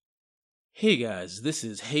Hey guys, this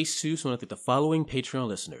is Jesus. I want to thank the following Patreon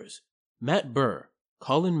listeners: Matt Burr,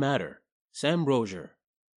 Colin Matter, Sam Brozier,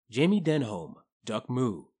 Jamie Denholm, Duck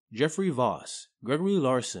Moo, Jeffrey Voss, Gregory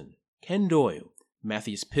Larson, Ken Doyle,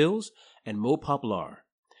 Matthias Pills, and Mo Poplar.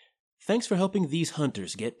 Thanks for helping these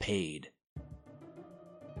hunters get paid.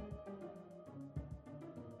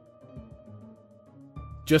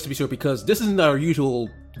 Just to be sure, because this isn't our usual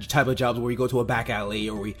type of jobs where we go to a back alley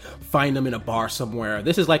or we find them in a bar somewhere.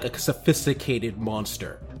 This is like a sophisticated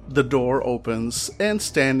monster. The door opens, and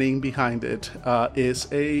standing behind it is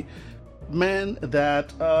a man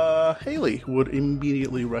that Haley would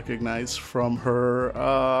immediately recognize from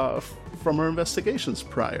her investigations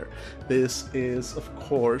prior. This is, of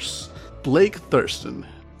course, Blake Thurston.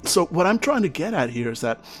 So what I'm trying to get at here is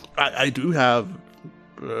that I do have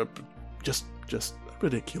just a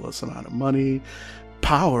ridiculous amount of money,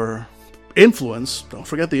 power, influence. Don't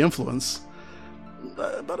forget the influence.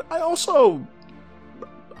 But I also,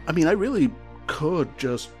 I really could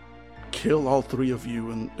just kill all three of you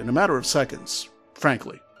in a matter of seconds,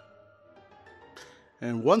 frankly.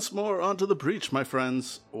 And once more onto the breach, my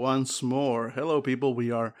friends. Once more. Hello, people. We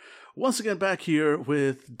are once again back here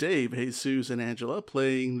with Dave, Jesus, and Angela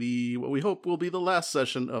playing what we hope will be the last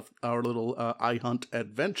session of our little iHunt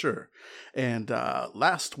adventure. And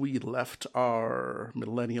last we left our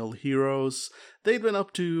millennial heroes, they'd been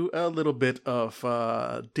up to a little bit of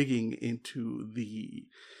digging into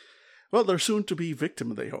their soon-to-be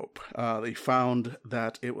victim, they hope. They found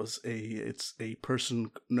that it's a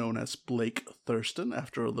person known as Blake Thurston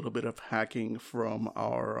after a little bit of hacking from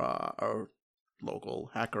our local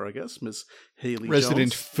hacker, I guess, Miss Haley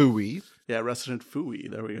Resident Jones. Fooey. Yeah, Resident Fooey.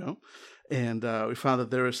 There we go. And we found that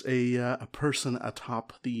there is a person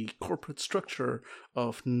atop the corporate structure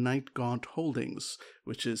of Night Gaunt Holdings,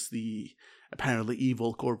 which is the apparently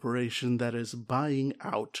evil corporation that is buying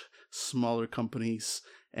out smaller companies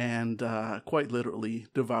and quite literally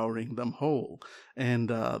devouring them whole. And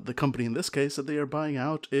the company in this case that they are buying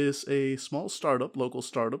out is a small local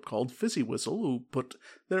startup called Fizzy Whistle, who put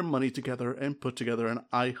their money together and put together an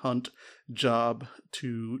iHunt job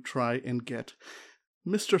to try and get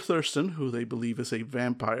Mr. Thurston, who they believe is a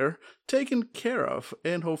vampire, taken care of.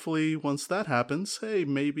 And hopefully once that happens, hey,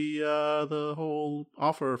 maybe the whole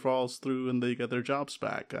offer falls through and they get their jobs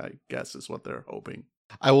back, I guess is what they're hoping.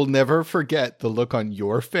 I will never forget the look on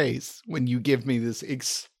your face when you give me this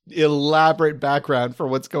elaborate background for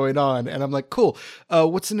what's going on. And I'm like, cool.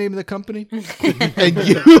 What's the name of the company?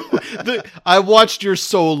 And I watched your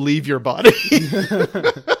soul leave your body.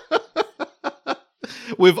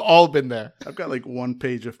 We've all been there. I've got like one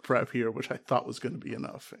page of prep here, which I thought was going to be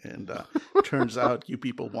enough. And turns out you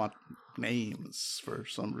people want names for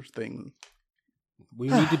some thing. We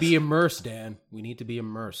need to be immersed, Dan. We need to be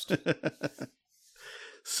immersed.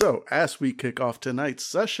 So, as we kick off tonight's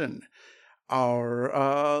session,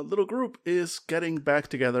 our little group is getting back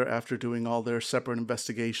together after doing all their separate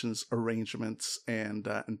investigations, arrangements, and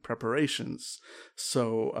preparations.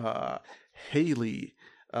 So, Haley,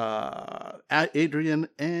 Adrian,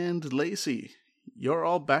 and Lacey, you're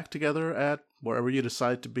all back together at wherever you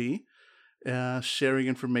decide to be, sharing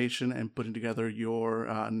information and putting together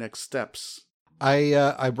your next steps.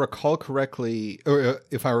 I recall correctly, or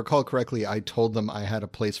if I recall correctly, I told them I had a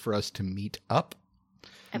place for us to meet up.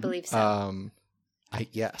 I believe so.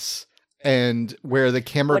 Yes. And where the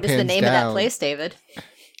camera pans down. What is the name of that place, David?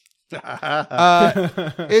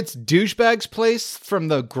 It's Douchebag's place from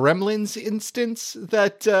the Gremlins instance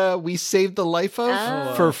that we saved the life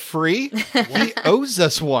of for free. He owes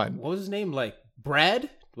us one. What was his name? Like Brad?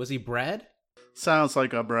 Was he Brad? Sounds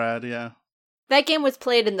like a Brad, yeah. That game was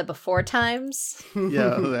played in the before times. Yeah,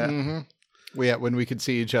 that. Mm-hmm. Yeah, when we could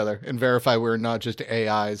see each other and verify we're not just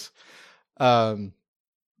AIs. But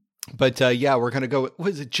yeah, we're going to go.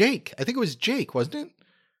 Was it Jake? I think it was Jake, wasn't it?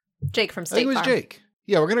 Jake from State I think it was Farm. Jake.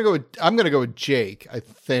 Yeah, I'm going to go with Jake, I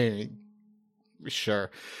think. Sure.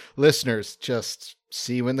 Listeners, just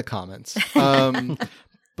see you in the comments.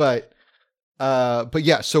 But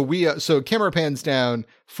yeah, so camera pans down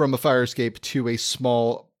from a fire escape to a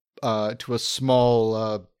small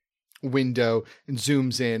window and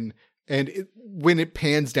zooms in. And when it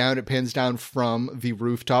pans down from the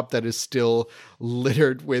rooftop that is still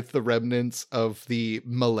littered with the remnants of the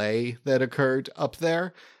melee that occurred up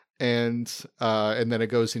there. And then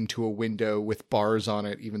it goes into a window with bars on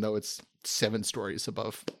it, even though it's 7 stories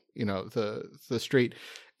above, the street.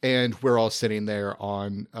 And we're all sitting there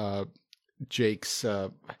on Jake's.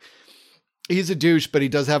 He's a douche, but he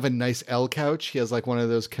does have a nice L couch. He has like one of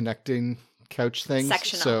those connecting couch things.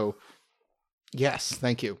 Sectional. So, yes,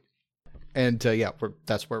 thank you. And yeah,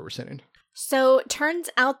 that's where we're sitting. So, turns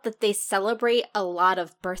out that they celebrate a lot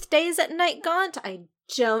of birthdays at Night Gaunt. I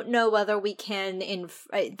don't know whether we can...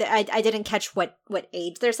 I didn't catch what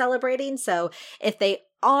age they're celebrating, so if they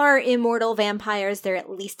are immortal vampires, they're at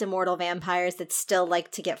least immortal vampires that still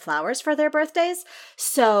like to get flowers for their birthdays.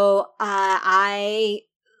 So, I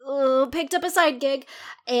picked up a side gig,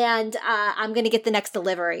 and I'm going to get the next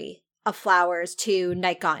delivery of flowers to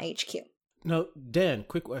Night Gaunt HQ. Now, Dan,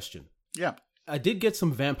 quick question. Yeah. I did get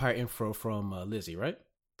some vampire info from Lizzie, right?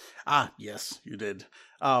 Yes, you did.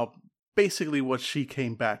 Basically, what she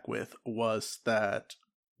came back with was that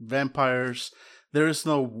vampires, there is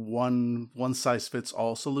no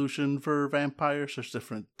one-size-fits-all solution for vampires. There's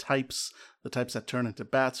different types. The types that turn into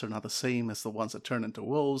bats are not the same as the ones that turn into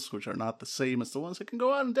wolves, which are not the same as the ones that can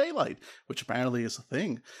go out in daylight, which apparently is a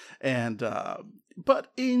thing. And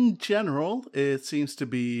but in general, it seems to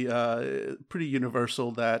be pretty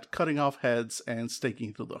universal that cutting off heads and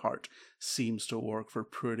staking through the heart seems to work for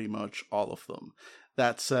pretty much all of them.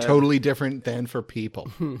 That's totally different than for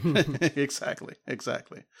people. Exactly.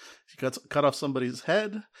 You cut off somebody's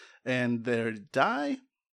head and they die.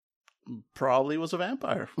 Probably was a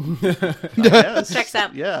vampire. Yes. Checks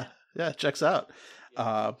out. Yeah, checks out.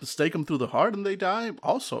 Stake them through the heart and they die.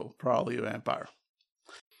 Also, probably a vampire.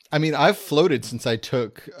 I mean, I've floated since I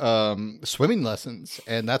took swimming lessons,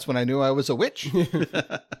 and that's when I knew I was a witch.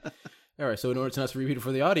 All right, so in order to not repeat it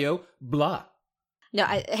for the audio, blah. No,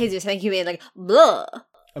 Jesus, I think you mean like, blah.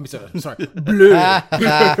 I'm sorry. Blah.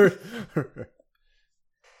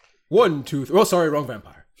 1, 2, 3. Oh, sorry, wrong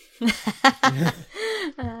vampire.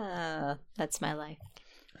 That's my life.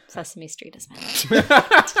 Sesame Street is my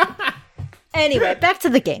life. Anyway, back to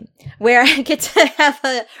the game, where I get to have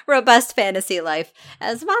a robust fantasy life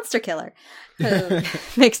as a monster killer who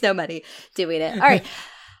makes no money doing it. All right.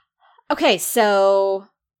 Okay, so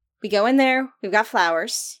we go in there. We've got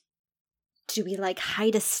flowers. Do we,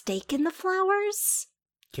 hide a stake in the flowers?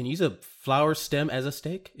 Can you use a flower stem as a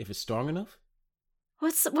stake if it's strong enough?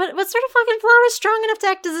 What sort of fucking flower is strong enough to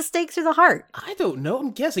act as a stake through the heart? I don't know.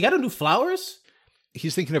 I'm guessing. I don't do flowers.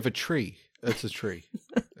 He's thinking of a tree. That's a tree.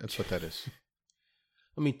 That's what that is.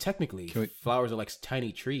 I mean, technically, flowers are like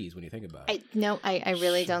tiny trees when you think about it. I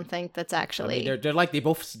really don't think that's actually... I mean, they're like, they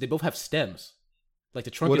both have stems. Like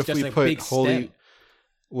the trunk is just like a big stem.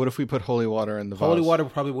 What if we put holy water in the vase? Holy water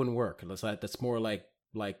probably wouldn't work. That's more like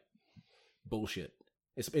bullshit.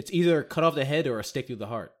 It's either cut off the head or a stick through the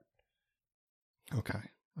heart. Okay.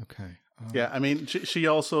 Yeah, I mean, she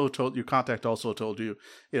also told your contact also told you,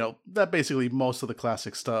 that basically most of the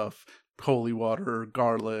classic stuff, holy water,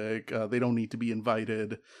 garlic, they don't need to be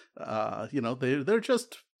invited. They're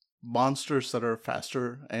just monsters that are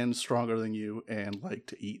faster and stronger than you and like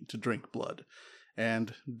to eat, to drink blood.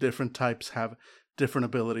 And different types have different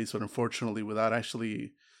abilities, but unfortunately, without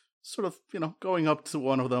actually sort of, going up to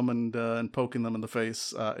one of them and poking them in the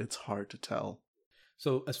face, it's hard to tell.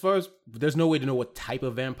 So as far as, there's no way to know what type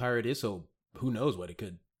of vampire it is, so who knows what it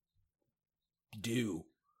could do.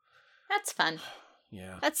 That's fun.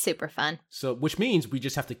 Yeah. That's super fun. So, which means we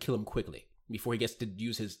just have to kill him quickly before he gets to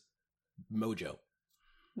use his mojo.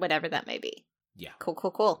 Whatever that may be. Yeah.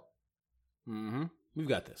 Cool. Mm-hmm. We've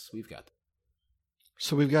got this.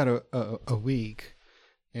 So we've got a week,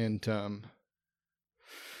 and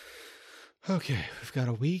okay, we've got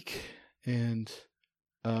a week, and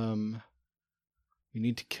we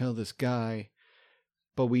need to kill this guy,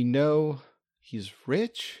 but we know he's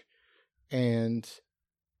rich,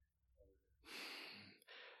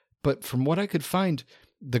 but from what I could find,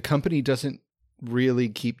 the company doesn't really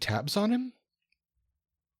keep tabs on him,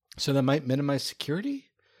 so that might minimize security.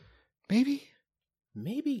 Maybe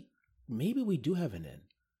we do have an in.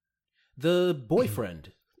 The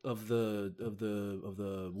boyfriend of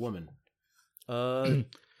the woman,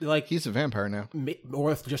 he's a vampire now,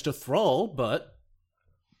 or just a thrall. But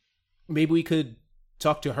maybe we could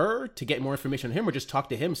talk to her to get more information on him, or just talk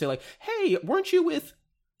to him and say like, "Hey, weren't you with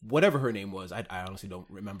whatever her name was?" I honestly don't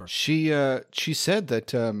remember. She said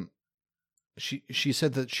that she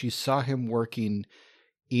said that she saw him working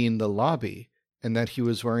in the lobby and that he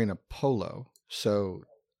was wearing a polo. So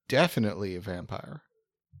definitely a vampire.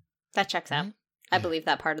 That checks out. I believe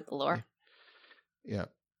that part of the lore. Yeah.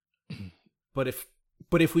 But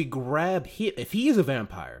if we grab him, if he is a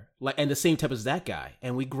vampire, and the same type as that guy,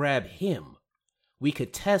 and we grab him, we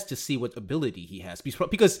could test to see what ability he has,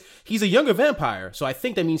 because he's a younger vampire. So I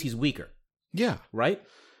think that means he's weaker. Yeah. Right.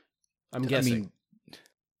 I'm guessing.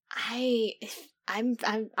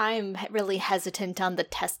 I'm really hesitant on the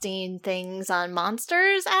testing things on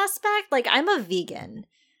monsters aspect. I'm a vegan,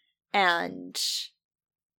 and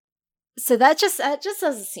So that just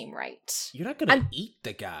doesn't seem right. You're not gonna eat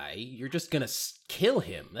the guy. You're just gonna kill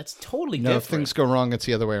him. That's totally No, different. if things go wrong, it's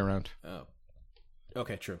the other way around. Oh,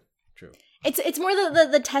 okay, true. It's more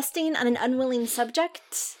the testing on an unwilling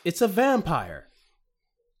subject. It's a vampire.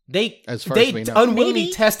 As far as we know. unwillingly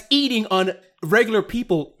Maybe. test eating on regular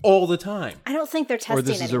people all the time. I don't think they're testing. Or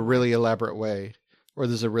this is a anymore. really elaborate way. Or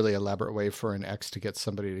there's a really elaborate way for an ex to get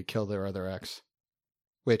somebody to kill their other ex.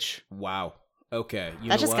 Which, Wow. Okay. You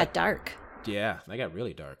That know just what? got dark. Yeah, that got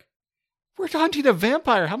really dark. we're hunting a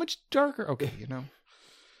vampire. How much darker? Okay,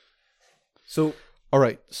 So All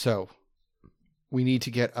right, so we need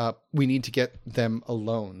to get up. We need to get them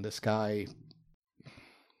alone. This guy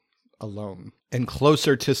alone. And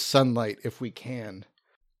closer to sunlight if we can.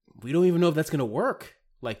 we don't even know if that's gonna work.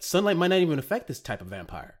 Like sunlight might not even affect this type of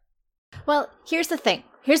vampire. Well, here's the thing.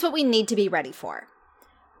 Here's what we need to be ready for.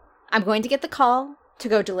 I'm going to get the call to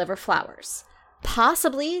go deliver flowers.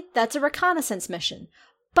 Possibly that's a reconnaissance mission.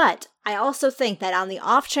 But I also think that on the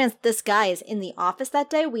off chance this guy is in the office that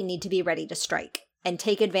day, we need to be ready to strike and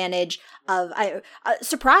take advantage of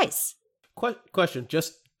surprise. Question,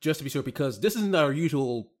 just to be sure, because this isn't our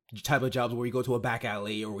usual type of jobs where we go to a back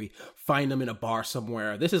alley or we find them in a bar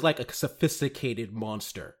somewhere. This is like a sophisticated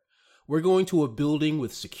monster. We're going to a building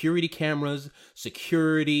with security cameras,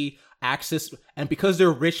 security access, and because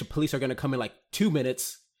they're rich, the police are going to come in like 2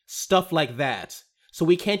 minutes, stuff like that. So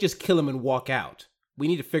we can't just kill them and walk out. We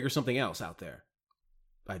need to figure something else out there.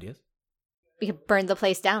 Ideas? We could burn the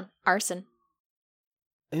place down. Arson.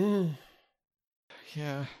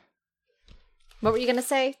 Yeah. What were you going to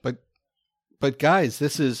say? But guys,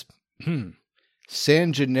 this is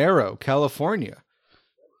San Gennaro, California.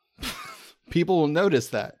 People will notice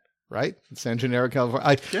that, right? San Gennaro, California.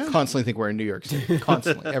 I constantly think we're in New York City.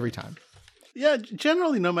 Constantly, every time. Yeah,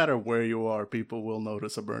 generally, no matter where you are, people will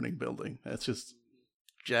notice a burning building. That's just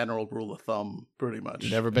general rule of thumb, pretty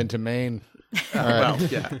much. Never been to Maine. All Well,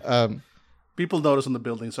 right. yeah. People notice when the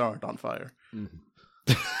buildings aren't on fire.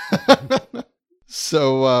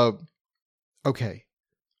 So, okay.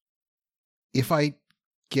 If I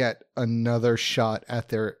get another shot at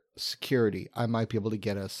their security, I might be able to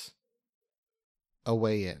get us a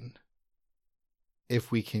way in.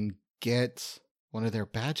 If we can get one of their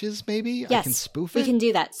badges, maybe? Yes, I can spoof we it? can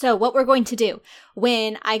do that. So what we're going to do,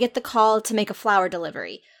 when I get the call to make a flower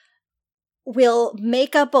delivery, we'll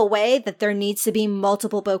make up a way that there needs to be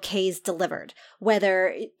multiple bouquets delivered.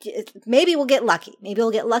 Maybe we'll get lucky. Maybe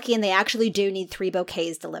we'll get lucky and they actually do need 3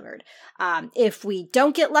 bouquets delivered. If we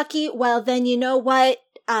don't get lucky, well, then you know what?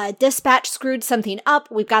 Dispatch screwed something up.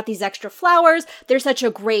 We've got these extra flowers. They're such a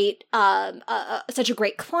great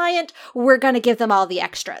client. We're going to give them all the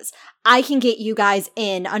extras. I can get you guys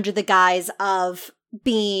in under the guise of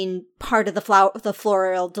being part of the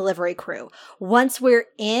floral delivery crew. Once we're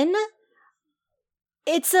in,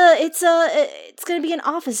 it's going to be an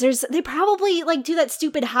office. They probably like do that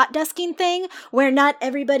stupid hot desking thing where not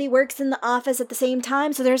everybody works in the office at the same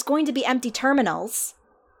time. So there's going to be empty terminals.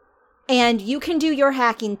 And you can do your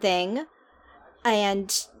hacking thing,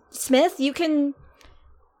 and Smith, you can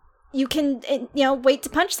wait to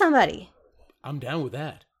punch somebody. I'm down with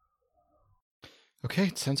that. Okay,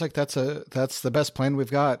 it sounds like that's the best plan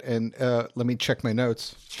we've got. And let me check my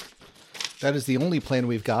notes. That is the only plan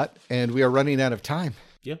we've got, and we are running out of time.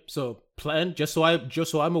 Yep. So plan, just so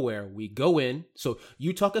I'm aware, we go in. So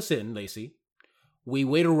you tuck us in, Lacey. We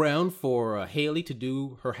wait around for Haley to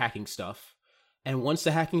do her hacking stuff. And once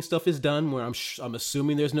the hacking stuff is done, where I'm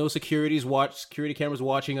assuming there's no security cameras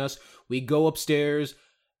watching us, we go upstairs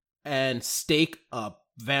and stake a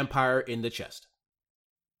vampire in the chest.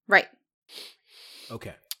 Right.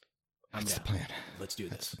 Okay. I'm That's down. the plan. Let's do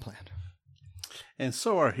That's this. the plan. And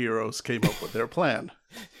so our heroes came up with their plan.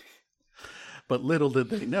 But little did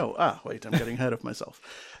they know. Wait, I'm getting ahead of myself.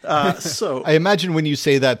 So I imagine when you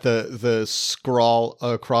say that, the scrawl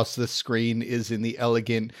across the screen is in the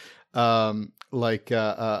elegant,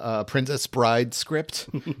 Princess Bride script.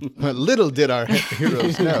 But little did our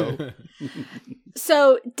heroes know.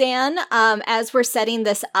 So, Dan, as we're setting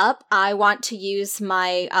this up, I want to use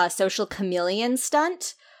my social chameleon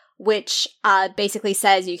stunt, which basically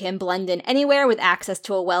says you can blend in anywhere with access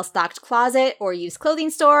to a well-stocked closet or used clothing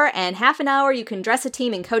store, and half an hour you can dress a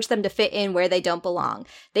team and coach them to fit in where they don't belong.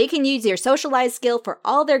 They can use your socialized skill for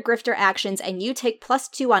all their grifter actions, and you take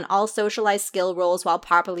 +2 on all socialized skill rolls while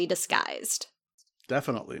properly disguised.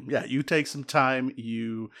 definitely. Yeah, you take some time.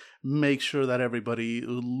 You make sure that everybody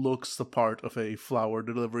looks the part of a flower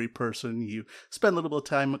delivery person. You spend a little bit of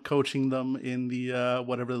time coaching them in the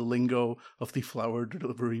whatever the lingo of the flower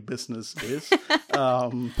delivery business is.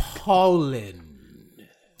 Pollen.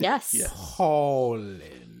 Yes. Yeah. Pollen.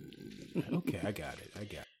 Okay, I got it.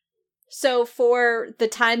 So for the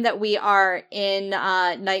time that we are in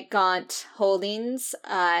Night Gaunt Holdings,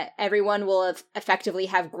 everyone will effectively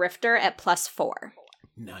have Grifter at +4.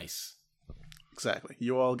 Nice. Exactly.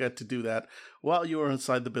 You all get to do that while you are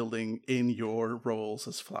inside the building in your roles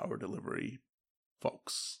as flower delivery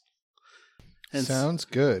folks. Hence- Sounds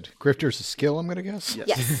good. Grifter's a skill, I'm going to guess?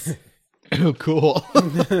 Yes. Oh, cool.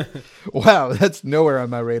 Wow, that's nowhere on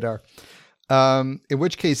my radar. In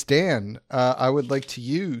which case, Dan, I would like to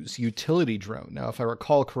use utility drone. Now, if I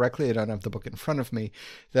recall correctly, I don't have the book in front of me,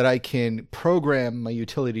 that I can program my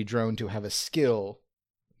utility drone to have a skill.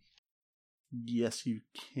 Yes, you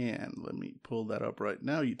can. Let me pull that up right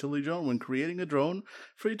now. Utility drone. When creating a drone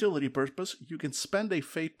for utility purpose, you can spend a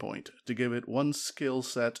fate point to give it one skill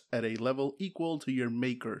set at a level equal to your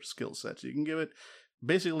maker skill set. So you can give it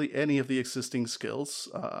basically any of the existing skills,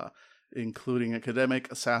 including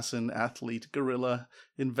academic, assassin, athlete, guerrilla,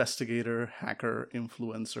 investigator, hacker,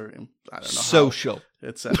 influencer, I don't know, Social.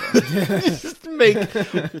 etc.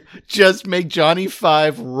 just make Johnny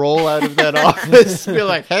Five roll out of that office. Be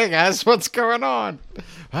like, hey guys, what's going on?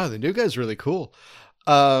 Wow, the new guy's really cool.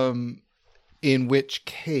 In which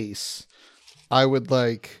case, I would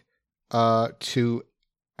like to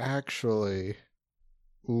actually,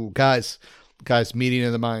 guys, meeting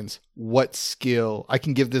of the minds. What skill? I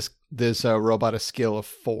can give this robot a skill of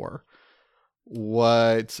 4.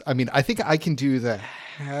 I think I can do the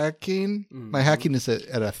hacking. Mm-hmm. My hacking is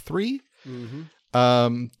at a 3.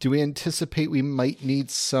 Mm-hmm. Do we anticipate we might need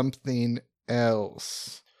something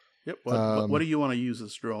else? Yep. What do you want to use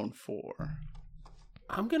this drone for?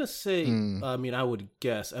 I'm gonna say. I would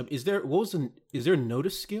guess. Is there a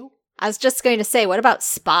notice skill? I was just going to say, what about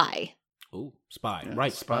Spy? Oh, spy. Yeah,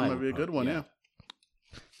 Right, spy might be a good one. Yeah.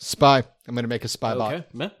 Spy. I'm going to make a spy bot. Okay,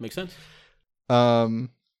 yeah, makes sense.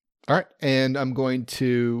 All right, and I'm going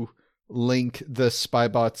to link the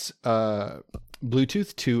Spybot's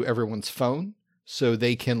Bluetooth to everyone's phone so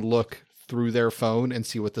they can look through their phone and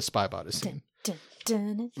see what the Spybot is seeing.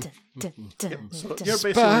 So you're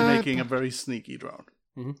basically making a very sneaky drone.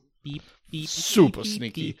 Mm-hmm. Beep, beep, Super beep,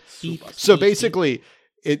 sneaky. beep, beep, So beep, basically,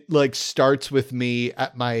 it like starts with me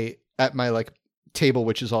at my like table,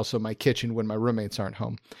 which is also my kitchen when my roommates aren't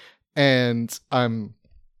home, and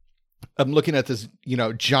I'm looking at this,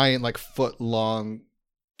 giant, like, foot-long,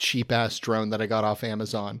 cheap-ass drone that I got off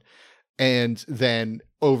Amazon. And then,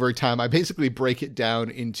 over time, I basically break it down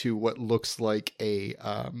into what looks like a,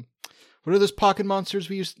 what are those pocket monsters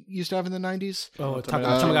we used to have in the 90s? Oh,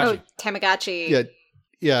 Tamagotchi. Tamagotchi.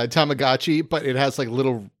 Yeah, Tamagotchi, but it has, like,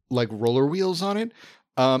 little, like, roller wheels on it.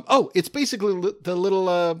 It's basically the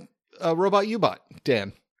little robot U-Bot,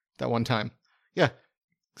 Dan, that one time. Yeah,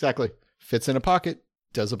 exactly. Fits in a pocket.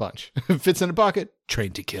 Does a bunch. Fits in a pocket.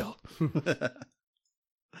 Trained to kill.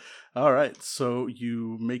 All right, so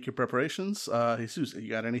you make your preparations. Jesus, you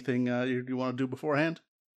got anything you want to do beforehand?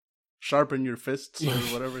 Sharpen your fists or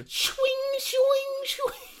whatever. Swing, swing,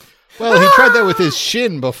 swing. Well, he tried that with his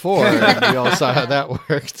shin before, and we all saw how that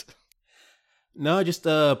worked. No, I just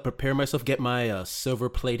prepare myself, get my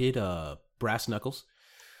silver-plated brass knuckles.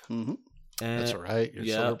 Mm-hmm. That's right. Your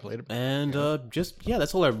silver plated. And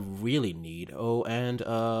that's all I really need. Oh, and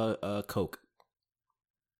Coke.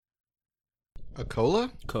 A cola?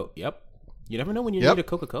 Coke. Yep. You never know when you need a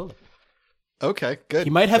Coca-Cola. Okay, good. He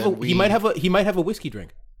might have he might have a whiskey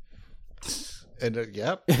drink. And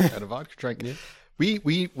and a vodka drink. Yeah.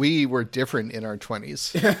 We were different in our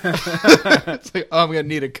 20s. It's like, I'm gonna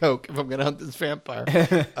need a Coke if I'm gonna hunt this vampire.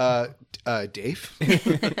 Dave,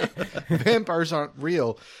 vampires aren't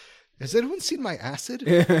real. Has anyone seen my acid?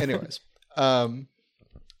 Anyways,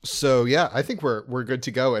 so yeah, I think we're good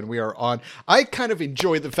to go, and we are on. I kind of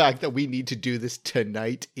enjoy the fact that we need to do this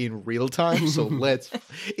tonight in real time. So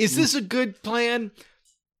is this a good plan?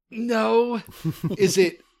 No. Is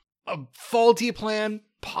it a faulty plan?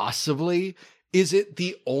 Possibly. Is it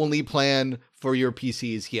the only plan for your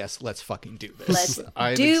PCs? Yes, let's fucking do this.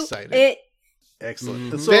 I'm excited. It.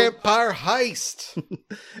 Excellent. Mm-hmm. Vampire heist.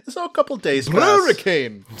 So a couple days pass.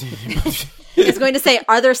 Hurricane. It's going to say,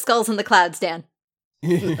 are there skulls in the clouds, Dan?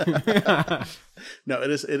 No, it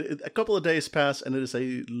is. A couple of days pass, and it is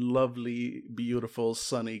a lovely, beautiful,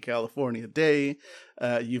 sunny California day.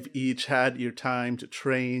 You've each had your time to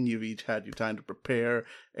train. You've each had your time to prepare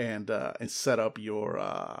and set up your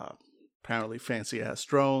apparently fancy ass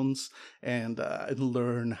drones and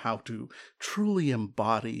learn how to truly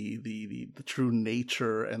embody the true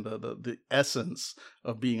nature and the essence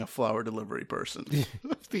of being a flower delivery person.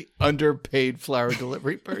 The underpaid flower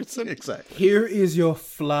delivery person. Exactly. Here is your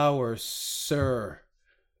flower, sir.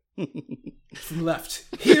 From left.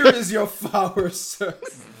 Here is your flowers, sir.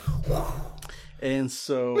 And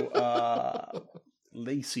so,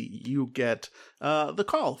 Lacey, you get the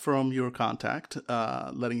call from your contact,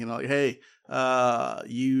 letting you know, like, hey,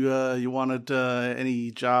 you wanted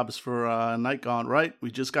any jobs for Night Gaunt, right?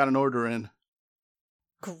 We just got an order in.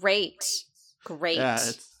 Great. Yeah,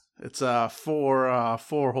 it's four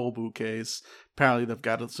whole bouquets. Apparently, they've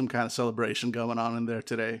got some kind of celebration going on in there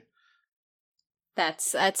today.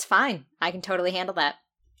 That's fine. I can totally handle that.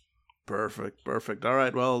 Perfect. All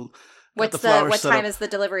right, well, What time is the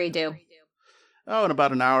delivery due? Oh, in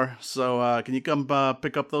about an hour. So, can you come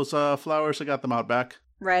pick up those flowers? I got them out back.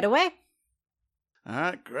 Right away. All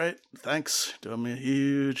right, great. Thanks. Doing me a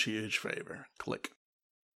huge, huge favor. Click.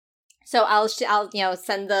 So I'll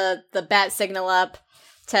send the bat signal up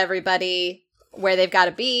to everybody where they've got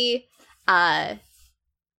to be.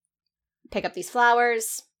 Pick up these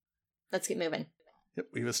flowers. Let's get moving. Yep,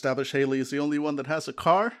 we've established Haley is the only one that has a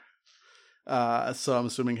car. So I'm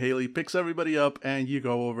assuming Haley picks everybody up, and you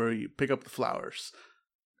go over, you pick up the flowers.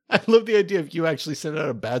 I love the idea of you actually send out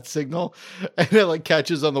a bat signal, and it like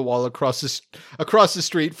catches on the wall across the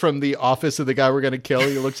street from the office of the guy we're going to kill.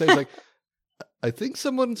 He looks at it, he's like, I think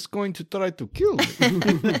someone's going to try to kill me.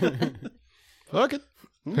 Okay.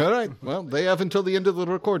 All right. Well, they have until the end of the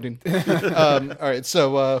recording. All right.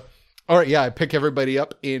 So, all right. Yeah, I pick everybody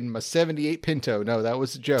up in my 78 Pinto. No, that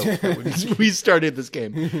was a joke. We started this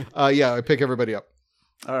game. Yeah, I pick everybody up.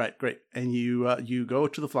 All right, great. And you go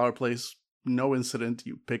to the flower place. No incident.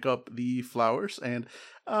 You pick up the flowers, and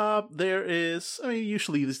there is. I mean,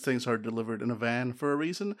 usually these things are delivered in a van for a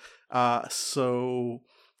reason.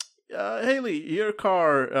 Haley, your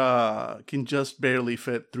car can just barely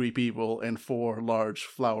fit 3 people and 4 large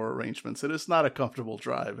flower arrangements. It is not a comfortable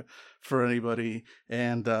drive for anybody,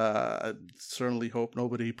 and certainly hope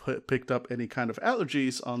nobody picked up any kind of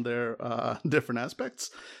allergies on their different aspects.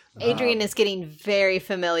 Adrian is getting very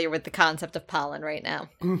familiar with the concept of pollen right now.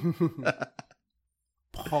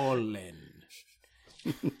 Pollen.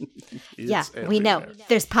 Yeah, everywhere. we know.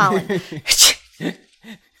 There's pollen.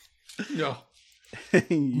 No.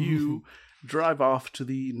 You drive off to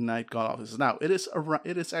the Night Gaunt office. Now, it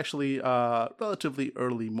is actually relatively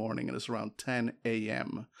early morning. It is around 10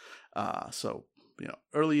 a.m. So,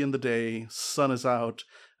 early in the day, sun is out,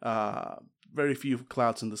 very few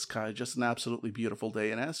clouds in the sky, just an absolutely beautiful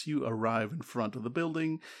day. And as you arrive in front of the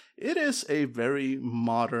building, it is a very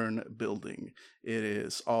modern building. It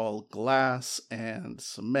is all glass and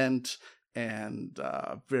cement, and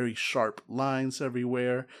very sharp lines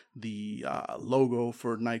everywhere. The logo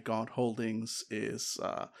for Night Gaunt Holdings is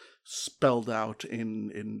spelled out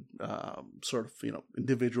in sort of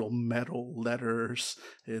individual metal letters.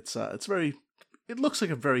 It looks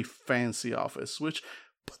like a very fancy office, which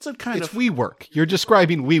puts it kind It's of WeWork. You're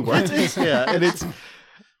describing WeWork. yeah,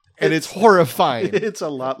 and it's horrifying. It's a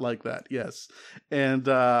lot like that, yes. And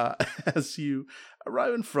as you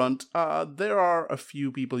arrive in front, there are a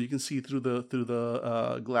few people you can see through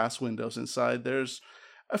the glass windows inside. There's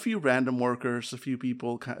a few random workers, a few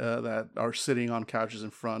people that are sitting on couches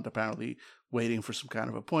in front, apparently waiting for some kind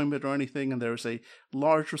of appointment or anything. And there's a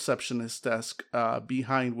large receptionist desk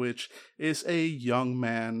behind which is a young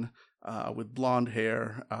man with blonde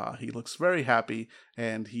hair. He looks very happy,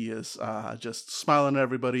 and he is just smiling at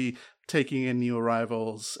everybody, taking in new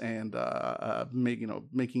arrivals, and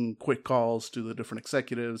making quick calls to the different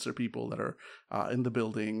executives or people that are in the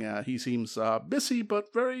building. He seems busy,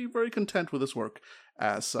 but very, very content with his work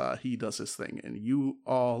as he does his thing. And you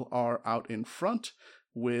all are out in front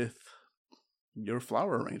with your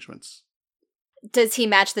flower arrangements. Does he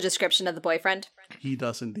match the description of the boyfriend? He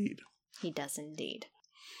does indeed. He does indeed.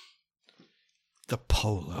 The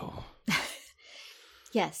polo.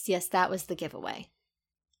 Yes, that was the giveaway.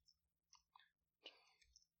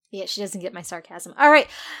 Yeah, she doesn't get my sarcasm. All right,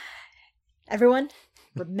 everyone,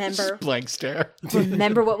 remember Blank stare.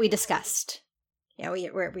 remember what we discussed. Yeah, we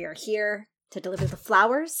are here to deliver the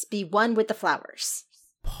flowers. Be one with the flowers.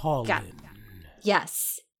 Pollen. Got it.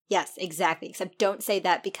 Yes, exactly. Except don't say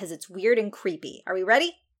that because it's weird and creepy. Are we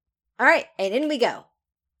ready? All right, and in we go.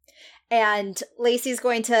 And Lacey's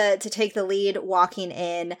going to take the lead, walking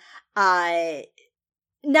in,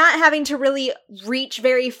 not having to really reach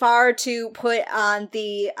very far to put on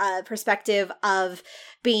the perspective of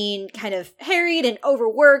being kind of harried and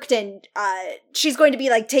overworked, and she's going to be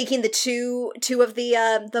like taking the two of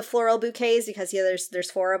the floral bouquets because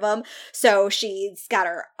there's 4 of them. So she's got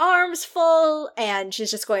her arms full, and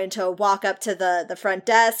she's just going to walk up to the front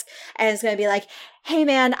desk, and it's going to be like, "Hey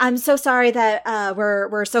man, I'm so sorry that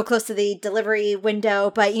we're so close to the delivery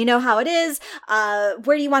window, but you know how it is.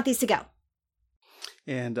 Where do you want these to go?"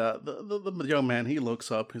 And the young man, he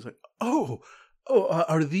looks up. He's like,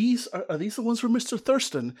 are these the ones for Mr.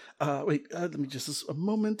 Thurston? Wait, let me just a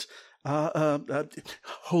moment.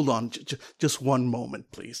 Hold on, just one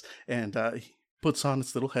moment, please. And he puts on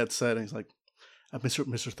his little headset, and he's like,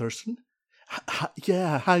 Mr. Thurston?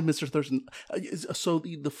 Yeah, hi, Mr. Thurston. So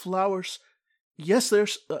the flowers... Yes,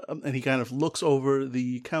 there's, and he kind of looks over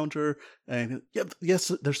the counter, and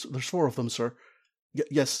yes, there's 4 of them, sir.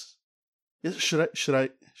 Yes. Should I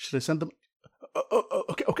send them?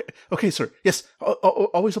 Okay, sir. Yes.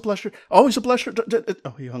 Always a pleasure. Always a pleasure.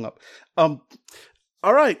 Oh, he hung up. All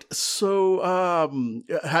right. So,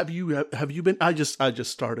 have you been? I just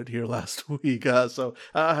started here last week. So,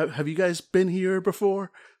 have you guys been here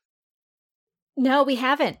before? No, we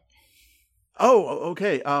haven't. Oh,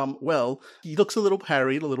 okay. Well, he looks a little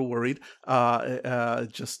harried, a little worried,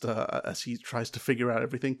 just as he tries to figure out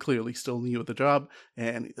everything. Clearly still new at the job.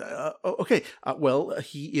 And, okay. Well,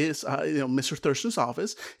 he is, Mr. Thurston's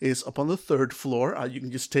office is up on the 3rd floor. You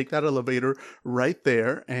can just take that elevator right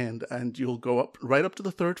there, and you'll go up, right up to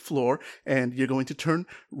the 3rd floor, and you're going to turn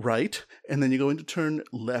right, and then you're going to turn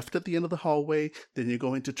left at the end of the hallway, then you're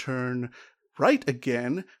going to turn right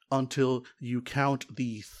again until you count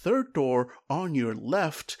the 3rd door on your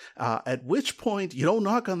left, at which point you don't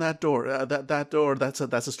knock on that door. That door, that's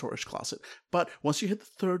a storage closet. But once you hit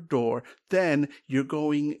the 3rd door, then you're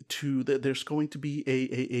going to, there's going to be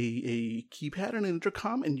a keypad and an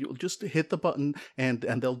intercom, and you'll just hit the button, and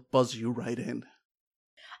they'll buzz you right in.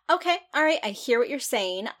 Okay, all right, I hear what you're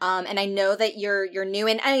saying, and I know that you're new,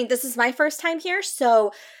 and I mean, this is my first time here,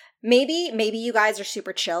 so... Maybe you guys are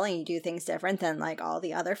super chill and you do things different than like all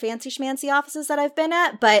the other fancy schmancy offices that I've been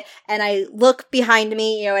at. And I look behind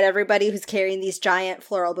me, at everybody who's carrying these giant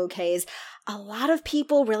floral bouquets. A lot of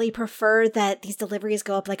people really prefer that these deliveries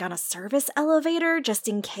go up like on a service elevator, just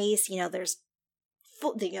in case, there's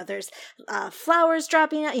flowers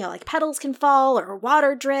dropping out, like petals can fall or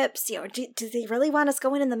water drips. Do they really want us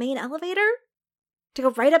going in the main elevator to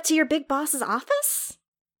go right up to your big boss's office?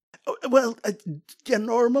 Well, yeah,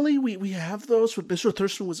 normally we have those, but Mr.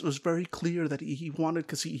 Thurston was very clear that he wanted,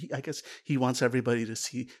 because I guess he wants everybody to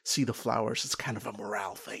see the flowers. It's kind of a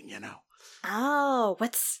morale thing, Oh,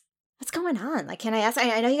 what's going on? Like, can I ask?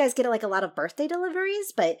 I know you guys get like a lot of birthday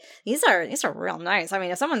deliveries, but these are real nice. I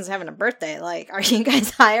mean, if someone's having a birthday, like, are you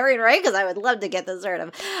guys hiring, right? Because I would love to get this sort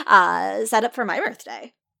of set up for my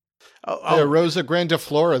birthday. Yeah, Rosa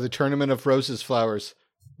Grandiflora, the Tournament of Roses Flowers.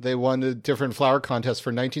 They won a different flower contest for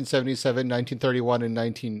 1977, 1931, and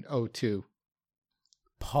 1902.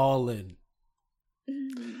 Pollen.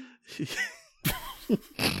 He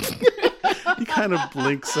kind of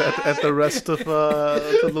blinks at the rest of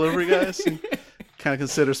the delivery guys and kind of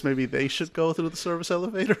considers maybe they should go through the service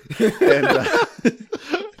elevator. And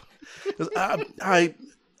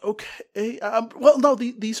okay. Well, no.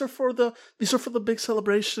 These are for the big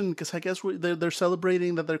celebration, because I guess they're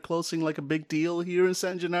celebrating that they're closing like a big deal here in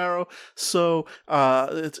San Gennaro. So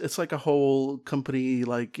it's like a whole company,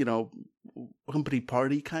 like company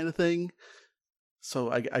party kind of thing.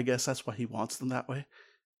 So I guess that's why he wants them that way.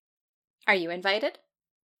 Are you invited?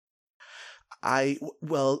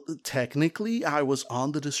 Well, technically, I was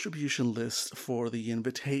on the distribution list for the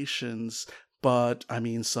invitations. But, I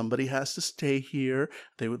mean, somebody has to stay here.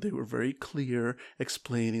 They were very clear,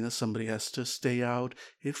 explaining that somebody has to stay out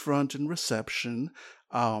in front in reception.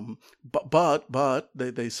 But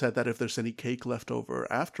they said that if there's any cake left over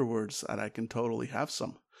afterwards, that I can totally have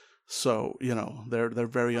some. So, they're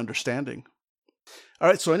very understanding. All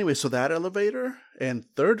right, so anyway, so that elevator and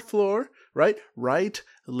 3rd floor, right,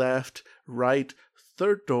 left, right,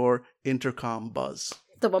 3rd door, intercom buzz.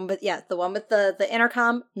 The one with the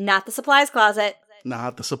intercom, not the supplies closet.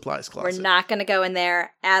 Not the supplies closet. We're not going to go in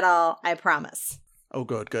there at all, I promise. Oh,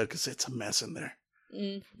 good, because it's a mess in there.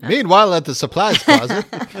 Meanwhile, at the supplies closet.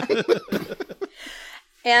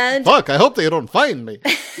 And fuck, I hope they don't find me.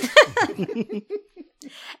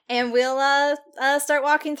 And we'll start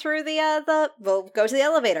walking through we'll go to the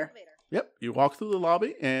elevator. Yep, you walk through the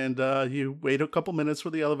lobby, and you wait a couple minutes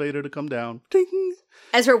for the elevator to come down. Ding!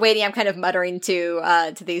 As we're waiting, I'm kind of muttering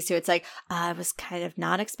to these two. It's like, I was kind of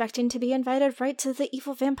not expecting to be invited right to the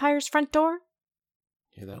evil vampire's front door.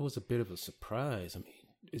 Yeah, that was a bit of a surprise. I mean,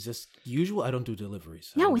 is this usual? I don't do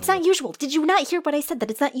deliveries. No, it's not usual. Did you not hear what I said?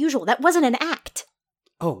 That it's not usual. That wasn't an act.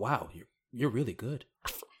 Oh, wow. You're really good.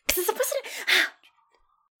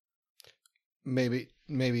 Maybe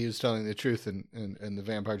he's telling the truth, and the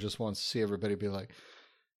vampire just wants to see everybody be like,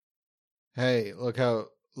 "Hey, look how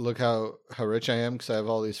rich I am because I have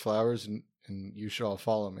all these flowers, and you should all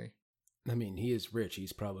follow me." I mean, he is rich.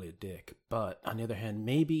 He's probably a dick. But on the other hand,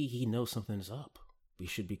 maybe he knows something's up. we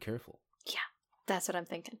should be careful. Yeah, that's what I'm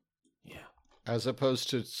thinking. Yeah. As opposed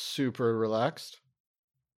to super relaxed.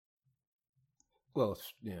 Well,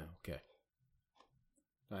 yeah, okay.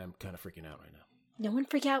 I'm kind of freaking out right now. No one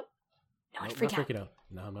freak out. No one Nope, freak not out. freaking out.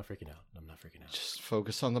 No, I'm not freaking out. I'm not freaking out. Just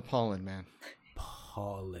focus on the pollen, man.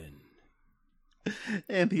 Pollen.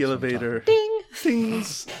 And the elevator Ding!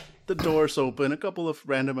 dings. The doors open. A couple of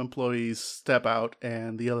random employees step out,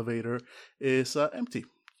 and the elevator is empty.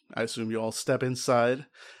 I assume you all step inside.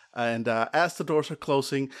 And as the doors are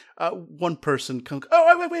closing, one person comes.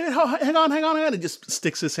 Oh, wait, hang on! And just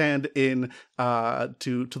sticks his hand in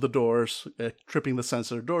to the doors, tripping the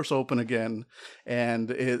sensor. Doors open again,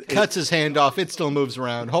 and it Cuts his hand off. It still moves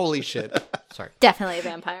around. Holy shit. Sorry. Definitely a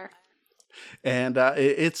vampire. And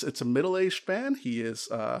it's a middle-aged man. He is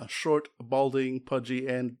short, balding, pudgy,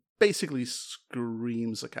 and basically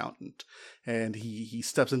screams accountant. And he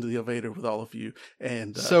steps into the elevator with all of you.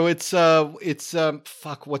 And So it's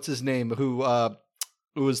fuck, what's his name? Who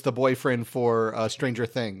was the boyfriend for Stranger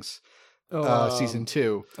Things, season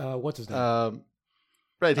 2? What's his name?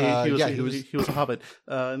 right, he he was a hobbit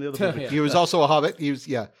in the other movie. Yeah. He was also a hobbit. He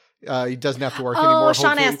doesn't have to work Oh, anymore.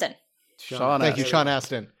 Sean hopefully. Astin. Sean Thank you, Astin. Sean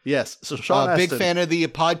Astin. Yes, so Sean Big Astin. fan of the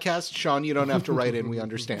podcast. Sean, you don't have to write in. We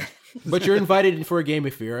understand. But you're invited in for a game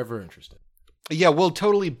if you're ever interested. Yeah, we'll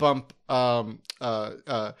totally bump Kevin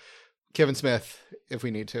Smith if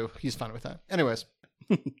we need to. He's fine with that. Anyways.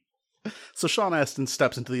 So Sean Astin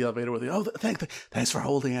steps into the elevator with you. Oh, thanks for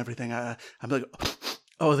holding everything. I'm like,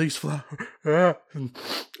 oh, these flowers. Oh,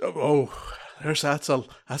 that's a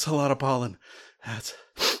lot of pollen.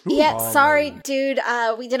 Yeah, sorry, dude.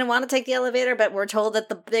 We didn't want to take the elevator, but we're told that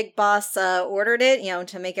the big boss ordered it,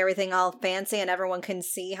 to make everything all fancy and everyone can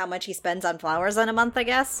see how much he spends on flowers in a month, I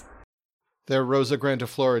guess. The Rosa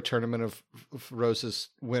Grandiflora Tournament of Roses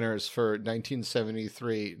winners for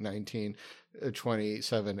 1973,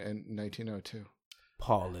 1927, and 1902.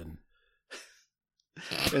 Pollen.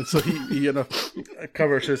 And so he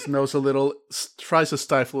covers his nose a little, tries to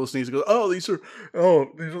stifle his sneeze. He goes, these are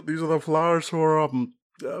the flowers for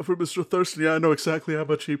Mr. Thurston. Yeah, I know exactly how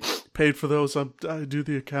much he paid for those. I do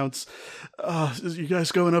the accounts. You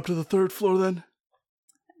guys going up to the 3rd floor then?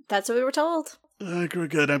 That's what we were told.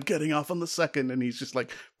 Good. I'm getting off on the 2nd, and he's just like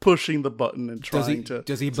pushing the button and trying to.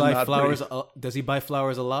 Does he to buy not flowers? breathe. Does he buy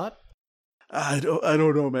flowers a lot? I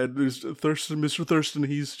don't know, man. Mr. Thurston,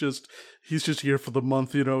 he's just here for the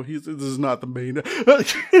month, this is not the main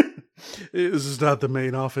this is not the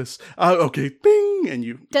main office. Okay, bing, and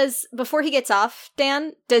you Before he gets off,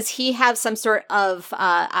 Dan, does he have some sort of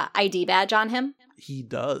ID badge on him? he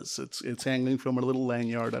does. It's hanging from a little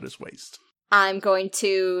lanyard at his waist. I'm going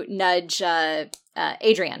to nudge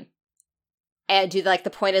Adrian and do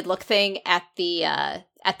the pointed look thing at the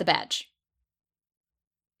badge.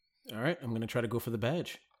 All right, I'm going to try to go for the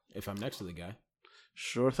badge if I'm next to the guy.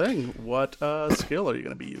 Sure thing. What skill are you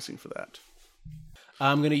going to be using for that?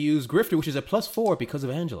 I'm going to use Grifter, which is a +4 because of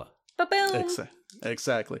Angela. Ba-boom!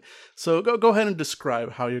 Exactly. So go ahead and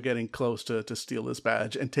describe how you're getting close to steal this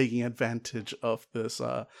badge and taking advantage of this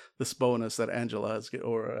bonus that Angela has,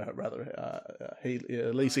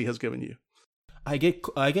 Lacey has given you. I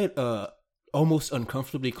get almost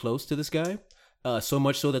uncomfortably close to this guy. So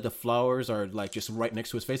much so that the flowers are just right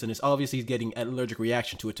next to his face, and it's obviously he's getting an allergic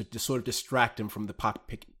reaction to it to sort of distract him from the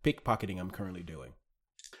pickpocketing I'm currently doing.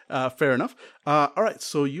 Fair enough. All right,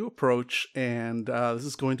 so you approach, and this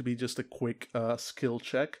is going to be just a quick skill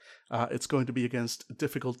check. It's going to be against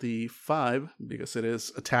difficulty 5 because it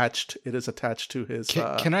is attached. It is attached to his.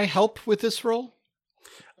 Can I help with this roll?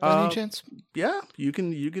 By any chance? Yeah, you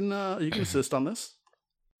can assist on this.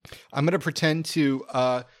 I'm going to pretend to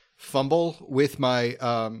fumble with my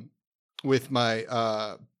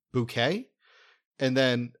bouquet, and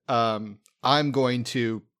then I'm going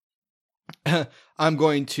to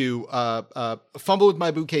fumble with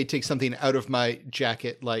my bouquet, take something out of my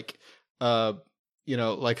jacket, like a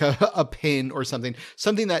pin or something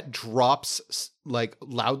that drops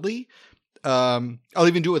loudly. I'll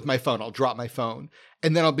even do it with my phone. I'll drop my phone,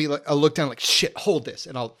 and then I'll look down like, shit, hold this,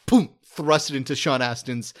 and I'll thrust it into Sean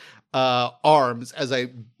Astin's arms as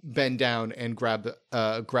I bend down and grab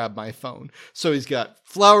my phone. So he's got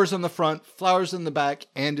flowers on the front, flowers in the back,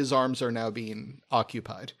 and his arms are now being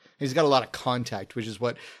occupied. He's got a lot of contact, which is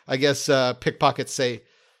what I guess pickpockets say.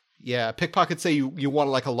 Yeah, pickpockets say you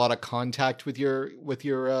want a lot of contact with your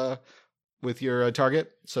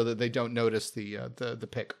target so that they don't notice the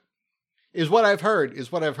pick. Is what I've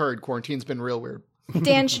heard. Quarantine's been real weird.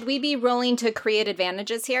 Dan, should we be rolling to create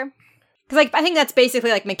advantages here? Because I think that's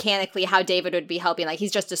basically mechanically how David would be helping.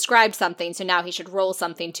 He's just described something, so now he should roll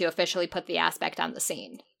something to officially put the aspect on the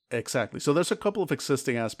scene. Exactly. So there's a couple of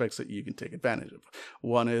existing aspects that you can take advantage of.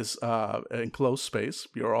 One is enclosed space.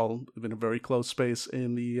 You're all in a very close space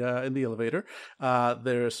in the elevator.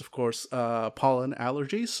 There's of course pollen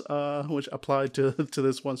allergies, which apply to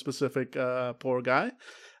this one specific poor guy.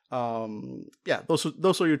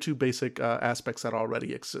 Those are your two basic aspects that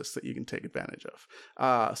already exist that you can take advantage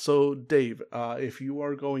of. So Dave, if you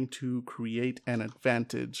are going to create an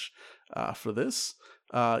advantage for this,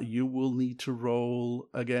 you will need to roll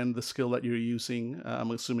again the skill that you're using.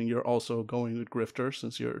 I'm assuming you're also going with Grifter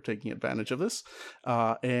since you're taking advantage of this.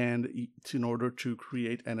 And in order to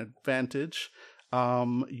create an advantage,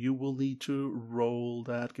 you will need to roll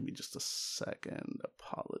that. Give me just a second.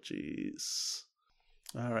 Apologies.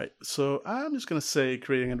 All right, so I'm just going to say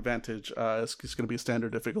creating an advantage is going to be a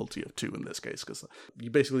standard difficulty of 2 in this case, because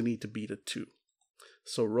you basically need to beat a 2.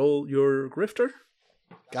 So roll your Grifter.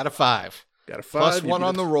 Got a 5. Got a 5. Plus 1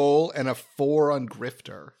 on the roll and a 4 on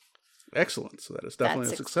Grifter. Excellent. So that is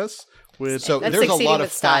definitely a success. So there's a lot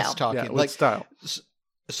of fast talking. Yeah, with style.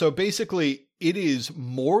 So basically, it is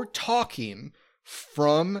more talking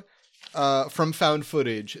from found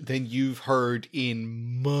footage than you've heard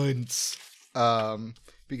in months.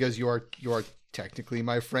 Because you are technically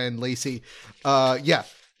my friend Lacey.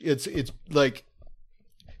 It's like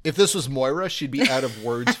if this was Moira, she'd be out of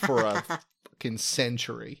words for a fucking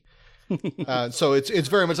century. So it's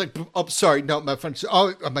very much like, oh, sorry, no, my friend.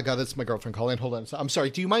 Oh my God, that's my girlfriend calling. Hold on, I'm sorry.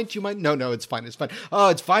 Do you mind? No, it's fine. Oh,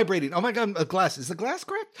 it's vibrating. Oh my God, a glass. Is the glass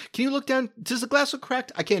cracked? Can you look down? Does the glass look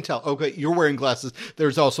cracked? I can't tell. Okay, you're wearing glasses.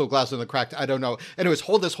 There's also a glass in the cracked. I don't know. Anyways,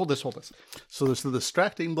 hold this. So there's the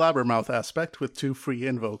distracting blabbermouth aspect with 2 free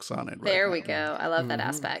invokes on it. There we go. I love that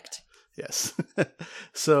aspect. Yes.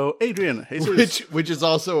 So Adrian, which is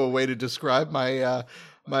also a way to describe my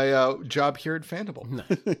job here at Fandible.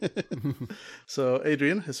 So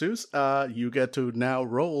Adrian, Jesus, you get to now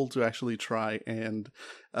roll to actually try and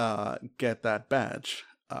get that badge.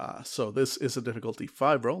 So this is a difficulty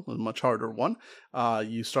 5 roll, a much harder one.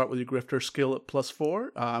 You start with your Grifter skill at +4.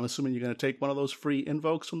 I'm assuming you're going to take one of those free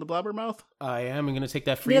invokes from the Blabbermouth? I am going to take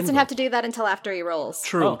that free He doesn't invoke. have to do that until after he rolls.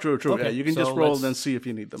 True. Okay. Yeah, you can just roll and then see if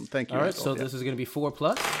you need them. Thank you. All right, so this is going to be 4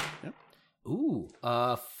 plus. Yep. Ooh,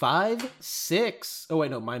 5, 6. Oh,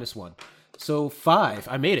 wait, no, -1. So 5.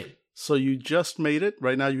 I made it. So you just made it.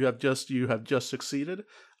 Right now you have just succeeded.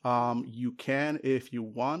 You can, if you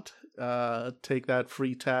want, take that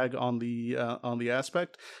free tag on the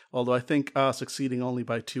aspect. Although I think succeeding only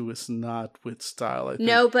by 2 is not with style. I think.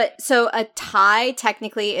 No, but so a tie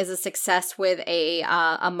technically is a success with a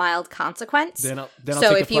mild consequence. Then I'll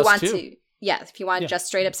so take if you want 2. if you want to just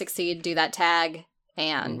straight up succeed, do that tag,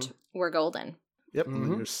 and we're golden. Yep, and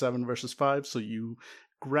then you're 7 versus 5. So you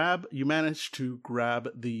manage to grab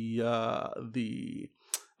the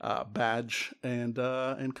badge and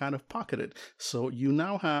kind of pocket it. So you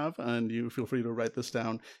now have, and you feel free to write this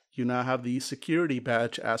down, you now have the security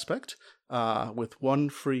badge aspect with 1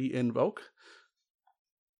 free invoke,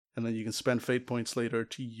 and then you can spend fate points later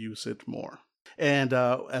to use it more. And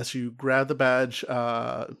as you grab the badge,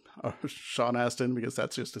 Sean Astin, because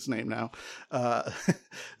that's just his name now,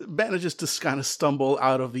 manages to kind of stumble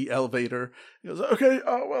out of the elevator. He goes, "Okay,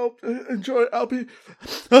 enjoy. I'll be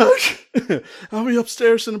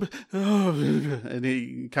upstairs in a bit." And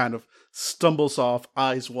he kind of stumbles off,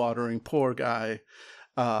 eyes watering, poor guy.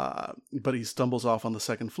 But he stumbles off on the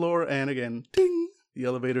 2nd floor, and again, ding, the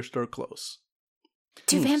elevator's door close.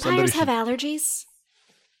 Do vampires have allergies?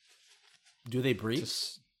 Do they breathe?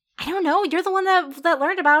 I don't know. You're the one that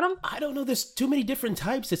learned about them. I don't know. There's too many different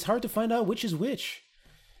types. It's hard to find out which is which.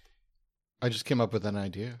 I just came up with an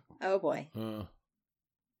idea. Oh, boy.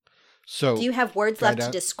 So do you have words left to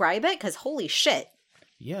describe it? Because holy shit.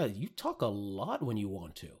 Yeah, you talk a lot when you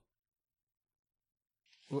want to.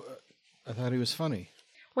 Well, I thought he was funny.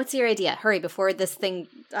 What's your idea? Hurry, before this thing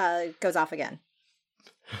goes off again.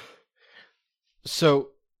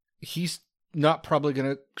 So he's not probably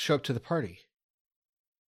going to show up to the party.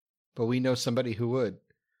 But we know somebody who would.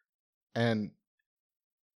 And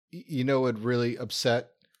you know what would really upset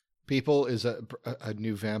people is a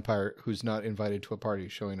new vampire who's not invited to a party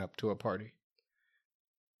showing up to a party.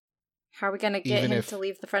 How are we going to get him to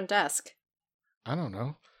leave the front desk? I don't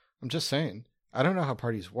know. I'm just saying. I don't know how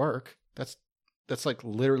parties work. That's like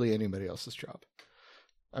literally anybody else's job.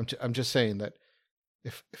 I'm just saying that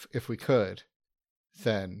if we could,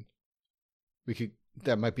 then we could.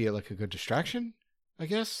 That might be like a good distraction, I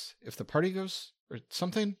guess, if the party goes or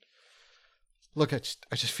something. Look, I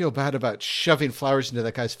just feel bad about shoving flowers into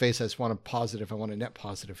that guy's face. I just want a positive. I want a net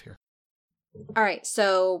positive here. All right,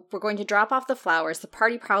 so we're going to drop off the flowers. The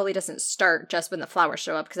party probably doesn't start just when the flowers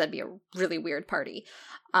show up because that'd be a really weird party.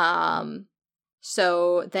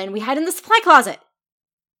 So then we hide in the supply closet.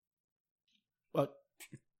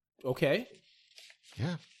 Okay.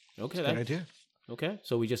 Yeah. Okay. Good idea. Okay.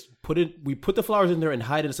 So we put the flowers in there and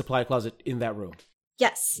hide in the supply closet in that room.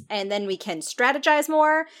 Yes, and then we can strategize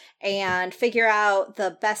more and figure out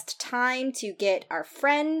the best time to get our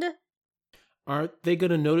friend. Aren't they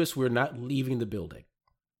going to notice we're not leaving the building?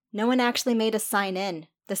 No one actually made us sign in.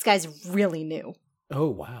 This guy's really new. Oh,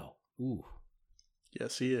 wow. Ooh.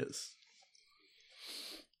 Yes, he is.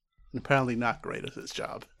 And apparently not great at his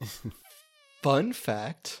job. Fun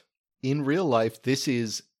fact, in real life, this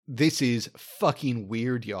is fucking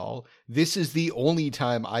weird, y'all. This is the only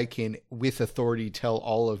time I can, with authority, tell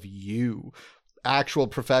all of you, actual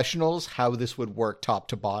professionals, how this would work top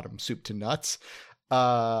to bottom, soup to nuts.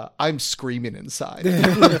 I'm screaming inside.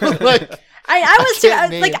 I was too,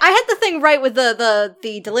 like, I had the thing right with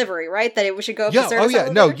the delivery, right? That we should go up the service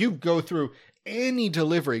elevator? No, you go through any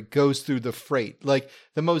delivery goes through the freight. Like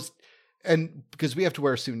the most, and because we have to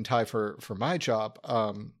wear a suit and tie for my job,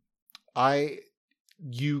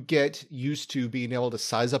 you get used to being able to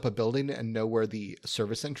size up a building and know where the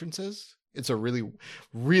service entrance is. It's a really,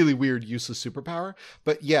 really weird useless superpower.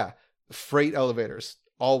 But yeah, freight elevators.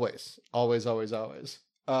 Always. But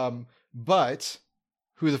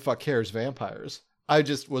who the fuck cares? Vampires. I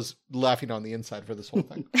just was laughing on the inside for this whole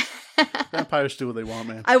thing. Vampires do what they want,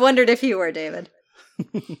 man. I wondered if you were, David.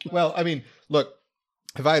 Well, I mean, look,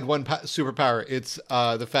 if I had one superpower, it's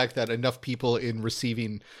the fact that enough people in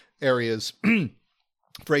receiving areas,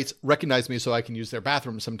 freights, recognize me so I can use their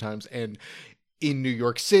bathroom sometimes. And in New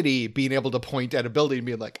York City, being able to point at a building and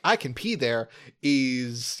be like, I can pee there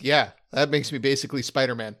is, that makes me basically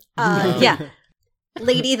Spider-Man. Yeah.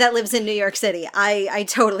 Lady that lives in New York City. I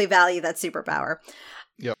totally value that superpower.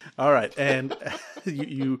 Yep. All right. And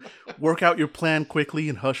you work out your plan quickly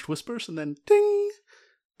in hushed whispers, and then ding,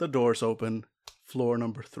 the doors open. Floor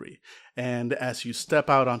number 3. And as you step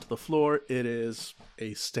out onto the floor, it is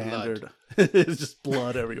a standard. It's just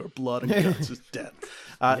blood everywhere. Blood and guts. Just dead.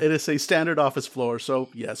 It is a standard office floor. So,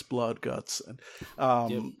 yes, blood, guts.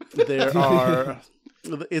 And, there are.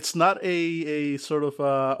 It's not a sort of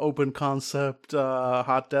open concept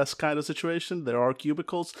hot desk kind of situation. There are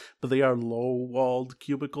cubicles, but they are low-walled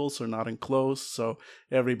cubicles, so not enclosed. So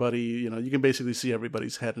everybody, you can basically see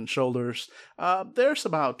everybody's head and shoulders. There's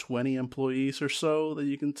about 20 employees or so that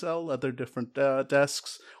you can tell at their different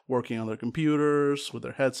desks, working on their computers, with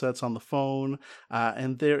their headsets on the phone.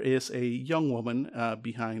 And there is a young woman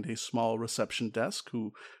behind a small reception desk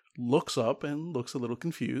who looks up and looks a little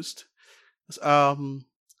confused.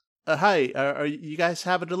 Hi, are you guys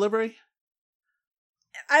have a delivery?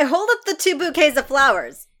 I hold up the 2 bouquets of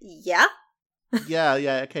flowers. Yeah? Yeah,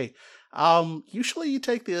 okay. Usually you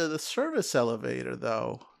take the service elevator,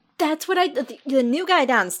 though. That's what the new guy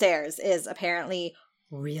downstairs is apparently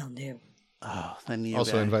real new. Oh, the new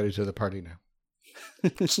also guy. invited to the party now.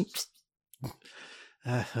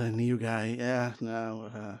 The new guy,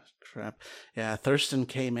 crap. Yeah, Thurston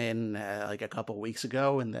came in like a couple weeks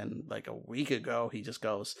ago, and then like a week ago, he just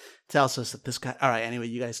tells us that this guy. All right, anyway,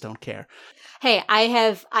 you guys don't care. Hey, I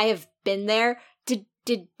have been there. Did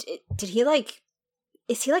he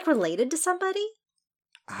is he related to somebody?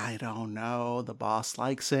 I don't know. The boss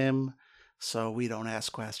likes him, so we don't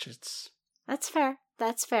ask questions. That's fair.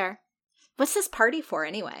 What's this party for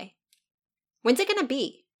anyway? When's it gonna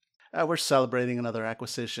be? We're celebrating another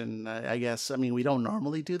acquisition, I guess. I mean, we don't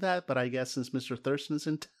normally do that, but I guess since Mr. Thurston's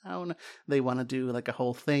in town, they want to do like a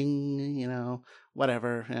whole thing,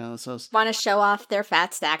 whatever. So want to show off their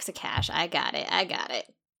fat stacks of cash. I got it.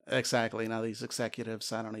 Exactly. Now these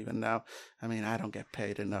executives, I don't even know. I mean, I don't get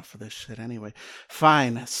paid enough for this shit anyway.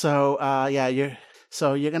 Fine. So,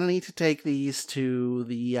 you're gonna need to take these to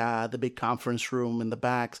the big conference room in the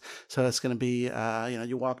back. So it's gonna be,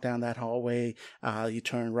 you walk down that hallway, you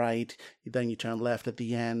turn right, then you turn left at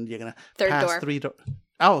the end. You're gonna pass door. 3 doors.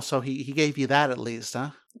 Oh, so he gave you that at least, huh?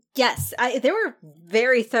 Yes, there were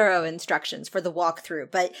very thorough instructions for the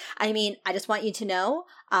walkthrough, but I mean, I just want you to know,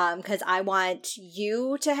 because I want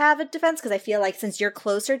you to have a defense, because I feel like since you're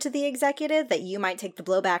closer to the executive, that you might take the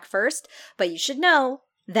blowback first, but you should know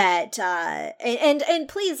that, and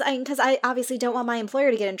please, because I obviously don't want my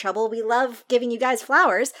employer to get in trouble. We love giving you guys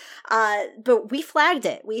flowers, but we flagged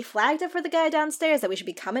it. We flagged it for the guy downstairs that we should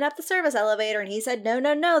be coming up the service elevator, and he said,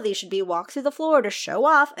 no, these should be walked through the floor to show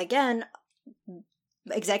off. Again,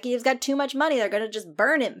 executives got too much money. They're going to just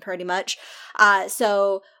burn it pretty much.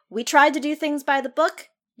 So we tried to do things by the book.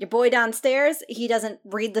 Your boy downstairs, he doesn't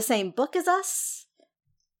read the same book as us,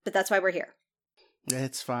 but that's why we're here.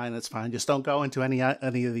 It's fine. It's fine. Just don't go into any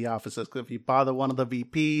of the offices. 'Cause if you bother one of the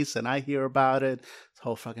VPs and I hear about it, it's a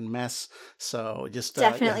whole fucking mess. So just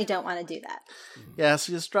Definitely don't want to do that. yeah.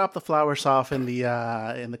 So just drop the flowers off in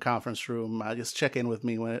the conference room. Just check in with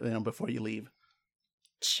me before you leave.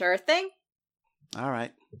 Sure thing. All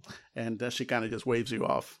right. And she kind of just waves you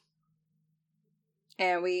off.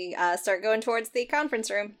 And we start going towards the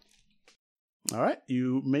conference room. All right,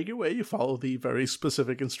 you make your way. You follow the very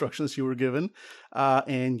specific instructions you were given,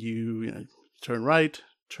 and you turn right,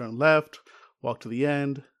 turn left, walk to the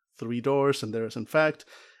end. 3 doors, and there is in fact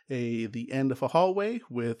the end of a hallway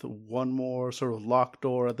with one more sort of locked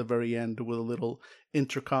door at the very end with a little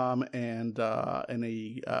intercom and a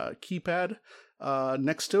keypad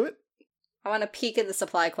next to it. I want to peek in the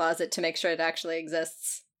supply closet to make sure it actually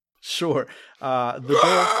exists. Sure,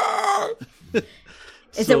 the door.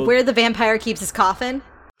 Is it where the vampire keeps his coffin?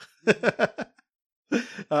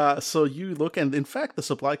 So you look, and in fact, the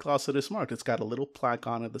supply closet is marked. It's got a little plaque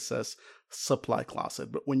on it that says supply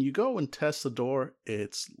closet. But when you go and test the door,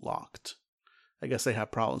 it's locked. I guess they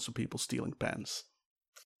have problems with people stealing pens.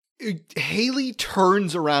 Haley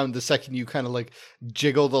turns around the second you kind of like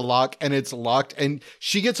jiggle the lock, and it's locked, and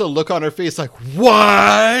she gets a look on her face like,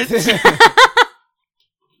 what?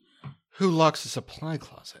 Who locks the supply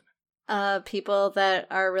closet? People that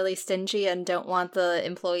are really stingy and don't want the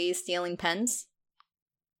employees stealing pens.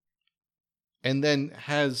 And then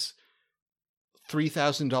has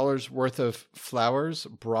 $3,000 worth of flowers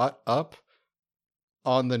brought up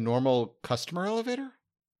on the normal customer elevator?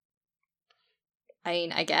 I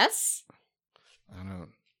mean, I guess.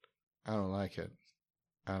 I don't like it.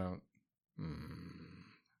 I don't.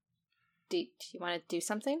 Do you want to do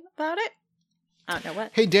something about it? I don't know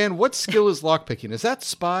what. Hey, Dan, what skill is lockpicking? Is that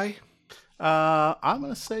spy? I'm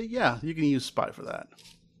going to say, yeah, you can use spy for that.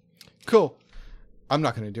 Cool. I'm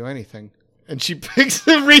not going to do anything. And she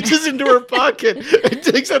reaches into her pocket and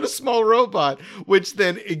takes out a small robot, which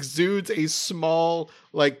then exudes a small,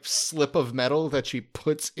 like, slip of metal that she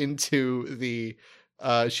puts into the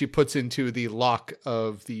lock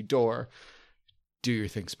of the door. Do your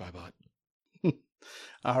thing, Spybot.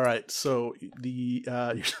 All right, so the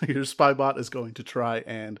your spy bot is going to try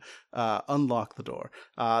and unlock the door.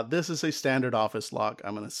 This is a standard office lock.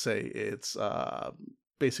 I'm going to say it's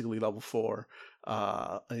basically level 4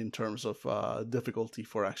 in terms of difficulty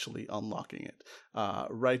for actually unlocking it.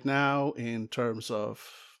 Right now, in terms of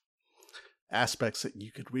aspects that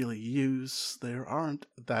you could really use, there aren't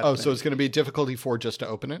that many. So it's going to be difficulty 4 just to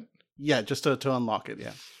open it? Yeah, just to unlock it,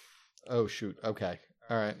 yeah. Oh, shoot. Okay.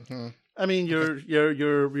 All right. I mean, your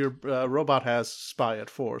robot has spy at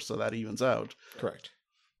 4, so that evens out. Correct.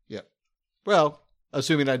 Yep. Well,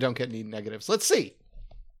 assuming I don't get any negatives. Let's see.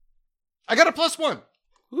 I got a +1.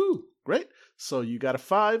 Woo, great. So you got a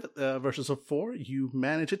 5 versus a 4. You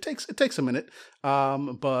manage. It takes a minute,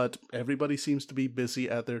 but everybody seems to be busy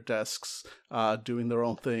at their desks, doing their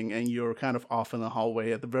own thing, and you're kind of off in the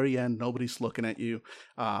hallway. At the very end, nobody's looking at you.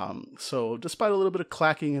 So despite a little bit of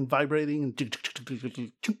clacking and vibrating, and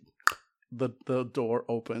the door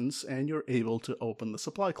opens, and you're able to open the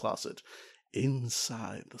supply closet.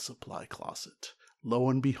 Inside the supply closet, lo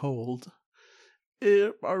and behold,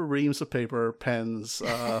 are reams of paper, pens,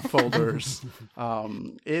 folders.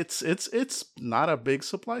 It's not a big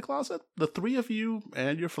supply closet. The 3 of you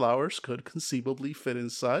and your flowers could conceivably fit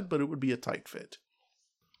inside, but it would be a tight fit.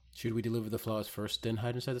 Should we deliver the flowers first, then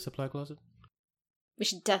hide inside the supply closet? We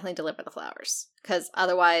should definitely deliver the flowers, because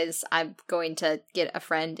otherwise I'm going to get a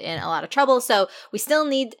friend in a lot of trouble. So we still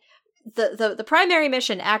need the primary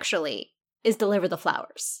mission actually is deliver the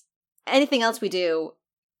flowers. Anything else we do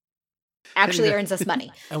actually earns us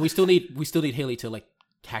money. And we still need Haley to like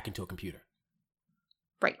hack into a computer.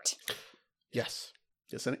 Right. Yes.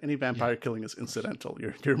 Yes, any vampire killing is incidental.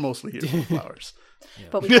 You're mostly here for flowers. Yeah.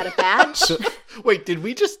 But we got a badge. Wait, did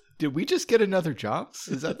we just get another job?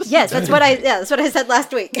 Is that Yes, that's what I said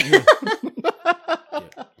last week. Yeah.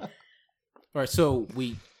 All right, so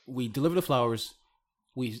we deliver the flowers,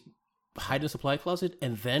 we hide in the supply closet,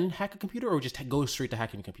 and then hack a computer, or just go straight to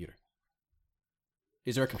hacking a computer?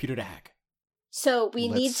 Is there a computer to hack? So we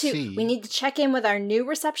Let's need to check in with our new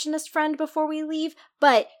receptionist friend before we leave,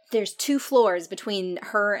 but there's 2 floors between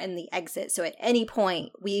her and the exit. So at any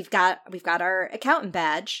point, we've got our accountant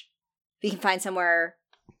badge. We can find somewhere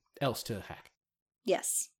Else to hack.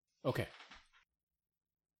 Yes. Okay.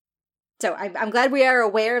 So I'm glad we are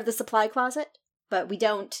aware of the supply closet, but we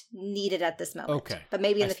don't need it at this moment. Okay. But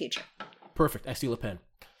maybe in the future. Perfect. I steal a pen.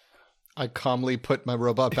 I calmly put my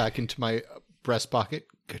robot back into my breast pocket.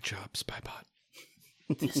 Good job, Spybot.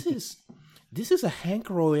 This is a Hank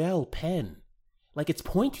Royale pen. Like, it's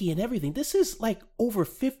pointy and everything. This is like over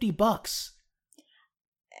 $50.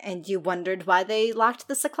 And you wondered why they locked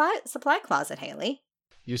the supply closet, Haley.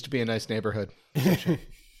 Used to be a nice neighborhood.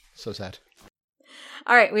 So sad.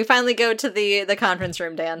 All right, we finally go to the conference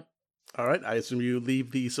room, Dan. All right, I assume you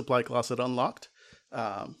leave the supply closet unlocked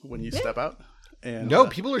when you step out. And No,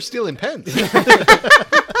 people are stealing pens.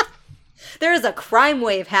 There is a crime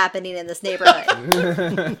wave happening in this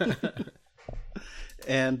neighborhood.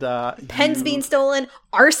 and Pens being stolen,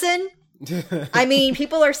 arson. I mean,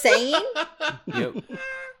 people are saying. Yep.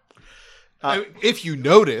 If you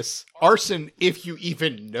notice, arson, if you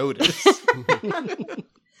even notice.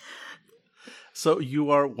 So you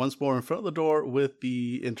are once more in front of the door with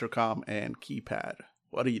the intercom and keypad.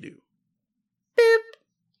 What do? Boop.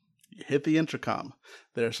 You hit the intercom.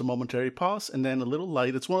 There's a momentary pause and then a little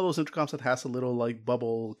light. It's one of those intercoms that has a little like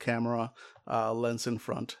bubble camera lens in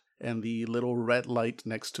front, and the little red light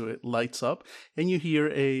next to it lights up, and you hear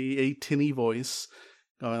a tinny voice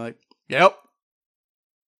going like, "Yep.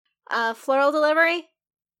 Floral delivery?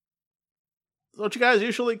 Don't you guys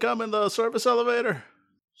usually come in the service elevator?"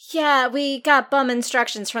 Yeah, we got bum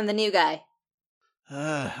instructions from the new guy.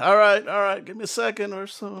 All right. Give me a second or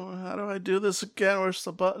so. How do I do this again? Where's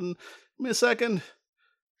the button? Give me a second.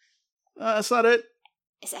 That's not it.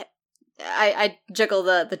 Is that? I jiggle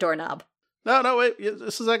the doorknob. No, wait.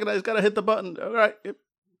 Just a second. I just gotta hit the button. All right.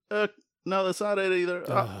 No, that's not it either.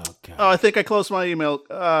 Oh, God. I think I closed my email.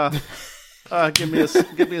 Give me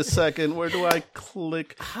a second. Where do I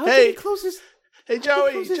click? How did he close his... Hey,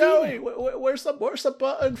 Joey, where's the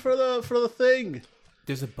button for the thing?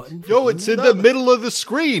 There's a button? Yo, it's in the middle of the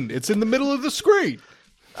screen. It's in the middle of the screen.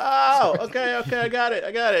 Oh, okay, I got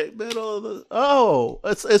it. Middle of the... Oh,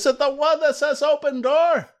 is it the one that says open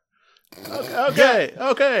door?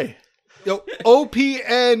 Okay. Yo,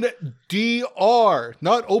 OPNDR,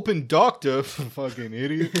 not open doctor. Fucking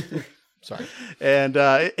idiot. Sorry. And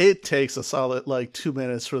it takes a solid 2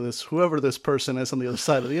 minutes for whoever this person is on the other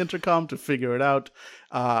side of the intercom to figure it out.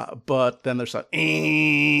 But then there's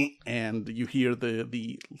and you hear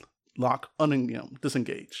the lock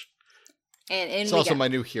disengage. And it's also my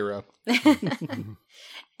new hero.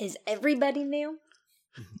 Is everybody new?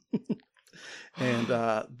 And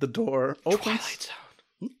the door opens. Twilight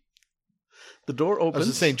Zone. The door opens. I was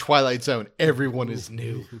just saying Twilight Zone. Everyone is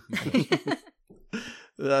new.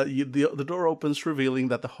 The door opens, revealing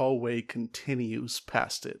that the hallway continues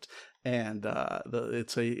past it. And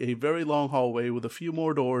it's a very long hallway with a few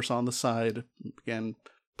more doors on the side. Again,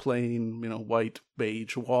 plain, white,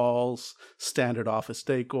 beige walls, standard office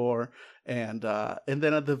decor. And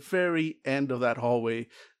then at the very end of that hallway,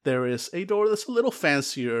 there is a door that's a little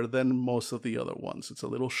fancier than most of the other ones. It's a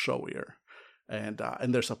little showier. And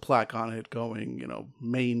there's a plaque on it going,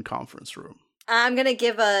 main conference room. I'm going to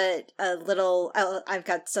give a little... I've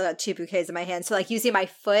got 2 bouquets in my hand. So, using my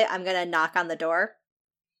foot, I'm going to knock on the door.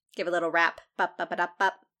 Give a little rap. Bop, bop, bop,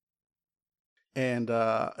 bop. And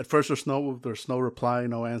at first there's no reply,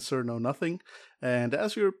 no answer, no nothing. And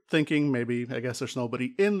as you're thinking, maybe, I guess there's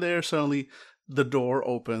nobody in there, suddenly the door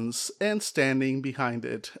opens, and standing behind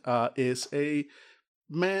it is a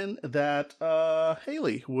man that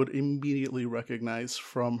Haley would immediately recognize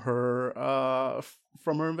from her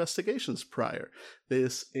investigations prior.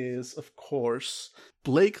 This is, of course,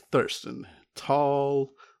 Blake Thurston.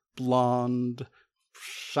 Tall, blonde,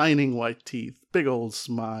 shining white teeth, big old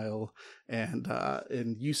smile, and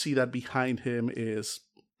you see that behind him is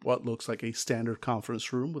what looks like a standard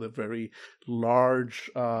conference room with a very large,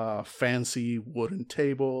 fancy wooden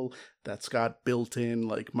table that's got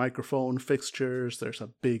built-in microphone fixtures. There's a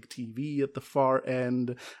big TV at the far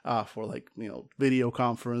end for video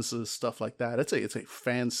conferences, stuff like that. It's a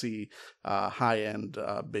fancy, high-end,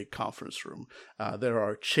 big conference room. There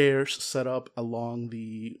are chairs set up along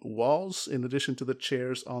the walls in addition to the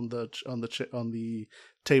chairs on the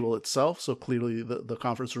table itself. So clearly, the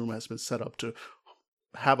conference room has been set up to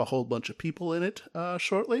have a whole bunch of people in it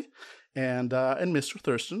shortly, and Mr.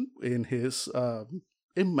 Thurston in his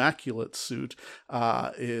immaculate suit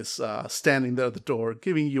is standing there at the door,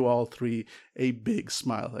 giving you all 3 a big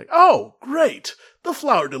smile, like, "Oh, great! The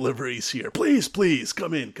flower delivery's here. Please,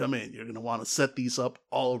 come in. You're gonna want to set these up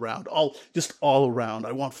all around, all around.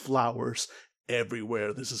 I want flowers everywhere.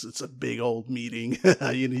 It's a big old meeting.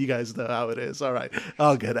 You guys know how it is. All right,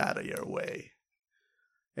 I'll get out of your way."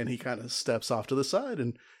 And he kind of steps off to the side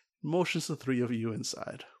and motions the 3 of you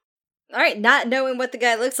inside. All right, not knowing what the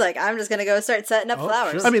guy looks like, I'm just going to go start setting up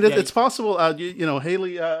flowers. Sure. I mean, it's possible,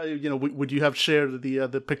 Haley, would you have shared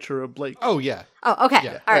the picture of Blake? Oh, yeah. Oh, okay.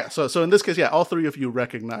 Yeah. All right. Yeah. So in this case, all 3 of you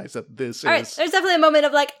recognize that this All right, is... there's definitely a moment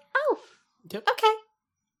of oh, Yep. okay.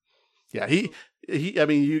 Yeah, he. I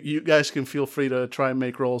mean, you guys can feel free to try and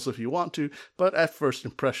make rolls if you want to, but at first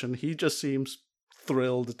impression, he just seems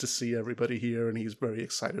thrilled to see everybody here, and he's very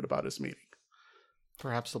excited about his meeting.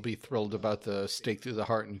 Perhaps he'll be thrilled about the stake through the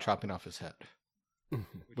heart and chopping off his head,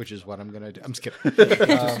 which is what I'm going to do. I'm just kidding.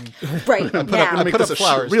 Right now. I put up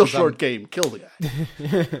flowers. Real short game. Kill the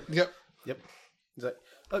guy. Yep. Is that,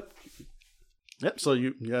 Yep. So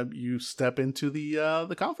you step into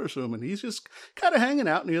the conference room, and he's just kind of hanging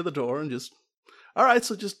out near the door, and just, all right.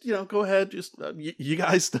 So just go ahead. Just you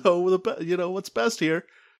guys know what's best here.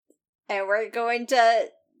 And we're going to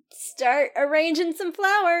start arranging some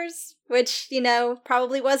flowers, which,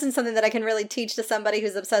 probably wasn't something that I can really teach to somebody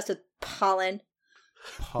who's obsessed with pollen.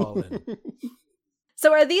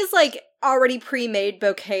 So are these, already pre-made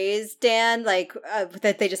bouquets, Dan?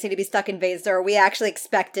 That they just need to be stuck in vases, or are we actually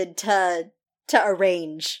expected to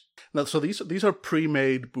arrange? No, so these are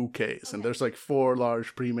pre-made bouquets, and there's 4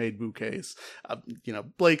 large pre-made bouquets.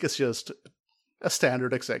 Blake is just a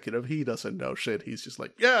standard executive. He doesn't know shit. He's just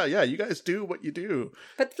like, yeah, you guys do what you do.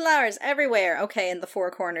 Put flowers everywhere. Okay, in the 4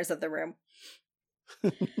 corners of the room.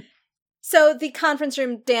 So the conference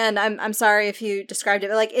room, Dan, I'm sorry if you described it,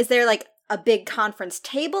 but is there a big conference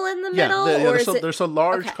table in the middle? There's a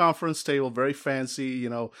large conference table, very fancy,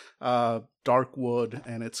 dark wood,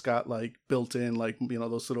 and it's got built-in,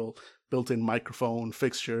 those little built-in microphone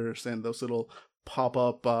fixtures and those little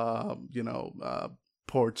pop-up,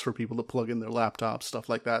 ports for people to plug in their laptops, stuff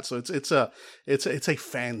like that. So it's a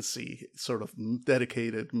fancy sort of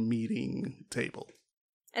dedicated meeting table.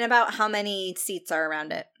 And about how many seats are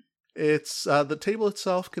around it? It's the table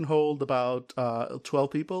itself can hold about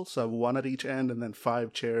 12 people, so 1 at each end, and then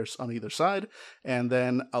 5 chairs on either side. And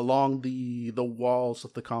then along the walls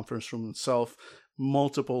of the conference room itself,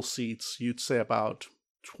 multiple seats. You'd say about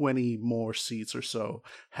 20 more seats or so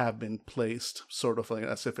have been placed, sort of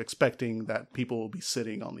as if expecting that people will be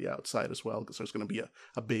sitting on the outside as well, because there's going to be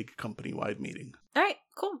a big company-wide meeting. All right,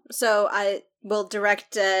 cool. So I will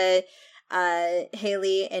direct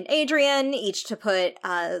Haley and Adrian each to put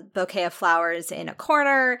a bouquet of flowers in a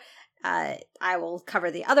corner. I will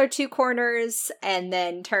cover the other 2 corners, and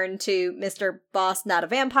then turn to Mr. Boss Not a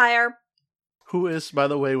Vampire, who is, by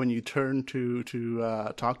the way, when you turn to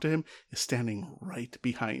talk to him, is standing right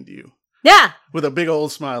behind you. Yeah! With a big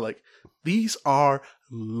old smile, these are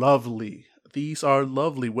lovely. These are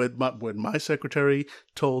lovely. When my secretary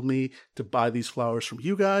told me to buy these flowers from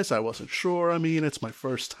you guys, I wasn't sure. I mean, it's my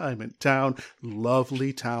first time in town.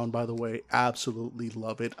 Lovely town, by the way. Absolutely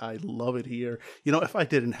love it. I love it here. If I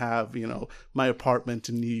didn't have, my apartment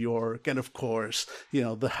in New York, and of course,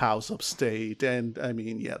 the house upstate, and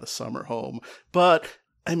the summer home. But,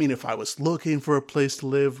 if I was looking for a place to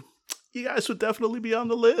live, you guys would definitely be on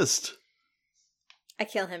the list. I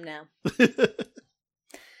kill him now.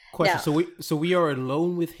 Question. No. So we are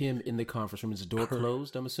alone with him in the conference room. Is the door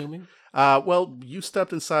closed, I'm assuming? Well, you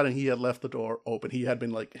stepped inside and he had left the door open. He had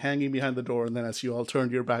been hanging behind the door, and then as you all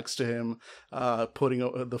turned your backs to him, putting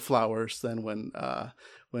the flowers, then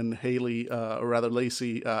when Haley, or rather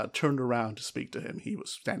Lacey, turned around to speak to him, he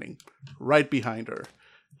was standing right behind her,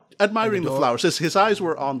 admiring the flowers. His eyes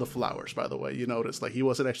were on the flowers, by the way. You noticed, he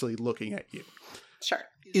wasn't actually looking at you. Sure.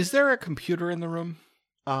 Is there a computer in the room?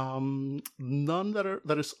 None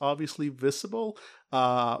that is obviously visible,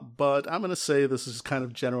 but I'm gonna say this is kind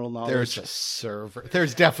of general knowledge. There's a server.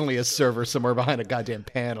 There's definitely a server somewhere behind a goddamn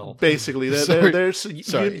panel. Basically, there's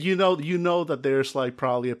you know that there's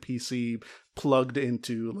probably a PC plugged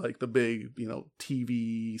into the big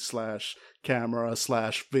TV / camera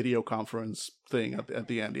 / video conference thing at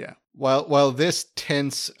the end. Yeah. While this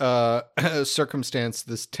tense circumstance,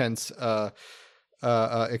 this tense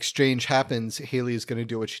exchange happens, Haley is going to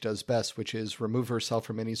do what she does best, which is remove herself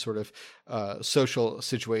from any sort of social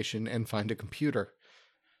situation and find a computer.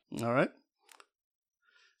 All right.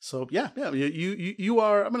 So yeah, you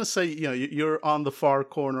are. I'm going to say you're on the far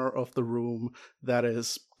corner of the room that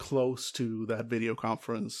is close to that video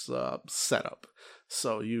conference setup.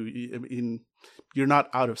 So you're not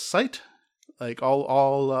out of sight.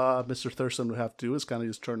 All Mr. Thurston would have to do is kind of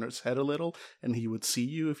just turn his head a little, and he would see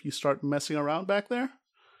you if you start messing around back there.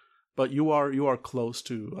 But you are close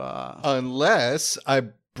to. Unless I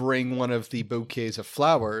bring one of the bouquets of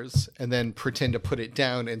flowers and then pretend to put it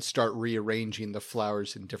down and start rearranging the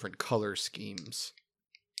flowers in different color schemes.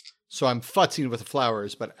 So I'm futzing with the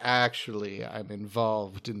flowers, but actually I'm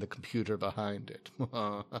involved in the computer behind it.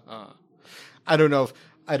 I don't know.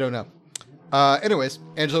 Anyways,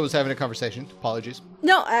 Angela was having a conversation. Apologies.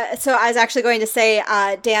 No, so I was actually going to say,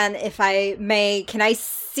 Dan, if I may, can I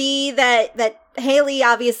see that Haley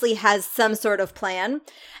obviously has some sort of plan,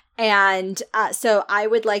 And so I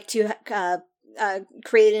would like to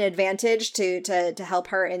create an advantage to help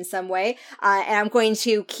her in some way. And I'm going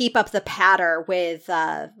to keep up the patter with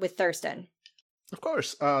Thurston. Of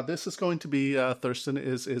course. This is going to be Thurston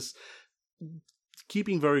is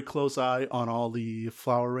keeping very close eye on all the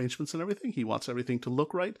flower arrangements and everything. He wants everything to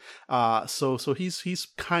look right. So he's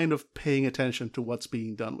kind of paying attention to what's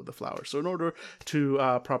being done with the flowers. So in order to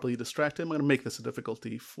properly distract him, I'm going to make this a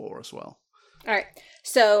difficulty 4 as well. All right.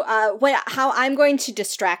 So how I'm going to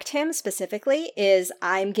distract him specifically is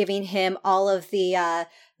I'm giving him all of the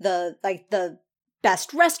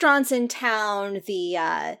best restaurants in town,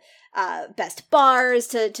 the best bars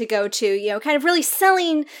to go to, kind of really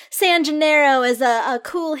selling San Gennaro as a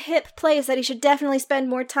cool, hip place that he should definitely spend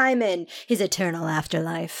more time in his eternal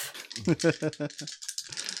afterlife.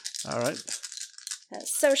 All right.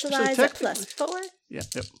 Socialize at +4. Yeah,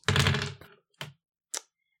 yep.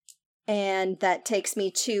 And that takes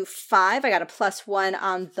me to 5. I got a +1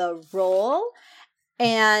 on the roll.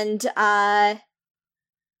 And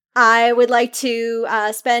I would like to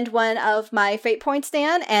spend one of my fate points,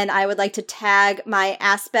 Dan, and I would like to tag my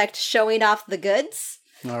aspect showing off the goods.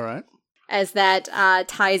 All right. As that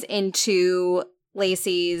ties into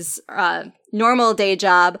Lacey's normal day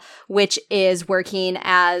job, which is working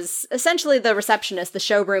as essentially the receptionist, the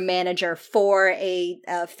showroom manager for a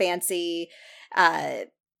fancy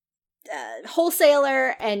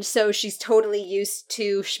wholesaler, and so she's totally used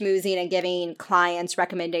to schmoozing and giving clients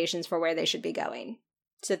recommendations for where they should be going.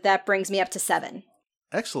 So that brings me up to 7.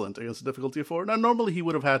 Excellent. I guess a difficulty of 4. Now, normally he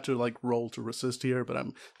would have had to roll to resist here, but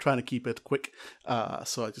I'm trying to keep it quick.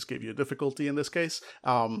 So I just gave you a difficulty in this case.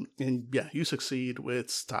 And yeah, you succeed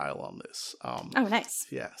with style on this. Oh, nice.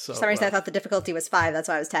 Yeah. So for some reason I thought the difficulty was 5. That's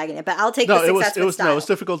why I was tagging it. But I'll take the success with style. No, it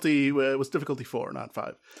was difficulty 4, not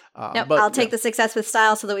 5. But I'll take the success with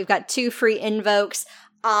style so that we've got 2 free invokes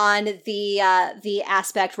on the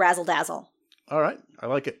aspect Razzle Dazzle. All right. I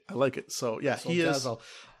like it. So yeah, he is.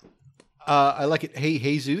 I like it. Hey,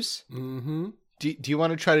 Jesus. Mm-hmm. Do you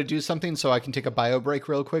want to try to do something so I can take a bio break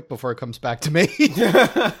real quick before it comes back to me?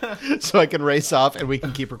 So I can race off and we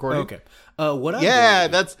can keep recording. Okay.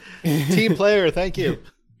 That's team player. Thank you.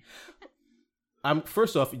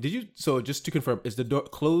 First off, so just to confirm, is the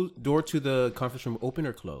door to the conference room open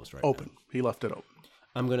or closed right Open. now? He left it open.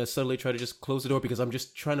 I'm going to subtly try to just close the door because I'm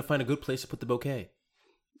just trying to find a good place to put the bouquet.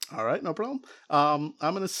 All right, no problem. I'm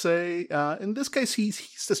going to say, in this case,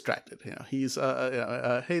 he's distracted. He's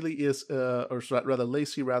Haley is, or rather,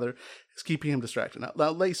 Lacey is keeping him distracted.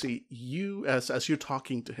 Now, Lacey, you as you're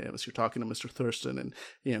talking to him, as you're talking to Mr. Thurston,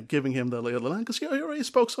 and giving him the lay of the land, because you already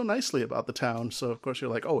spoke so nicely about the town. So of course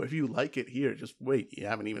you're like, oh, if you like it here, just wait. You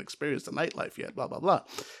haven't even experienced the nightlife yet. Blah blah blah.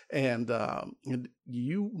 And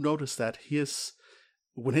you notice that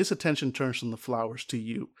when his attention turns from the flowers to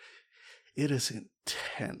you, it is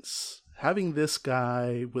intense. Having this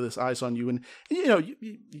guy with his eyes on you, and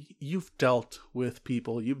you've dealt with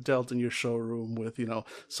people. You've dealt in your showroom with,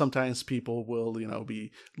 sometimes people will,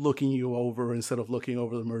 be looking you over instead of looking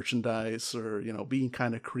over the merchandise, or, being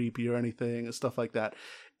kind of creepy or anything and stuff like that.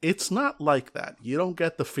 It's not like that. You don't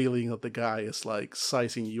get the feeling that the guy is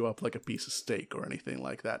sizing you up like a piece of steak or anything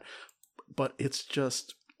like that. But it's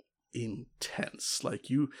just intense.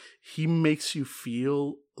 He makes you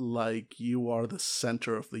feel like you are the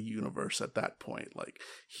center of the universe at that point.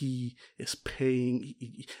 He is paying.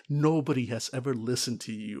 Nobody has ever listened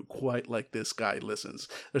to you quite like this guy listens.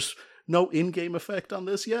 There's no in-game effect on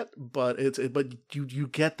this yet, but you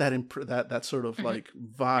get that sort of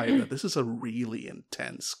vibe that this is a really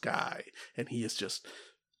intense guy, and he is just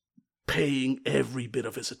paying every bit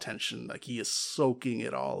of his attention. He is soaking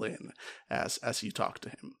it all in as you talk to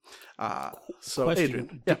him. So question.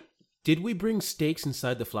 Adrian, yeah. Did we bring stakes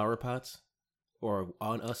inside the flower pots, or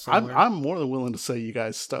on us somewhere? I'm more than willing to say you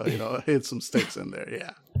guys hid some stakes in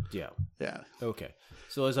there. Yeah. Okay.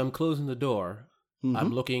 So as I'm closing the door,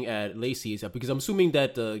 I'm looking at Lacey's because I'm assuming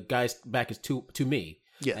that the guy's back is to me.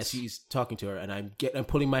 Yes. As he's talking to her, and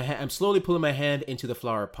I'm slowly pulling my hand into the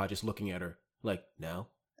flower pot, just looking at her now.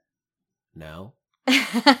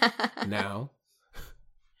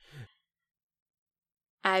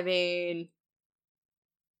 I mean,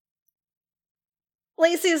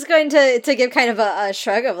 Lacey's going to give kind of a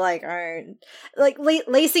shrug of all right.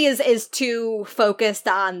 Lacey is too focused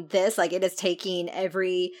on this. It is taking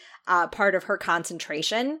every part of her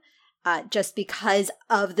concentration. Just because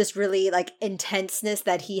of this really intenseness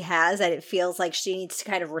that he has, that it feels like she needs to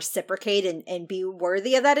kind of reciprocate and be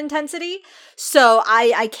worthy of that intensity. So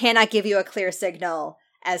I cannot give you a clear signal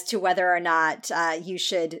as to whether or not you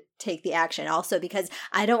should take the action. Also, because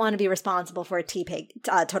I don't want to be responsible for a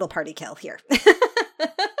total party kill here.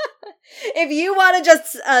 If you want to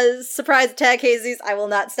just surprise attack Jesus, I will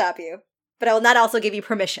not stop you. But I will not also give you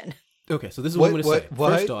permission. Okay, so this is what I'm going to say.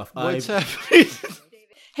 What? First off, What's happening?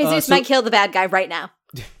 Jesus might kill the bad guy right now.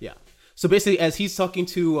 Yeah. So basically, as he's talking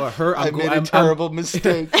to her, I made a terrible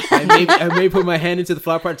mistake. I may put my hand into the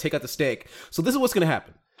flower pot and take out the steak. So this is what's going to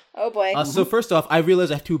happen. Oh boy. So first off, I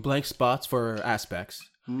realize I have 2 blank spots for aspects.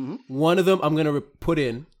 Mm-hmm. One of them I'm going to put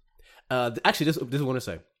in. Actually, this is what I want to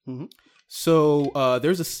say. Mm-hmm. So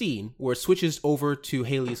there's a scene where it switches over to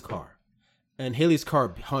Haley's car. And Haley's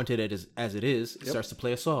car, haunted as it is, starts to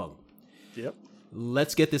play a song. Yep.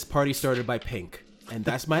 Let's get this party started by Pink. And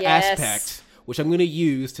that's my Yes. aspect, which I'm going to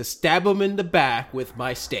use to stab him in the back with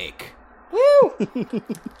my steak. Woo!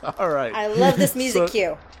 All right. I love this music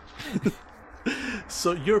cue.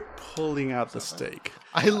 So you're pulling out the steak.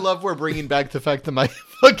 I love we're bringing back the fact that my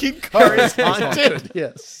fucking car is haunted.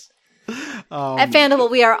 Yes. At Fandible,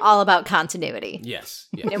 we are all about continuity. Yes.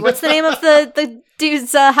 And what's the name of the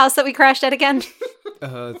dude's house that we crashed at again?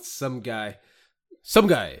 Some guy. Some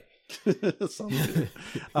guy.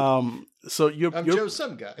 So you're Joe,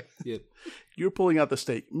 some guy. Yeah. you're pulling out the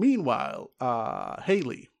steak. Meanwhile,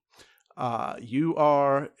 Haley, you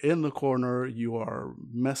are in the corner. You are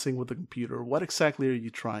messing with the computer. What exactly are you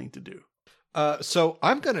trying to do? So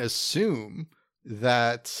I'm going to assume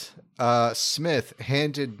that Smith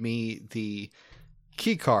handed me the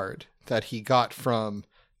key card that he got from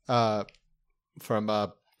Sean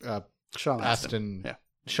Aston. Yeah.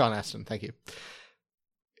 Sean Aston, thank you.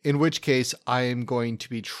 In which case, I am going to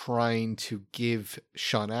be trying to give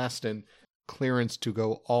Sean Aston clearance to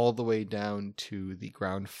go all the way down to the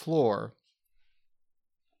ground floor.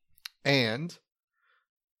 And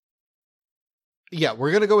yeah, we're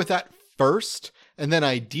going to go with that first. And then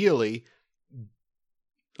ideally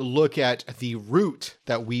look at the route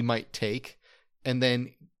that we might take and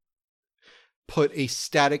then put a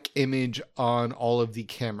static image on all of the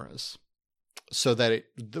cameras so that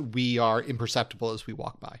we are imperceptible as we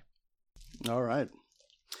walk by. All right.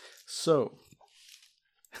 So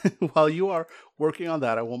while you are working on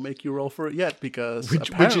that, I won't make you roll for it yet because Which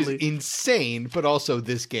apparently, is insane, but also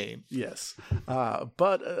this game. yes,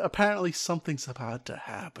 but apparently something's about to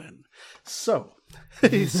happen. So,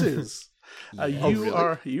 Jesus,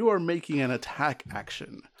 you are making an attack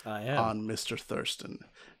action I am. on Mr. Thurston.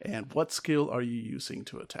 And what skill are you using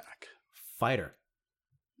to attack? Fighter.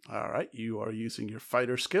 All right, you are using your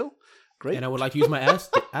fighter skill. Great. And I would like to use my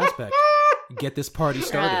aspect. Get this party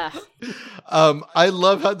started. I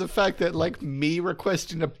love how the fact that like me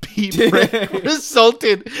requesting a pee break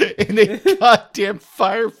resulted in a goddamn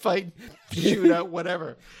firefight, shootout,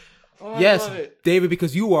 whatever. Oh, Yes, I love it. David,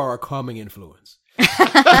 because you are a calming influence.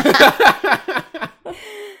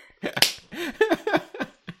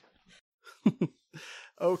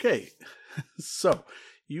 Okay, so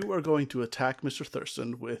you are going to attack Mr.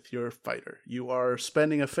 Thurston with your fighter. You are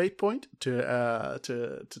spending a fate point to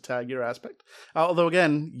tag your aspect. Although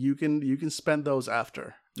again, you can spend those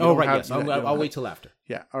after. You Oh, don't right, have- yes. you don't I'll have- wait till after.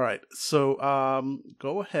 Yeah. All right. So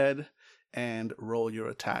go ahead and roll your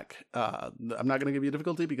attack. I'm not going to give you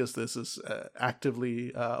difficulty because this is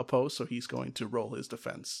actively opposed. So he's going to roll his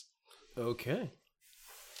defense. Okay.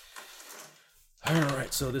 All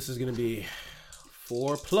right, so this is going to be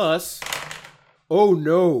 4 plus. Oh,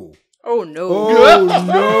 no. Oh no. Oh,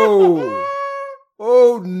 no.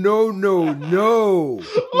 Oh, no.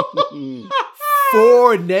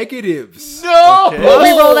 4 negatives. No! Okay.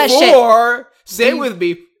 Reroll that shit. 4. Say it with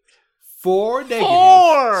me. 4 negatives.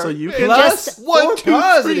 Four! So you can Plus Just- 4 2, 3.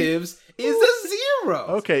 positives is a 0.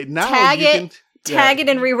 Okay. Now Tag you it. can Tag it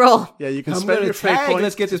and re-roll. Yeah, you can I'm spend going your to fate tag. point.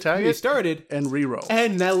 Let's get to this tag party it started. and re-roll.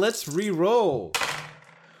 And now let's re-roll.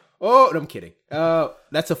 Oh, no, I'm kidding.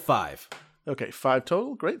 That's a 5. Okay, 5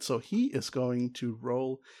 total. Great. So he is going to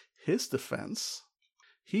roll his defense.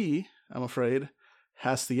 He, I'm afraid,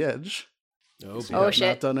 has the edge. Oh, So you Oh, have shit.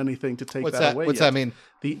 not done anything to take What's that that? away What's yet. that mean?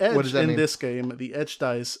 The What edge does that in mean? this game, the edge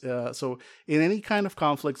dice. So in any kind of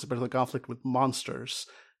conflict, especially conflict with monsters,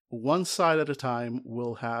 one side at a time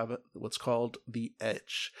will have what's called the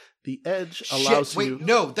edge. The edge allows Shit, wait, you.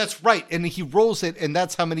 no, that's right. And he rolls it, and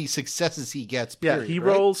that's how many successes he gets. Yeah, period, he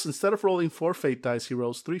right? rolls, instead of rolling 4 fate dice, he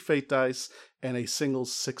rolls 3 fate dice and a single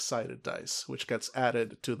 6-sided dice, which gets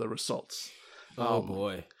added to the results. Oh,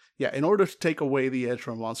 boy. Yeah, in order to take away the edge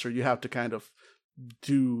from a monster, you have to kind of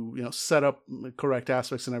set up correct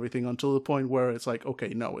aspects and everything until the point where it's like, okay,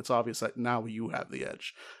 no, it's obvious that now you have the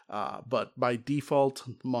edge. But by default,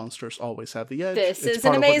 monsters always have the edge. This It's is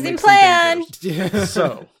an part of what amazing makes them plan. dangerous.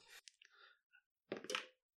 So,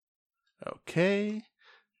 okay,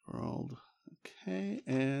 rolled. Okay,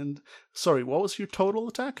 and sorry, what was your total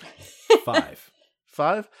attack? 5.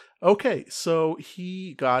 5? Okay, so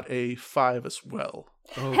he got a 5 as well.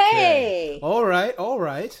 Okay. Hey! All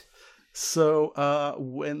right. So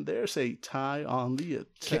when there's a tie on the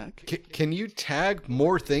attack... Can you tag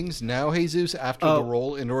more things now, Jesus, after the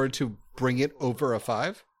roll in order to bring it over a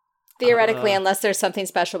 5? Theoretically, unless there's something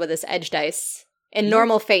special with this edge dice. In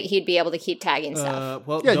normal Fate, he'd be able to keep tagging stuff.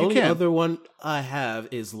 Well, Yeah, the you only can. other one I have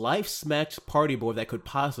is Life Smacked Party Board that could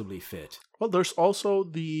possibly fit. Well, there's also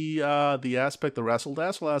the aspect, the Razzle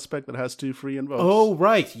Dazzle aspect that has 2 free invokes. Oh,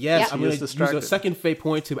 right. Yes, Yep. I'm He going is to use distracted. a second fate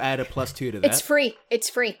point to add a +2 to that. It's free. It's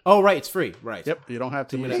free. Oh, right. It's free. Right. Yep, you don't have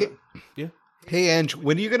to use it. Yeah. Hey, Ange,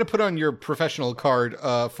 when are you going to put on your professional card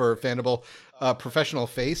for Fandible, professional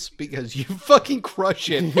face? Because you fucking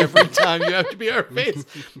crush it every time you have to be our face.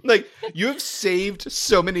 Like, you have saved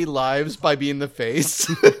so many lives by being the face.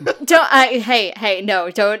 Don't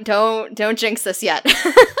jinx this yet.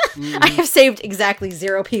 I have saved exactly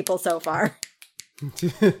 0 people so far.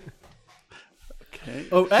 Okay.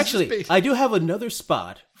 Oh, actually, based- I do have another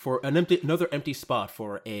spot for another empty spot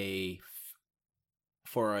for a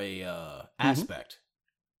aspect.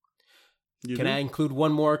 You Can do? I include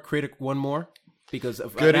one more? Create one more because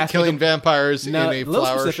of Good an at aspect killing of- vampires in Now, a little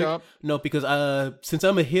flower specific- shop. No, because since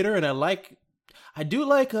I'm a hitter and I do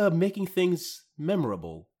like making things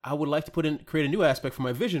memorable. I would like to create a new aspect for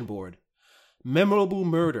my vision board. Memorable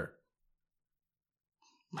murder.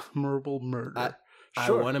 Memorable murder. I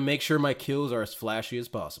Sure. want to make sure my kills are as flashy as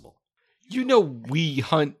possible. You know we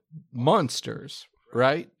hunt monsters,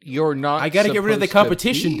 right? You're not I got to get rid of the supposed to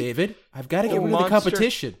competition, be- David. I've got to get Oh, rid of the monster.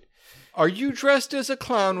 competition. Are you dressed as a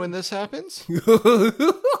clown when this happens? Look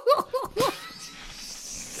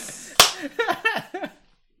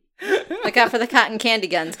out for the cotton candy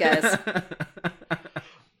guns, guys.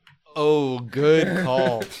 Oh, good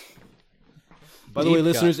call. By the way, Deep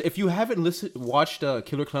listeners, if you haven't watched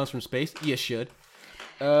Killer Clowns from Space, you should.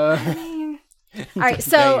 All right,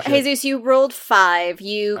 so Yeah, you should. Jesus, you rolled 5.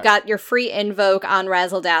 You got your free invoke on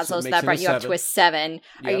Razzle Dazzle, So so, it that makes brought it you a up to a 7.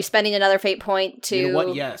 Are Yep. you spending another fate point to? You know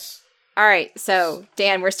what? Yes. All right, so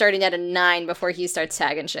Dan, we're starting at a 9 before he starts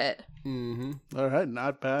tagging shit. Mm-hmm. All right,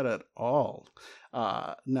 not bad at all.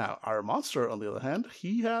 Now, our monster, on the other hand,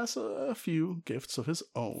 he has a few gifts of his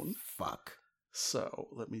own. Fuck. So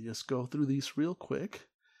let me just go through these real quick.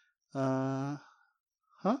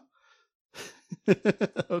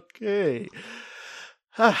 Okay.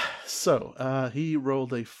 So he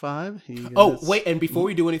rolled a 5. Oh, wait, and before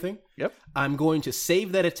we do anything, Yep. I'm going to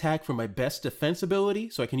save that attack for my best defense ability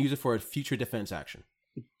so I can use it for a future defense action.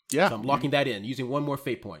 Yeah. So I'm locking that in, using one more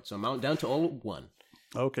fate point. So I'm down to all 1.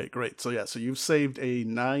 Okay, great. So yeah, so you've saved a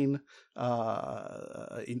 9,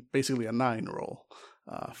 basically a 9 roll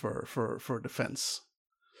for defense.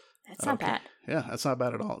 That's not bad. Yeah, that's not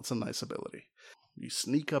bad at all. It's a nice ability. You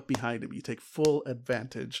sneak up behind him. You take full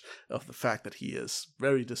advantage of the fact that he is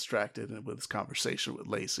very distracted with his conversation with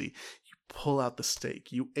Lacey. You pull out the stake.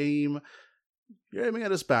 You're aiming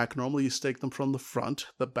at his back. Normally, you stake them from the front.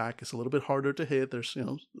 The back is a little bit harder to hit. There's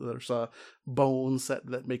bones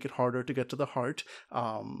that make it harder to get to the heart.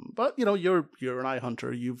 But you're an eye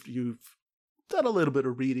hunter. You've done a little bit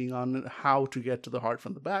of reading on how to get to the heart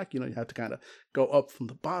from the back. You have to kind of go up from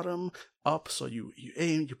the bottom up. So you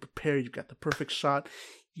aim, you prepare, you've got the perfect shot.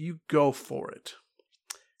 You go for it.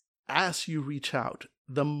 As you reach out,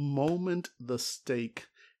 the moment the stake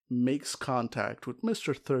makes contact with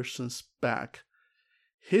Mr. Thurston's back,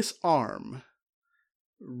 his arm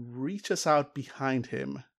reaches out behind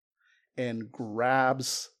him and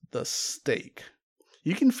grabs the stake.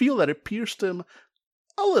 You can feel that it pierced him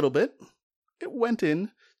a little bit. It went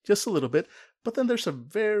in just a little bit, but then there's a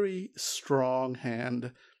very strong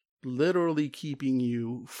hand literally keeping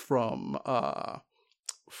you from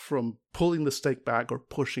pulling the stake back or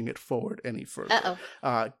pushing it forward any further.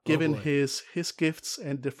 Given boy. his gifts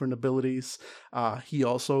and different abilities, he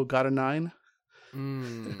also got a 9.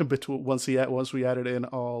 Between once we added in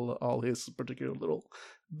all his particular little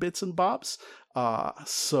bits and bobs.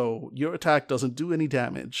 So your attack doesn't do any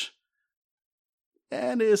damage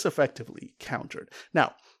and is effectively countered.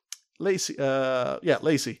 Now, Lacey, you're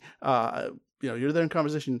there in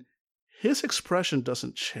conversation. His expression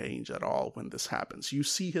doesn't change at all when this happens. You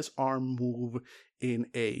see his arm move in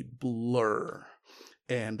a blur.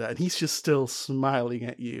 And he's just still smiling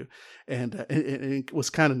at you, and was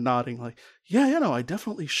kind of nodding like, I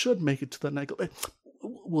definitely should make it to the night.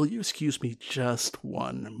 Will you excuse me just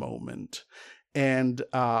one moment? And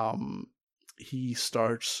he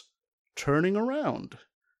starts turning around.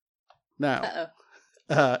 Now,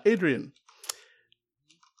 Adrian,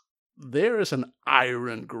 there is an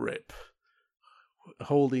iron grip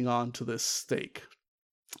holding on to this stake.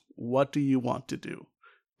 What do you want to do?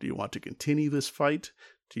 Do you want to continue this fight?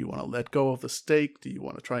 Do you want to let go of the stake? Do you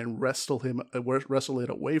want to try and wrestle it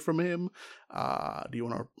away from him? Do you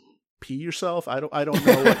want to pee yourself? I don't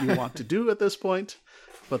know what you want to do at this point,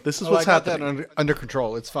 but this is what's I got happening. that under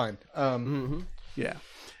control. It's fine. Yeah,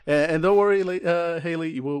 and don't worry,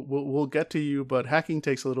 Haley. We'll get to you, but hacking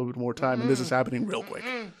takes a little bit more time, and this is happening real quick.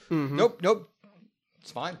 Nope.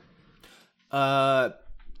 It's fine.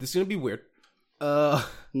 This is gonna be weird. I'm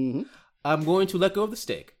going to let go of the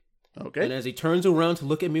stake. Okay. And as he turns around to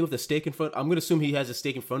look at me with the stake in front, I'm going to assume he has a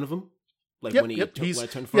stake in front of him. Like when I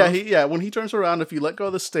turn front. When he turns around, if you let go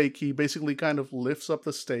of the stake, he basically kind of lifts up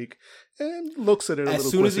the stake and looks at it a little As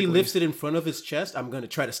soon as he quizzically. lifts it in front of his chest, I'm going to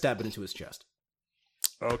try to stab it into his chest.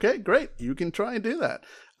 Okay, great. You can try and do that.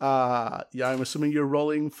 I'm assuming you're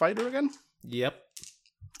rolling fighter again? Yep.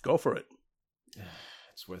 Go for it.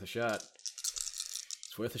 It's worth a shot.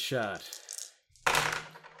 It's worth a shot.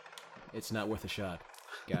 It's not worth a shot.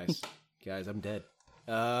 Guys, I'm dead.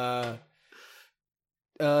 It's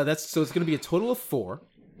gonna be a total of 4.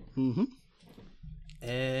 Mm-hmm.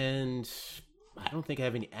 And I don't think I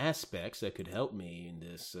have any aspects that could help me in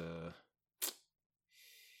this.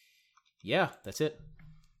 Yeah, that's it.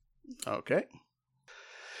 Okay.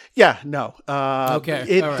 Yeah, no. Okay,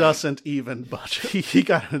 It all right. doesn't even budge. He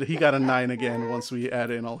got a 9 again once we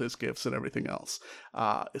add in all his gifts and everything else.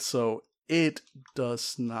 So it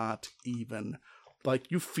does not even.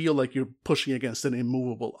 Like, you feel like you're pushing against an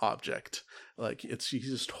immovable object. Like, he's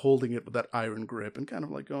just holding it with that iron grip and kind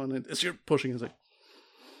of like going, and as you're pushing, it's like,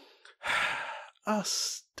 a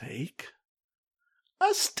stake?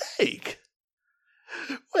 A stake?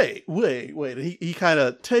 Wait. He kind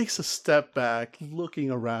of takes a step back,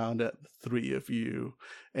 looking around at the three of you.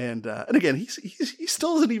 And again, he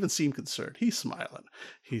still doesn't even seem concerned. He's smiling.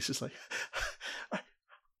 He's just like,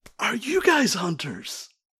 are you guys hunters?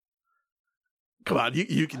 Come on,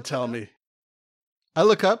 you can tell me. I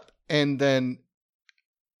look up and then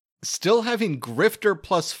still having Grifter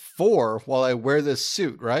 +4 while I wear this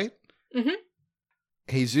suit, right? Mm-hmm.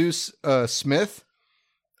 Jesus Smith,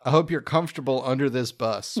 I hope you're comfortable under this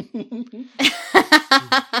bus.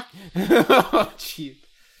 Oh, cheap.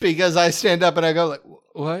 Because I stand up and I go like,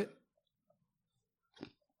 what?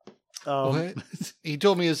 What? He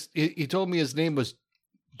told me his name was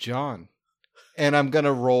John. And I'm going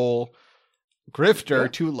to roll Grifter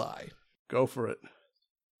to lie. Go for it.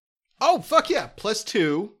 Oh, fuck yeah.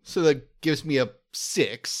 +2. So that gives me a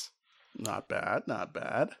 6. Not bad.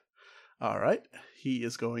 All right. He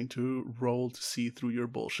is going to roll to see through your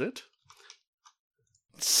bullshit.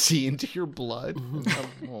 See into your blood.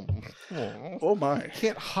 Oh my. I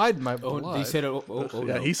can't hide my blood. Oh, he said, oh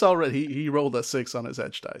Yeah, no. he's already he rolled a 6 on his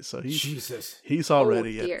edge dice, so Jesus. he's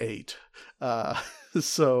already dear. at 8.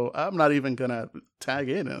 So I'm not even gonna tag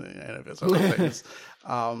in any of his other things.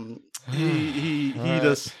 He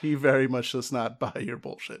very much does not buy your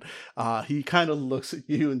bullshit. He kind of looks at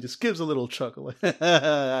you and just gives a little chuckle.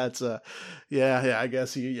 That's yeah. I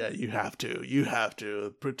guess you have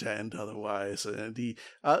to pretend otherwise. And he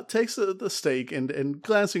takes the stake and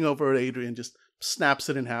glancing over at Adrian, just snaps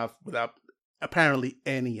it in half without apparently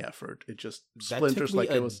any effort. It just That splinters took me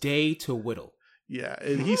like a it was. day to whittle. Yeah,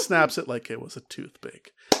 and he snaps it like it was a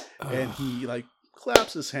toothpick. And he like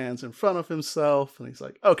claps his hands in front of himself and he's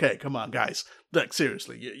like, "Okay, come on, guys. Like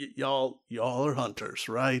seriously, y'all are hunters,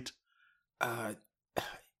 right?"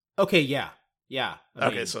 Okay, yeah. I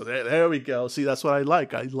Okay, mean, so there we go. See, that's what I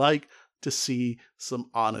like. I like to see some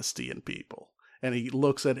honesty in people. And he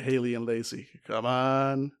looks at Haley and Lacey. Come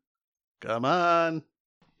on. I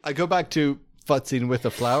go back to futzing with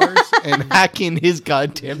the flowers and hacking his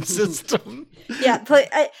goddamn system. Yeah, but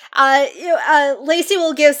Lacey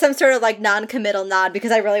will give some sort of like non-committal nod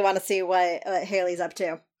because I really want to see what Haley's up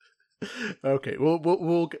to. Okay,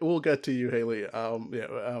 we'll get to you, Haley.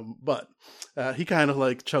 But he kind of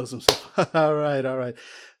like chose himself. All right.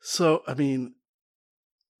 So, I mean,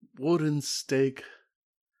 wooden stake.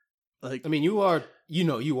 Like, I mean, you are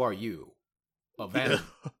you. A vamp.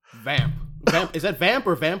 Vamp. Is that vamp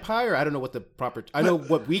or vampire? I don't know what the proper. I know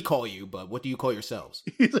what we call you, but what do you call yourselves?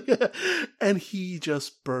 and he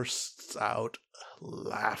just bursts out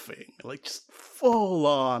laughing, like just full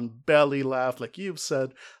on belly laugh, like you've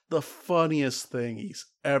said the funniest thing he's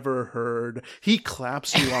ever heard. He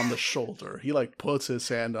claps you on the shoulder. He like puts his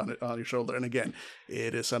hand on your shoulder, and again,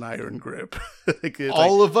 it is an iron grip.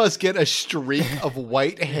 All of us get a streak of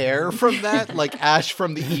white hair from that, like Ash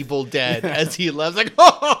from the Evil Dead, as he laughs like,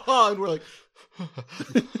 ha ha ha, and we're like,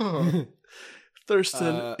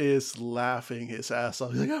 Thurston is laughing his ass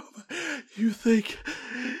off. He's like, "Oh, you think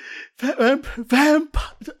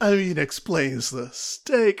explains the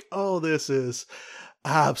steak. Oh, this is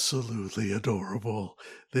absolutely adorable.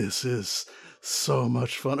 This is so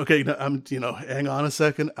much fun. Okay, now hang on a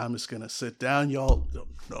second. I'm just gonna sit down, y'all.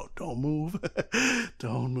 No, don't move.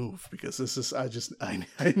 Don't move, because this is, I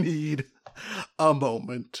need a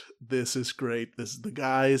moment. This is great. The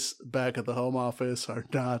guys back at the home office are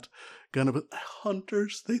not gonna be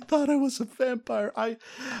hunters. They thought I was a vampire. I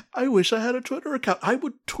wish I had a Twitter account. I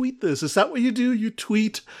would tweet this. Is that what you do? You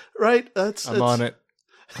tweet, right? I'm on it.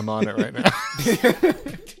 I'm on it right now.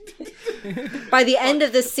 By the end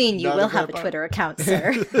of this scene, you Not will a have a vampire. Twitter account,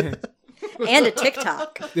 sir. And a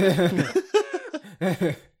TikTok.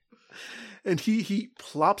 And he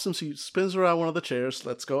plops him, so he spins around one of the chairs,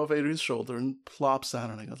 lets go of Adrian's shoulder, and plops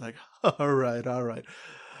down, and he goes like, all right.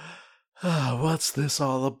 What's this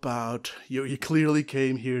all about? You clearly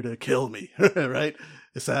came here to kill me, right?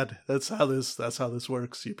 That's how this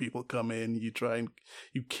works. You people come in, you try and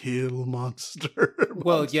you kill monsters.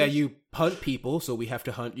 Well, yeah, you hunt people, so we have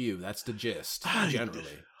to hunt you. That's the gist,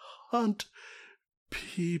 generally. Hunt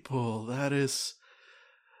people. That is.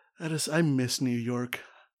 I miss New York.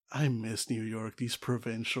 I miss New York. These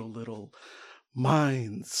provincial little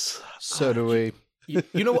minds. So do we. You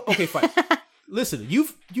know what? Okay, fine. Listen, you're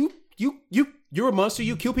a monster.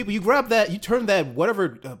 You kill people. You grab that. You turn that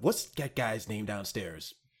whatever. What's that guy's name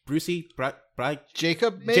downstairs? Brucey,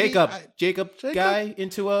 Jacob, maybe? Jacob Jacob? guy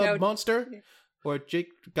into a No. monster, or Jake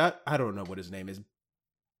guy. I don't know what his name is.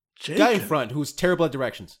 Jacob. Guy in front who's terrible at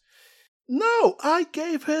directions. No, I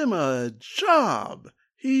gave him a job.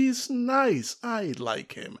 He's nice. I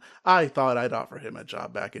like him. I thought I'd offer him a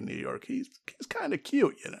job back in New York. He's kind of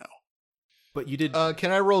cute, you know. But you did.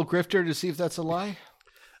 Can I roll Grifter to see if that's a lie?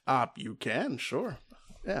 You can, sure.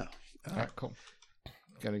 Yeah. All right, cool.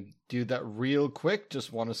 Gonna do that real quick.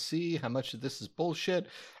 Just want to see how much of this is bullshit.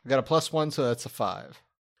 I got a +1, so that's a 5.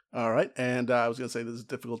 All right. And I was going to say this is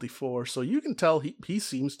difficulty 4. So you can tell he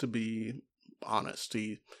seems to be honest.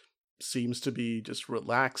 He seems to be just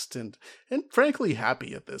relaxed and frankly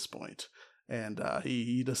happy at this point. And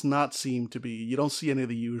he does not seem to be, you don't see any of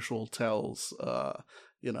the usual tells, for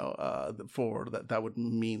that would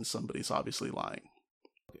mean somebody's obviously lying.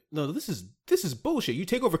 No, this is bullshit. You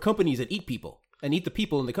take over companies and eat people, and eat the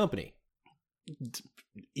people in the company.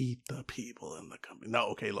 Eat the people in the company. No,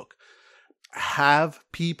 okay, look. Have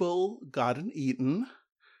people gotten eaten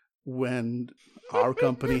when our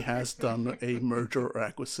company has done a merger or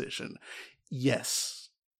acquisition? Yes.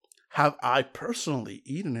 Have I personally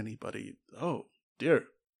eaten anybody? Oh, dear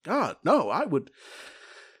God, no, I would...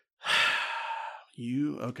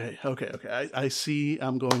 Okay. I see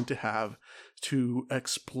I'm going to have to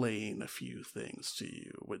explain a few things to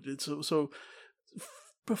you. So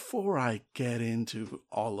before I get into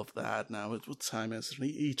all of that, now what time is it?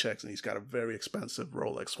 He checks, and he's got a very expensive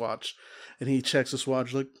Rolex watch, and he checks his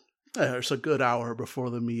watch like, there's a good hour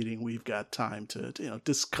before the meeting. We've got time to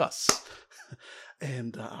discuss.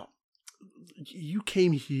 And you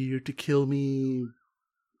came here to kill me.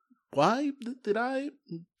 Why did I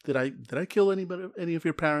kill any of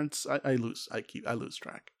your parents? I lose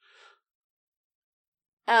track.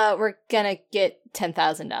 We're gonna get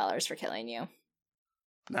 $10,000 for killing you.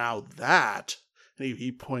 Now that, and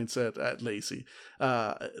he points at Lacey,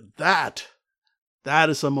 that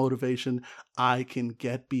is a motivation I can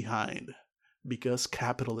get behind, because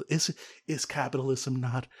is capitalism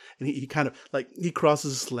not? And he kind of like, he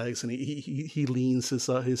crosses his legs and he leans his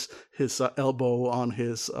elbow on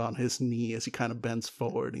his knee as he kind of bends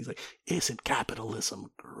forward, and he's like, isn't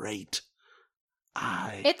capitalism great?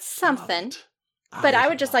 It's something. But I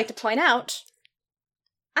would just like to point out,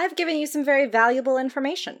 I've given you some very valuable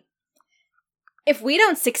information. If we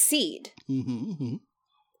don't succeed,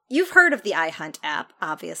 you've heard of the iHunt app,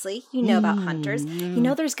 obviously. You know about hunters. You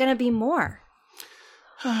know there's going to be more.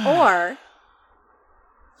 Or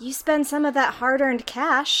you spend some of that hard-earned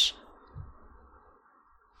cash.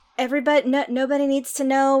 Nobody needs to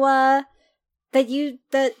know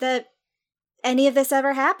that any of this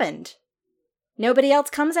ever happened. Nobody else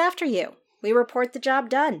comes after you. We report the job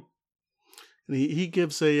done. And he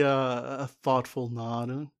gives a thoughtful nod.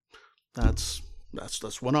 And that's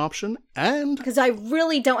one option. And Because I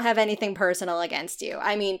really don't have anything personal against you.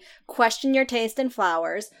 I mean, question your taste in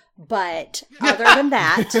flowers, but other than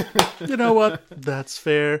that, you know what? That's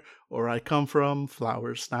fair. Where I come from,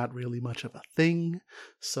 flowers not really much of a thing.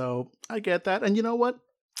 So I get that. And you know what?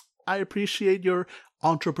 I appreciate your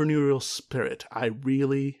entrepreneurial spirit. I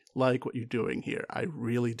really like what you're doing here. I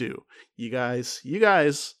really do. You guys,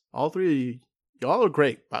 all three of you, y'all are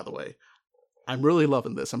great, by the way. I'm really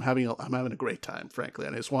loving this. I'm having a great time, frankly,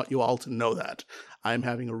 and I just want you all to know that I'm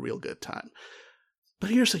having a real good time. But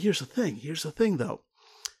here's the thing. Here's the thing, though.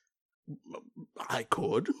 I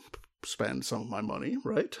could spend some of my money,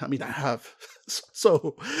 right? I mean, I have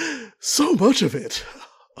so much of it.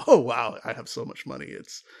 Oh wow, I have so much money.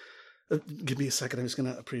 It's give me a second. I'm just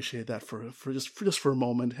gonna appreciate that for just a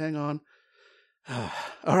moment. Hang on.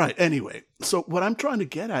 All right. Anyway, so what I'm trying to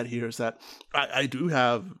get at here is that I do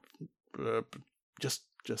have just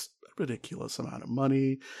a ridiculous amount of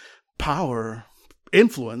money, power,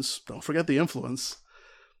 influence. Don't forget the influence.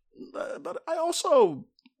 But I also,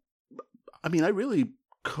 I mean, I really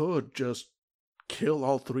could just kill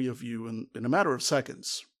all three of you in a matter of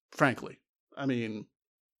seconds. Frankly, I mean,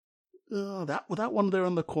 that one there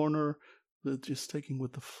in the corner, just taking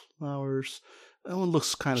with the flowers. That one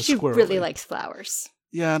looks kind of squirrely. She really likes flowers.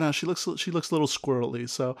 Yeah, no, she looks a little squirrely.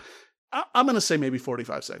 So I'm gonna say maybe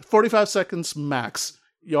 45 seconds. 45 seconds max.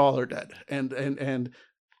 Y'all are dead. And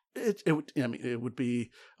it would, I mean, it would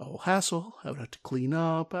be a whole hassle. I would have to clean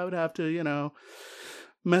up. I would have to,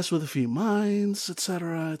 mess with a few minds,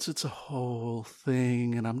 etc. It's a whole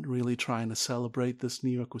thing, and I'm really trying to celebrate this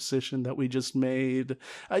new acquisition that we just made.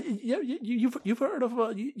 You've heard of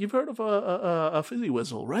a Fizzy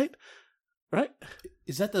Whistle, right? Right?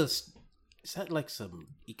 Is that like some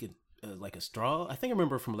like a straw? I think I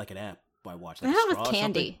remember from like an app I watched. Like I have straw with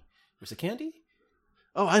candy. Was it candy?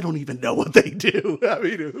 Oh, I don't even know what they do. I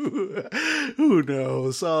mean, who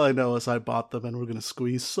knows? All I know is I bought them, and we're going to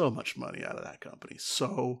squeeze so much money out of that company.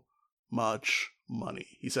 So much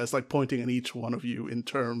money. He says, like pointing at each one of you in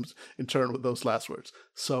turn with those last words.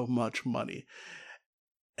 So much money.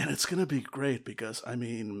 And it's going to be great because, I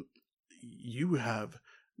mean, you have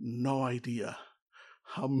no idea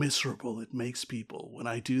how miserable it makes people when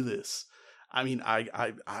I do this. I mean,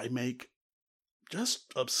 I make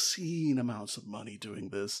just obscene amounts of money doing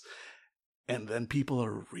this, and then people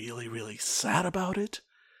are really, really sad about it.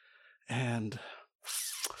 And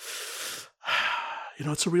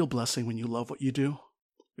it's a real blessing when you love what you do.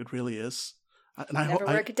 It really is. And Never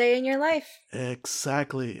work a day in your life.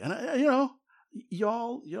 Exactly. And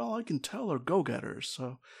y'all I can tell are go-getters.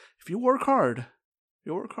 So if you work hard,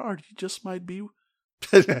 you just might be.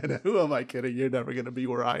 Who am I kidding? You're never going to be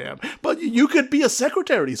where I am. But you could be a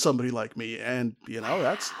secretary to somebody like me, and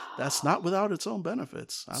that's not without its own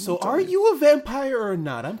benefits. So are you a vampire or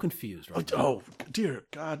not? I'm confused right now. Oh, dear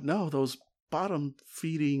God, no. Those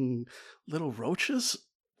bottom-feeding little roaches?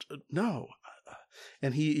 No.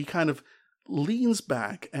 And he kind of leans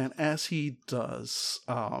back, and as he does,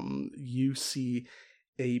 you see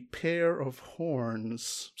a pair of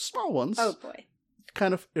horns, small ones. Oh, boy.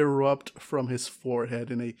 Kind of erupt from his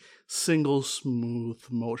forehead in a single smooth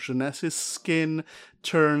motion as his skin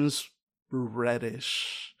turns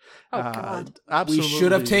reddish. Oh, God. Absolutely. We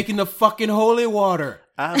should have taken the fucking holy water.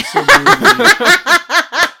 Absolutely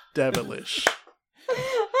devilish.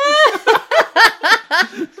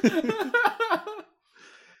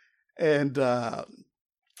 And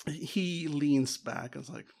he leans back and is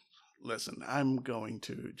like, listen, I'm going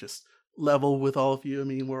to just level with all of you. I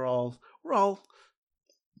mean, we're all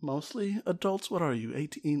mostly adults. What are you,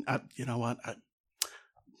 18? You know what?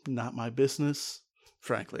 Not my business.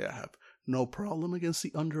 Frankly, I have no problem against the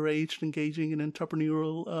underage engaging in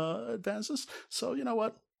entrepreneurial advances. So, you know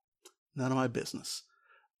what? None of my business.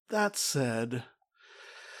 That said,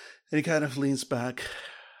 and he kind of leans back.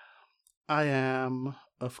 I am,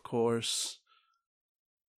 of course,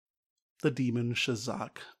 the demon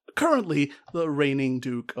Shazak, currently the reigning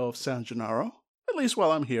Duke of San Gennaro. At least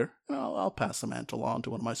while I'm here, and I'll pass the mantle on to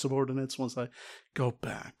one of my subordinates once I go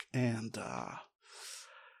back. And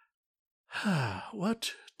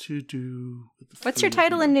what to do? What's your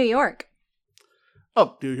title in New York?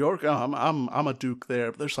 Oh, New York. I'm a duke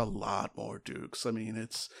there. But there's a lot more dukes. I mean,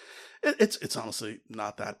 it's honestly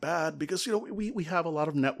not that bad because we have a lot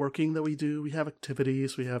of networking that we do. We have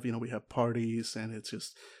activities. We have parties, and it's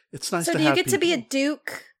nice. So to do you have get to be a people.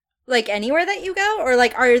 duke? Like anywhere that you go, or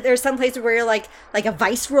like are there some places where you're like a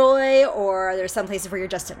viceroy, or are there some places where you're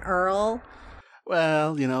just an earl?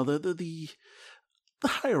 Well, the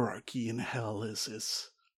hierarchy in hell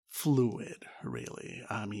is fluid, really.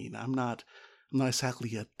 I mean, I'm not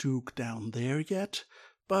exactly a duke down there yet,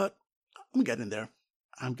 but I'm getting there.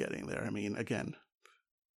 I mean, again,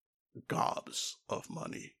 gobs of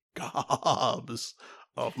money. So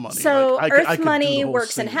I Earth could do money the whole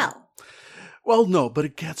works in scene. hell. Well, no, but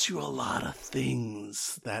it gets you a lot of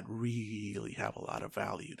things that really have a lot of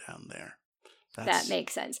value down there. That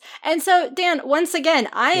makes sense. And so, Dan, once again,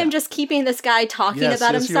 I am just keeping this guy talking Yes,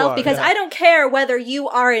 about yes, you himself are, because yeah. I don't care whether you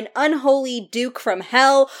are an unholy duke from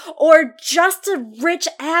hell or just a rich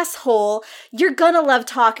asshole. You're gonna love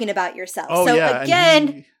talking about yourself. Oh, so yeah, and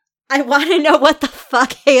again, I want to know what the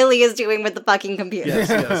fuck Haley is doing with the fucking computer.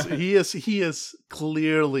 Yes. He is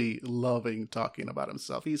clearly loving talking about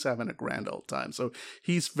himself. He's having a grand old time. So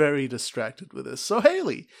he's very distracted with this. So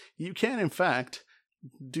Haley, you can in fact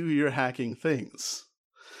do your hacking things.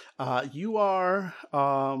 You are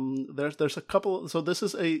there's a couple. So this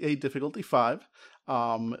is a difficulty 5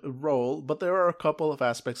 roll, but there are a couple of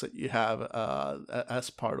aspects that you have as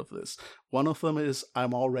part of this. One of them is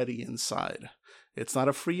I'm already inside. It's not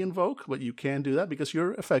a free invoke, but you can do that because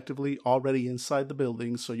you're effectively already inside the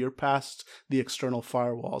building, so you're past the external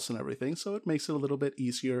firewalls and everything, so it makes it a little bit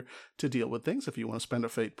easier to deal with things if you want to spend a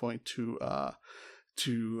fate point to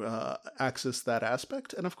access that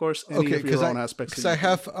aspect. And of course, any of your own aspects. Because I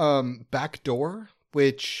have backdoor,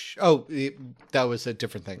 which... that was a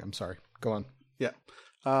different thing. I'm sorry. Go on. Yeah.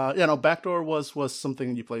 Backdoor was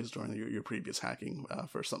something you placed during your previous hacking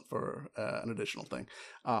for an additional thing.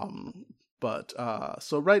 But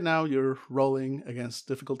so right now you're rolling against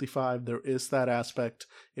difficulty 5. There is that aspect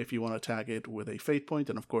if you want to tag it with a fate point,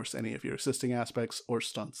 and of course any of your assisting aspects or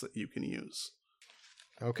stunts that you can use.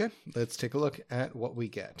 Okay, let's take a look at what we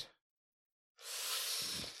get.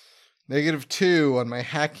 -2 on my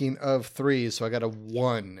hacking of 3, so I got a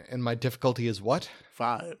 1, and my difficulty is what?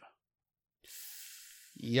 5.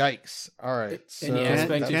 Yikes! All right, so Any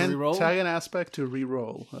aspect You to can reroll? tag an aspect to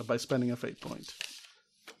reroll by spending a fate point.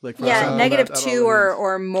 Like for Yeah, example, -2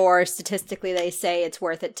 or more. Statistically, they say it's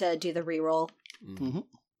worth it to do the reroll.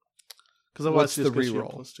 Because what's the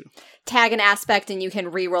reroll? +2. Tag an aspect and you can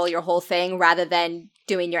reroll your whole thing rather than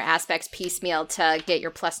doing your aspects piecemeal to get your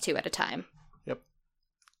 +2 at a time. Yep.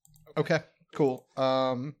 okay, cool.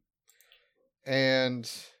 And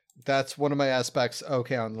that's one of my aspects.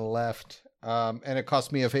 Okay, on the left. And it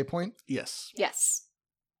cost me a fate point? Yes. Yes.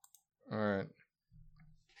 All right.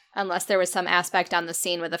 Unless there was some aspect on the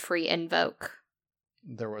scene with a free invoke.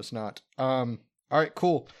 There was not. All right,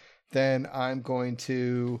 cool. Then I'm going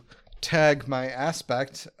to tag my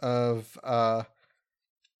aspect of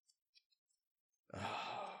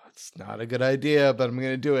it's not a good idea, but I'm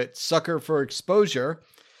going to do it. Sucker for exposure.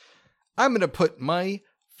 I'm going to put my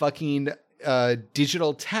fucking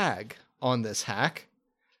digital tag on this hack.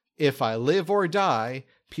 If I live or die,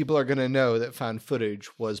 people are going to know that found footage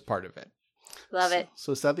was part of it. Love it.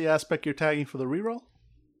 So is that the aspect you're tagging for the reroll?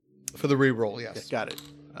 For the reroll, yes. Yeah, got it.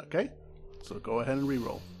 Okay. So go ahead and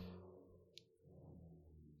reroll.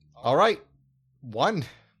 All right. 1.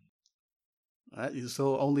 All right, you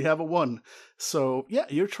still only have a 1. So yeah,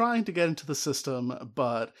 you're trying to get into the system,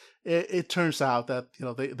 but it turns out that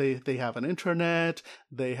they have an internet.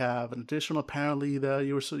 They have an additional. Apparently,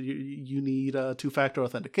 you need 2-factor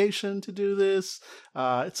authentication to do this.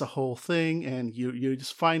 It's a whole thing, and you're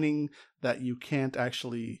just finding that you can't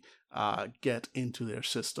actually get into their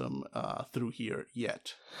system through here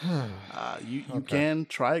yet. You can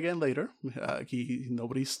try again later.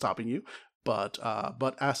 Nobody's stopping you. But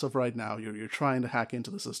as of right now, you're trying to hack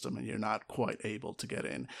into the system and you're not quite able to get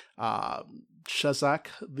in. Shazak,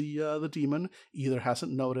 the demon, either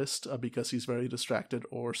hasn't noticed because he's very distracted,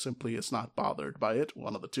 or simply is not bothered by it.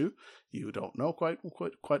 One of the two. You don't know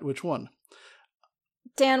quite which one.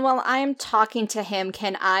 Dan, while I'm talking to him,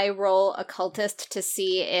 can I roll occultist to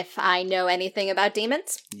see if I know anything about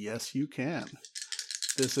demons? Yes, you can.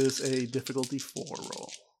 This is a difficulty 4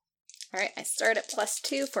 roll. All right, I start at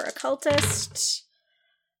 +2 for occultist.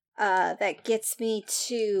 That gets me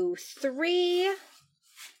to 3.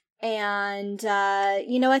 And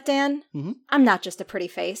you know what, Dan? Mm-hmm. I'm not just a pretty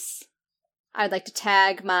face. I'd like to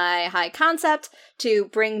tag my high concept to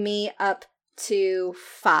bring me up to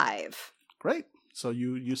 5. Great. So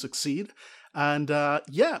you succeed. And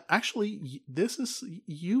actually, this is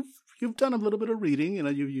you've done a little bit of reading.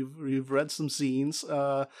 You've read some scenes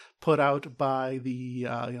put out by the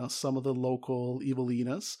some of the local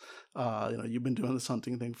Evilinas. You've been doing this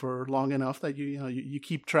hunting thing for long enough that you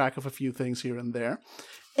keep track of a few things here and there.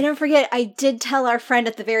 And don't forget, I did tell our friend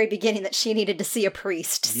at the very beginning that she needed to see a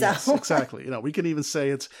priest. So. Yes, exactly. We can even say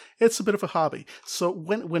it's a bit of a hobby. So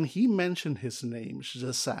when he mentioned his name,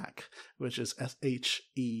 Shazak, which is Shezak,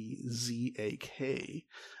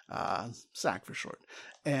 Zach for short,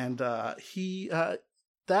 and he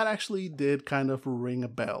that actually did kind of ring a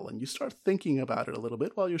bell, and you start thinking about it a little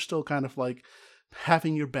bit while you're still kind of like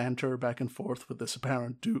having your banter back and forth with this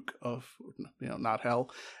apparent Duke of not hell,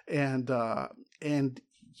 and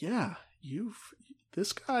yeah,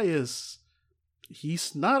 this guy is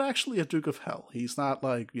he's not actually a Duke of Hell. He's not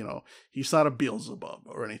like, he's not a Beelzebub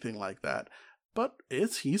or anything like that. But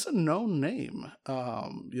he's a known name.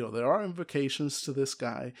 There are invocations to this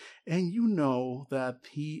guy, and you know that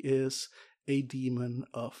he is a demon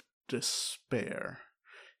of despair.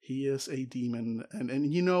 He is a demon,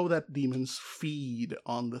 and you know that demons feed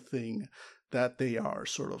on the thing that they are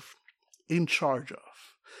sort of in charge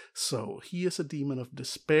of. So he is a demon of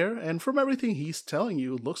despair, and from everything he's telling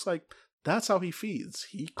you, it looks like that's how he feeds.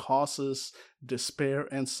 He causes despair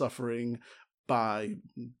and suffering by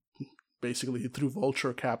basically through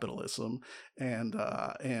vulture capitalism, and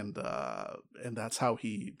that's how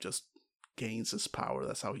he just gains his power.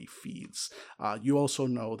 That's how he feeds. You also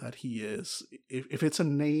know that he is, if it's a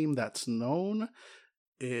name that's known,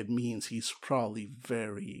 it means he's probably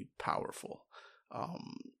very powerful.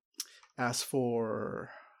 As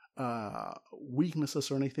for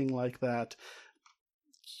weaknesses or anything like that,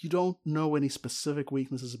 you don't know any specific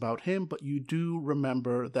weaknesses about him, but you do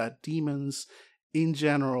remember that demons in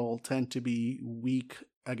general tend to be weak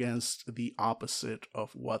against the opposite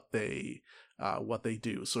of what they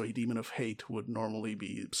do. So a demon of hate would normally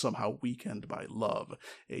be somehow weakened by love.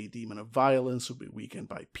 A demon of violence would be weakened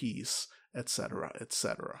by peace, etc.,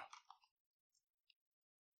 etc.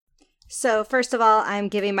 So first of all, I'm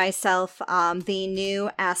giving myself the new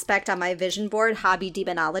aspect on my vision board, Hobby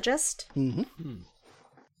Demonologist. Mm-hmm.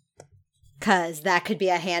 Because that could be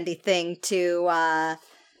a handy thing to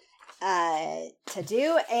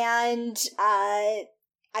do. And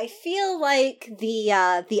I feel like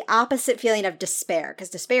the opposite feeling of despair, because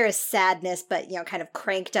despair is sadness, but kind of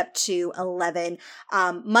cranked up to 11,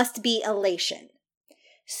 must be elation.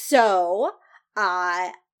 So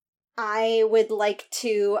I would like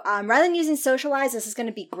to, rather than using socialize, this is going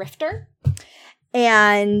to be grifter,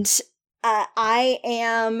 and I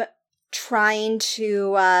am trying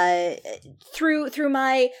to through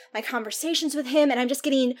my conversations with him, and I'm just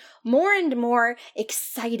getting more and more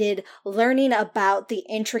excited learning about the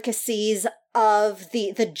intricacies of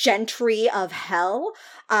the gentry of hell,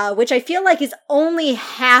 which I feel like is only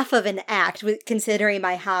half of an act considering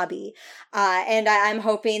my hobby, and I'm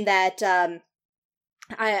hoping that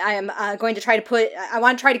I am going to try to I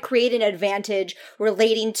want to try to create an advantage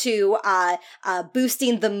relating to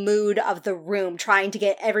boosting the mood of the room, trying to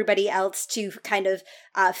get everybody else to kind of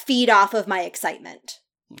feed off of my excitement.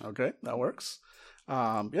 Okay, that works.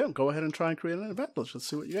 Go ahead and try and create an advantage. Let's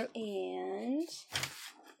see what you get.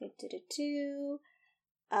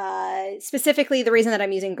 And specifically, the reason that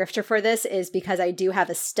I'm using Grifter for this is because I do have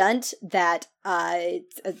a stunt that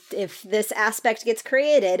if this aspect gets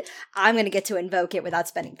created, I'm going to get to invoke it without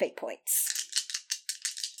spending fate points.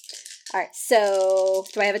 All right, so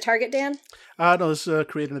do I have a target, Dan? No, this is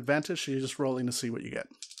create an advantage. So you're just rolling to see what you get.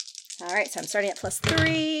 All right, so I'm starting at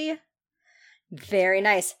 +3. Very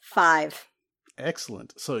nice. 5.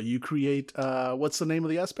 Excellent. So you create, what's the name of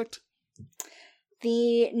the aspect?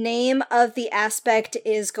 The name of the aspect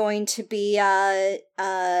is going to be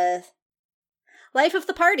Life of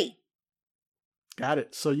the Party. Got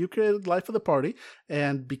it. So you created Life of the Party,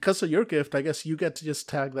 and because of your gift, I guess you get to just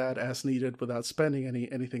tag that as needed without spending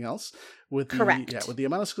anything else. Correct. With the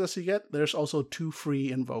amount of success you get, there's also 2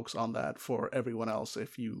 free invokes on that for everyone else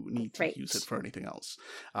if you need to use it for anything else.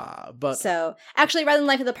 So, actually, rather than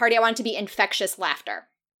Life of the Party, I want it to be Infectious Laughter.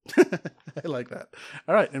 I like that.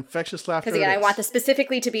 All right, Infectious Laughter. Because again, I want this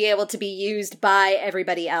specifically to be able to be used by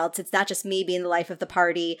everybody else. It's not just me being the life of the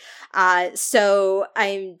party. So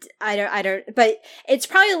I don't. But it's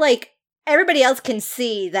probably like everybody else can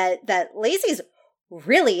see that Lacey's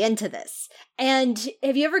really into this. And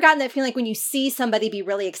have you ever gotten that feeling like when you see somebody be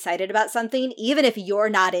really excited about something, even if you're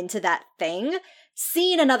not into that thing,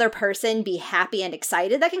 seeing another person be happy and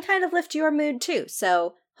excited, that can kind of lift your mood too.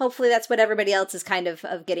 So hopefully that's what everybody else is kind of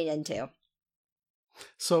getting into.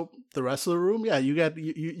 So the rest of the room, you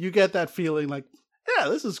get that feeling like, yeah,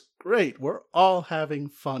 this is great. We're all having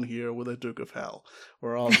fun here with a Duke of Hell.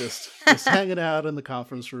 We're all just hanging out in the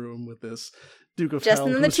conference room with this Duke of Hell. Just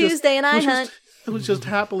on the Tuesday and I hunt. Who's just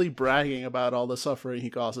happily bragging about all the suffering he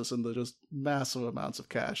causes and the just massive amounts of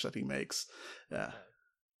cash that he makes. Yeah.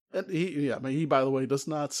 And he, by the way, does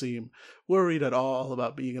not seem worried at all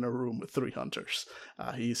about being in a room with 3 hunters.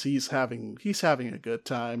 He's having a good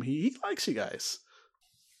time. He likes you guys.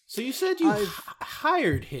 So you said you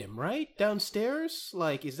hired him, right? Downstairs?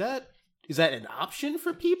 Like, is that an option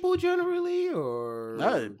for people generally, or?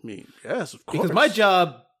 I mean, yes, of course. Because my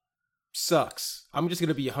job sucks. I'm just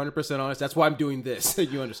gonna be 100% honest. That's why I'm doing this.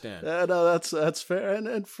 You understand? No, that's fair.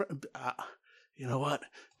 And you know what?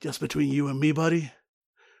 Just between you and me, buddy,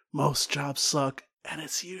 most jobs suck, and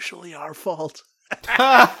it's usually our fault.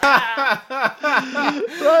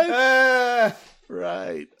 Right?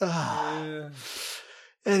 Right.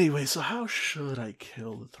 Anyway, so how should I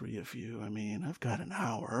kill the three of you? I mean, I've got an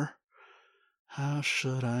hour. How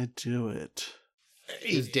should I do it?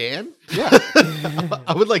 Is Dan? Yeah.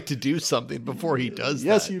 I would like to do something before he does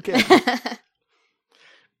Yes, that. you can.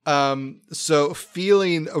 So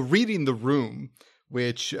reading the room,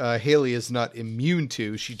 which Haley is not immune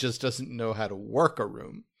to, she just doesn't know how to work a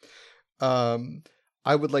room.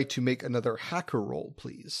 I would like to make another hacker roll,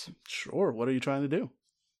 please. Sure. What are you trying to do?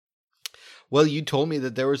 Well, you told me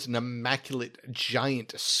that there was an immaculate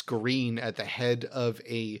giant screen at the head of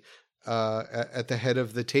the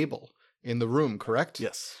table in the room, correct?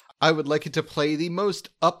 Yes. I would like it to play the most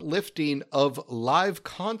uplifting of live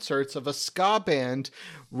concerts of a ska band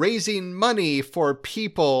raising money for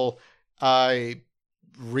people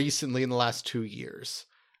recently in the last 2 years.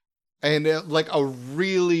 And like a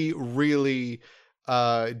really, really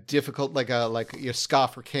difficult, like ska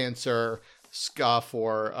for cancer, ska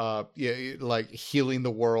for like healing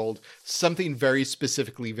the world, something very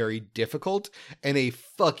specifically very difficult, and a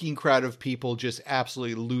fucking crowd of people just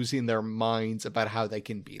absolutely losing their minds about how they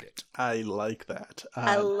can beat it. I like that.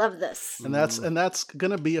 I love this. And that's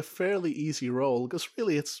gonna be a fairly easy roll because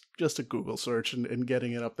really it's just a Google search and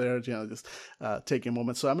getting it up there. Just taking a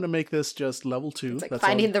moment. So I'm gonna make this just level 2. It's like That's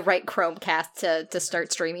finding the right Chromecast to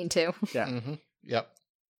start streaming to. Yeah. Mm-hmm. Yep.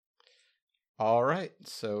 All right,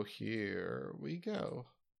 so here we go.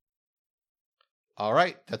 All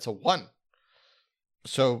right, that's a 1.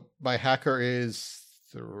 So my hacker is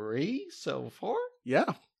 3, so 4?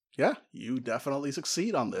 Yeah. You definitely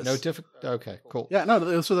succeed on this. Okay, cool. Yeah, no,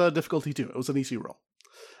 this was a difficulty 2. It was an easy roll.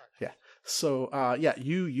 Yeah. So,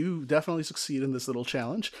 you definitely succeed in this little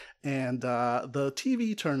challenge, and the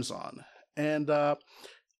TV turns on, and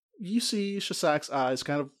you see Shasak's eyes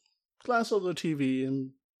kind of glance over the TV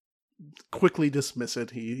and quickly dismiss it.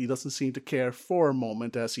 He doesn't seem to care for a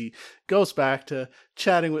moment as he goes back to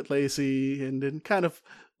chatting with Lacey and then kind of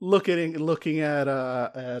looking at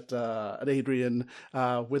Adrian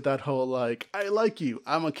with that whole like, I like you,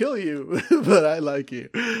 I'm gonna kill you, but I like you.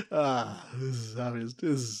 This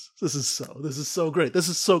is so great. This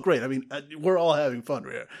is so great. I mean, we're all having fun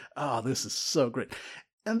here. This is so great.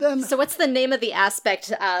 And then, So what's the name of the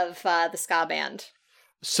aspect of the ska band?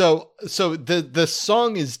 So the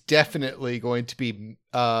song is definitely going to be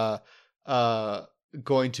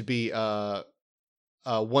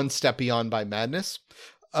One Step Beyond by Madness,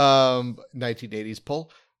 1980s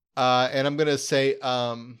pull, and I'm gonna say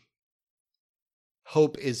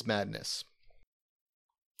Hope is Madness.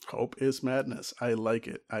 Hope is Madness. I like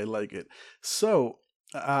it. So,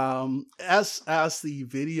 as the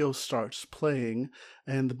video starts playing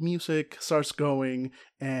and the music starts going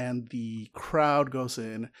and the crowd goes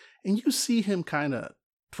in and you see him kind of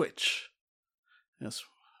twitch. Yes.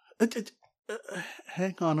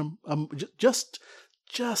 Hang on. Just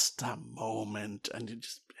a moment, and you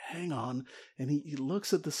just hang on. And he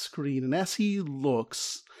looks at the screen, and as he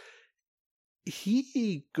looks,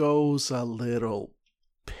 he goes a little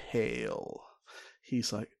pale.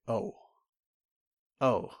 He's like, oh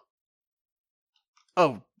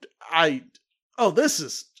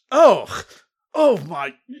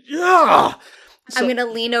my, yeah. So, I'm going to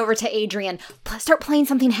lean over to Adrian. Start playing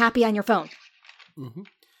something happy on your phone. Mm-hmm.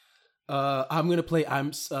 I'm going to play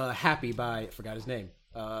I'm Happy by, I forgot his name.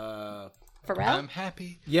 Pharrell? I'm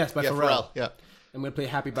happy. Yes, by Pharrell. Yeah. I'm going to play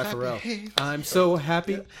Happy by Pharrell. Hey. I'm so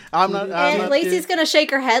happy. I'm not. And Lacey's going to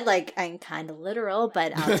shake her head like, I'm kind of literal,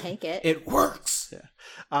 but I'll take it. It works.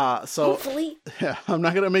 Yeah. So Hopefully. yeah, I'm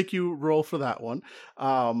not gonna make you roll for that one.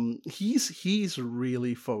 He's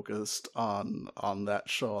really focused on that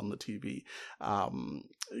show on the TV.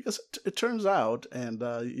 Because it turns out, and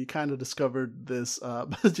you kind of discovered this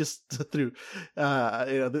just through,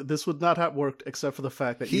 this would not have worked except for the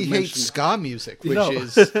fact that He you hates mentioned ska music, which No,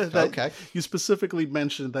 is that okay. You specifically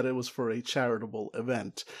mentioned that it was for a charitable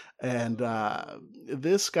event, and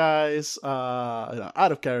this guy's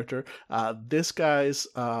out of character. This guy's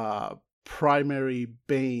primary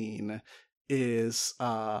bane is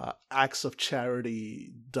acts of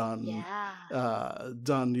charity done,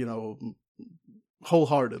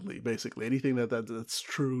 wholeheartedly. Basically, anything that's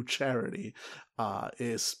true charity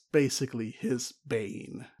is basically his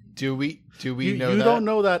bane. Do we know You that? don't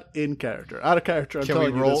know that in character. Out of character, I'm Can we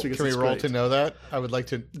telling you roll? this because Can we it's roll great. to know that? I would like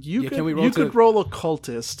to. You could, can we roll you to- could roll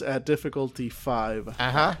occultist at difficulty 5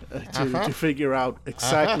 to figure out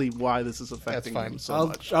exactly why this is affecting fine. him so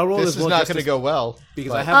much. I'll roll This this is one not just going to as- go well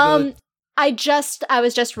because but- I have the I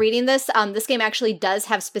was just reading this. This game actually does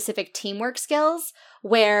have specific teamwork skills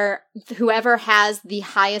where whoever has the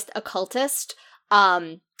highest occultist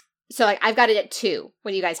So like I've got it at 2.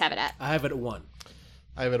 What do you guys have it at? I have it at 1.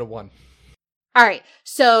 I have it at 1. All right.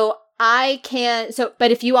 So I can. So,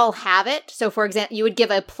 but if you all have it, so for example, you would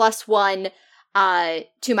give a +1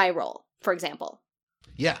 to my roll, for example.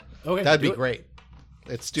 Yeah. Okay, That'd do be it. great.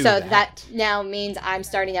 Let's do So that. that now means I'm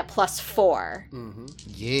starting at +4. Mm-hmm.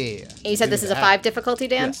 Yeah. And you said this is a 5 difficulty,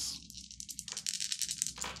 Dan? Yes.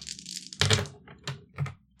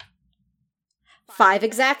 5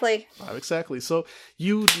 exactly. 5 exactly. So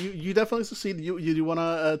you definitely succeed. You want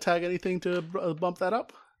to tag anything to bump that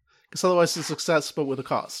up? Because otherwise it's a success, but with a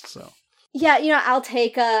cost. So Yeah, I'll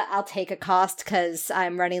take a cost because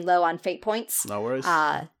I'm running low on fate points. no worries.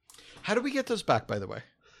 How do we get those back, by the way?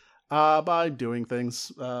 By doing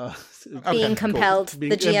things. Being compelled.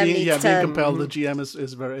 The GM needs being to. compelled. The GM is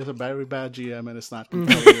a very bad GM, and it's not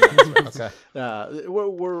compelling. you. Okay.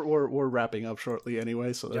 We're wrapping up shortly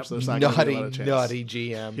anyway, so there's not going to be a lot of chance. Naughty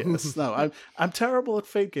GM. Yes, no, I'm terrible at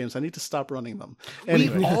fate games. I need to stop running them. We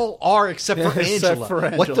Anyway, all are except for Angela. Except for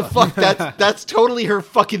What the Angela. fuck? That's totally her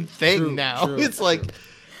fucking thing True, now. true, It's like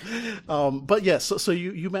but yes, so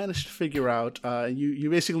you managed to figure out. You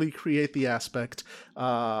basically create the aspect.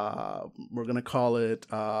 We're gonna call it.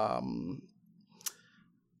 What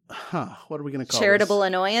are we gonna call Charitable this?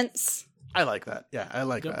 annoyance. I like that. Yeah, I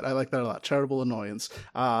like that. I like that a lot. Charitable annoyance.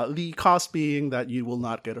 The cost being that you will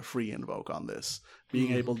not get a free invoke on this.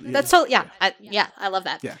 Being able to, That's totally, I love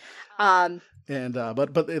that. Yeah. Um, and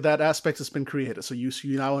but that aspect has been created, so you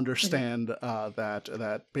now understand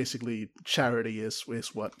that basically charity is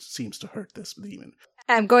what seems to hurt this demon.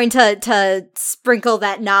 I'm going to sprinkle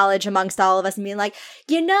that knowledge amongst all of us and be like,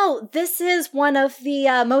 this is one of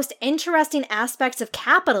the most interesting aspects of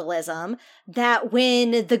capitalism, that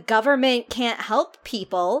when the government can't help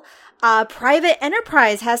people, private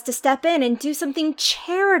enterprise has to step in and do something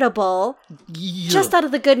charitable just out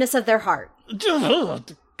of the goodness of their heart.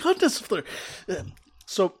 Goodness of the.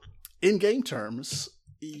 So, in game terms,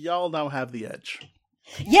 y'all now have the edge.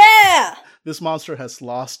 Yeah! This monster has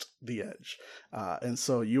lost the edge, and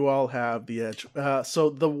so you all have the edge. So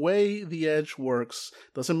the way the edge works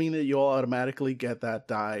doesn't mean that you all automatically get that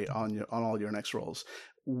die on all your next rolls.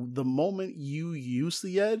 The moment you use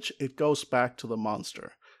the edge, it goes back to the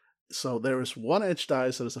monster. So there is one edge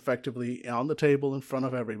dice that is effectively on the table in front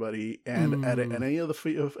of everybody, and at any of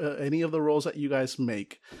the rolls that you guys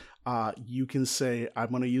make, you can say, "I'm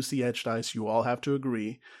going to use the edge dice." You all have to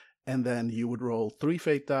agree, and then you would roll 3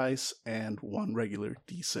 fate dice and 1 regular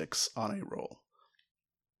d6 on a roll.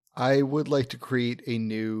 I would like to create a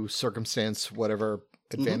new circumstance, whatever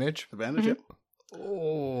advantage. Advantage, yep.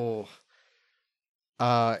 Oh.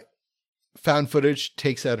 Found footage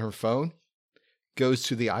takes out her phone, goes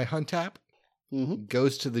to the iHunt app,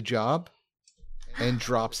 goes to the job, and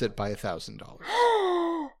drops it by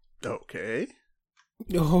 $1,000. Okay.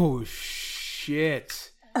 Oh,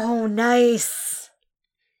 shit. Oh, nice.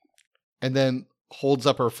 And then holds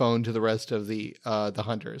up her phone to the rest of the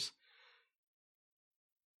hunters.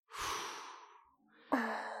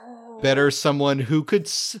 Better someone who could,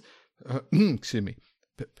 excuse me.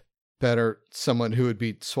 Better someone who would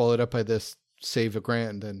be swallowed up by this save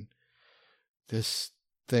 $1,000 than this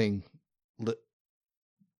thing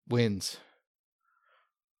wins.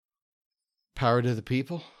 Power to the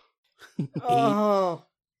people. Oh.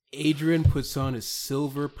 Adrian puts on his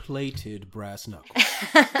silver-plated brass knuckles.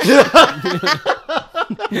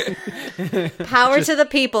 Power to the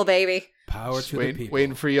people, baby. Power to the people.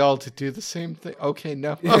 Waiting for y'all to do the same thing. Okay,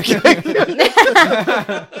 no. Okay.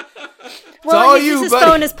 Well, all his you, buddy.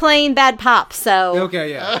 phone is playing Bad Pop, so... Okay,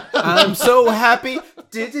 yeah. I'm so happy.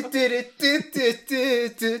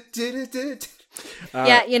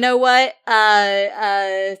 Yeah, you know what?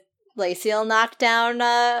 Lacey will knock down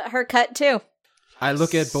her cut, too. I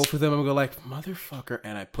look at both of them and go like, motherfucker,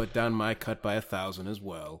 and I put down my cut by 1,000 as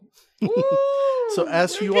well. So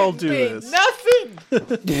as you all do this,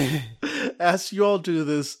 Nothing. as you all do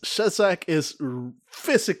this, Shezak is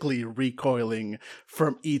physically recoiling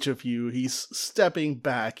from each of you. He's stepping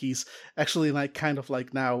back. He's actually kind of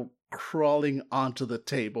now crawling onto the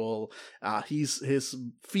table. His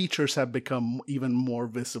features have become even more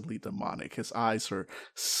visibly demonic. His eyes are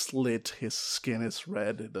slit. His skin is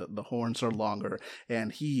red. The horns are longer,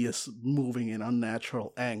 and he is moving in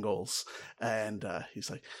unnatural angles. And he's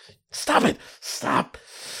like, "Stop it! Stop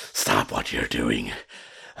what you're doing!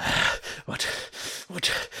 What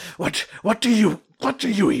do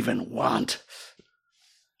you even want?"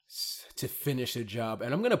 To finish the job,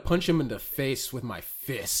 and I'm gonna punch him in the face with my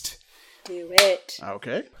fist. Do it.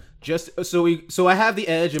 Okay. Just so I have the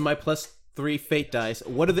edge and my +3 fate dice.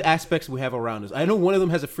 What are the aspects we have around us? I know one of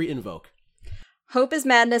them has a free invoke. Hope is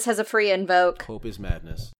Madness has a free invoke. Hope is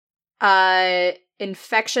Madness.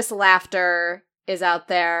 Infectious Laughter is out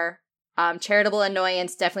there. Charitable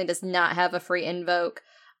Annoyance definitely does not have a free invoke.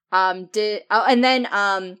 Did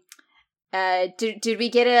we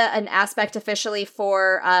get an aspect officially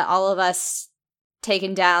for all of us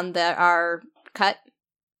taking down our cut?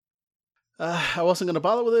 I wasn't going to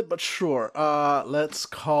bother with it, but sure. Let's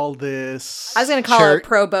call this... I was going to call it a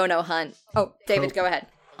pro bono hunt. Oh, David, go ahead.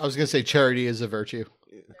 I was going to say charity is a virtue.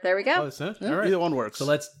 There we go. Oh, it's not? Yeah, All right. either one works. So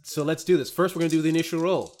let's do this. First, we're going to do the initial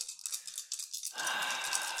roll.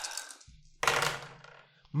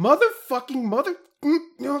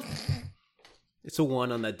 It's a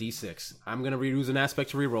 1 on that d6. I'm going to use an aspect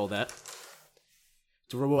to reroll that.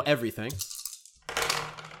 To reroll everything.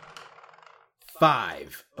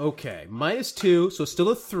 5. Okay. -2, so still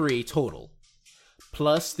a 3 total.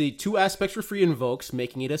 Plus the 2 aspects for free invokes,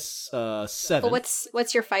 making it a 7. Well,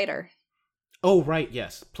 what's your fighter? Oh, right,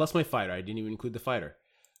 yes. Plus my fighter. I didn't even include the fighter.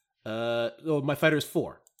 My fighter is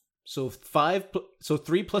 4. So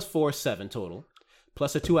 3 plus 4 is 7 total.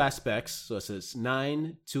 Plus the 2 aspects, so it says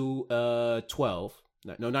 9 to 12.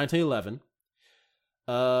 No, 9 to 11.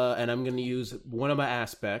 And I'm going to use one of my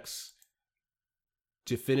aspects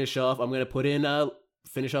to finish off. I'm going to put in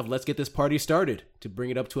let's get this party started to bring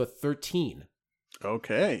it up to a 13.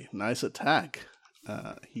 Okay, nice attack.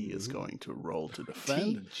 He is going to roll to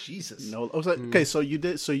defend. Jesus. No, okay, so you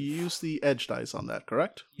used the edge dice on that,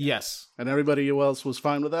 correct? Yes. And everybody else was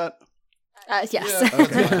fine with that? Yes.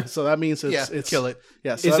 Okay, so that means it's kill it.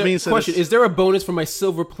 Yeah, so that means is there a bonus for my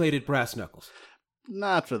silver-plated brass knuckles?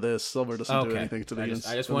 Not for this. Silver doesn't do anything to these.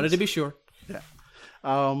 I just wanted to be sure. Yeah.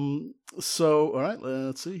 So all right,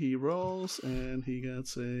 let's see. He rolls and he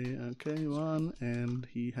gets a 1, and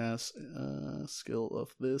he has a skill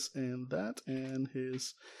of this and that, and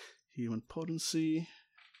his human potency,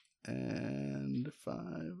 and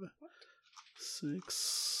 5,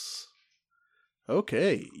 6.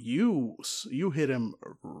 Okay, you hit him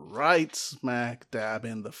right smack dab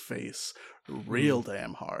in the face, real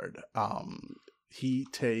damn hard. He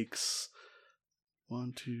takes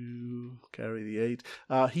 1, 2, carry the 8.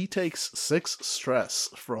 He takes 6 stress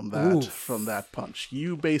from that punch.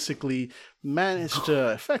 You basically managed to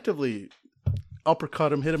effectively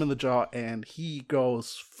uppercut him, hit him in the jaw, and he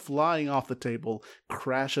goes flying off the table,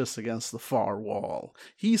 crashes against the far wall.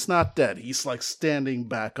 He's not dead. He's like standing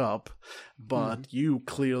back up, but you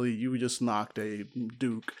just knocked a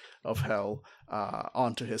Duke of Hell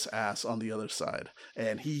onto his ass on the other side,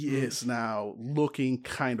 and he is now looking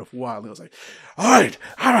kind of wild. He was like, all right,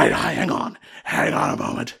 hang on a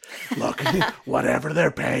moment. Look, whatever they're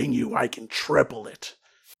paying you, I can triple it.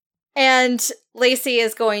 And Lacey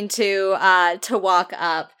is going to walk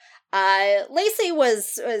up. Lacey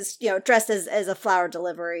was dressed as a flower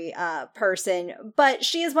delivery person, but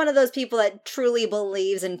she is one of those people that truly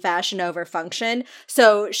believes in fashion over function.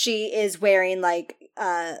 So she is wearing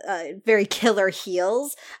very killer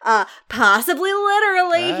heels, possibly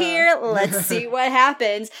literally here. Let's see what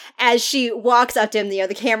happens as she walks up to him.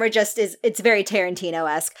 The camera it's very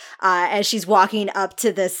Tarantino-esque as she's walking up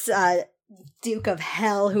to this Duke of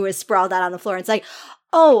Hell who is sprawled out on the floor. And it's like,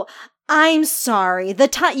 oh, I'm sorry.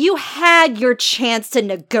 You had your chance to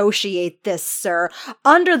negotiate this, sir.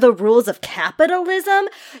 Under the rules of capitalism,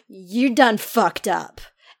 you done fucked up.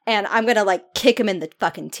 And I'm gonna kick him in the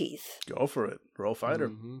fucking teeth. Go for it. Roll fighter.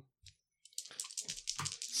 Mm-hmm.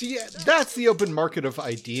 See, that's the open market of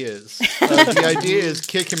ideas. The idea is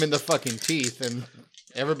kick him in the fucking teeth, and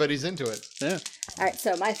everybody's into it. Yeah. All right,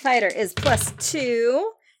 so my fighter is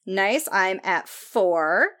 +2. Nice. I'm at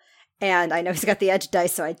 4. And I know he's got the edge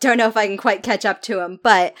dice, so I don't know if I can quite catch up to him.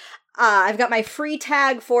 But I've got my free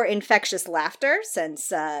tag for infectious laughter,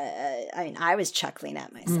 since, I was chuckling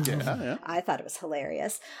at myself. Yeah. I thought it was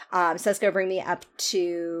hilarious. So that's going to bring me up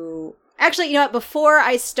to... Actually, you know what? Before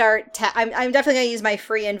I start... I'm definitely going to use my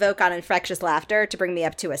free invoke on infectious laughter to bring me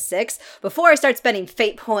up to a 6. Before I start spending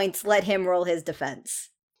fate points, let him roll his defense.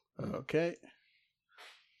 Okay.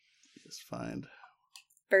 Just find...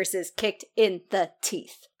 Versus kicked in the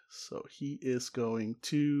teeth. So he is going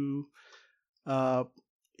to...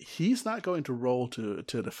 he's not going to roll to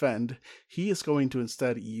defend. He is going to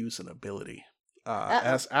instead use an ability.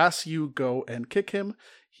 As you go and kick him,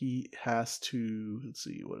 he has to... Let's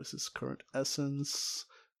see, what is his current essence?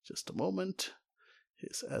 Just a moment.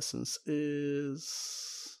 His essence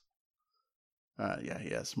is...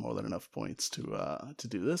 he has more than enough points to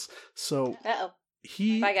do this. So... Uh-oh.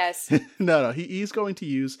 Bye, guys. No, he's going to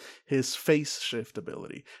use his face shift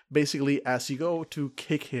ability. Basically, as you go to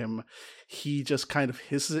kick him, he just kind of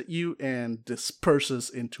hisses at you and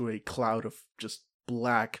disperses into a cloud of just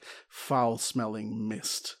black, foul-smelling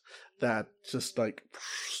mist that just like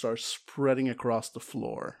starts spreading across the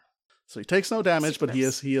floor. So he takes no damage, but he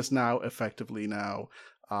is now effectively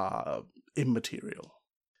immaterial.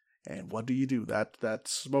 And what do you do? That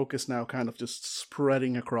smoke is now kind of just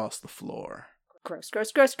spreading across the floor. Gross,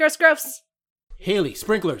 gross, gross, gross, gross. Haley,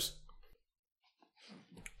 sprinklers.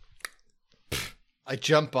 I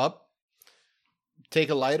jump up, take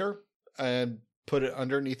a lighter, and put it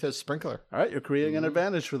underneath a sprinkler. All right, you're creating an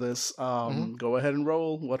advantage for this. Go ahead and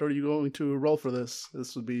roll. What are you going to roll for this?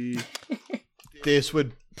 This would be... This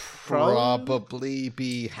would probably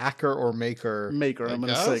be hacker or maker. Maker, I'm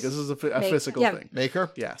going to say. This is a physical thing. Maker?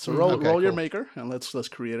 Yeah, so roll your cool. maker, and let's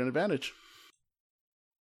create an advantage.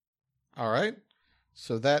 All right.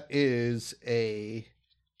 So that is a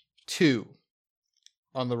 2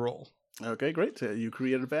 on the roll. Okay, great. You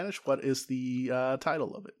create an advantage. What is the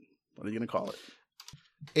title of it? What are you going to call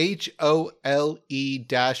it?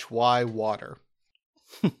 HOLE-Y water.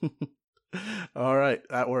 All right,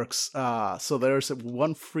 that works. So there's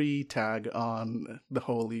one free tag on the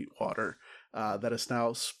holy water that is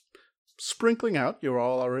now sprinkling out. You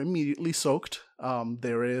all are immediately soaked.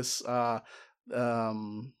 There is...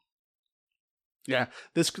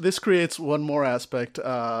 this creates one more aspect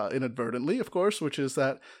inadvertently, of course, which is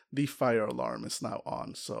that the fire alarm is now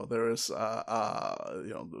on. So there is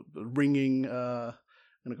the ringing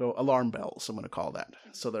I'm going to go alarm bells, I'm going to call that.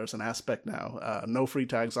 So there's an aspect now, no free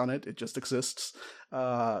tags on it, it just exists,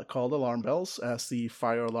 called alarm bells, as the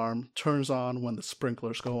fire alarm turns on when the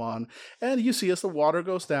sprinklers go on. And you see as the water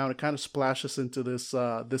goes down, it kind of splashes into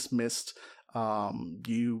this mist.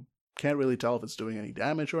 You can't really tell if it's doing any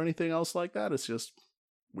damage or anything else like that, it's just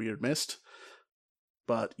weird mist.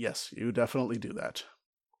 But yes, you definitely do that.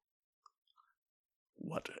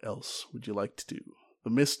 What else would you like to do? The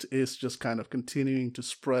mist is just kind of continuing to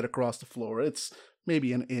spread across the floor. It's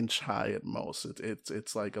maybe an inch high at most.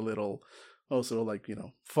 It's like a little, also like,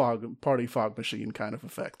 party fog machine kind of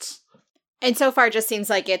effects. And so far, it just seems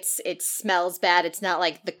like it smells bad. It's not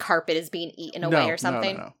like the carpet is being eaten away or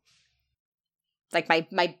something. No. Like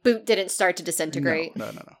my boot didn't start to disintegrate. No.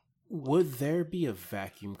 Would there be a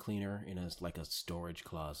vacuum cleaner in a storage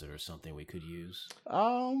closet or something we could use?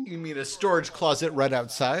 You mean a storage closet right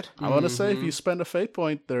outside? I want to say if you spend a fate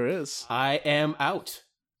point, there is. I am out.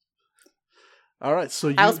 All right,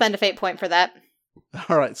 so I'll spend a fate point for that.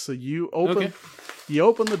 All right, so you open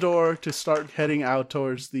the door to start heading out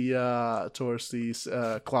towards the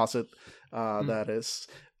closet that is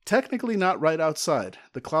technically not right outside.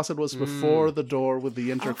 The closet was before the door with the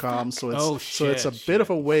intercom, so it's a bit of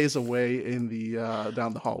a ways away in the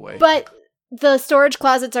down the hallway. But the storage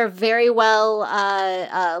closets are very well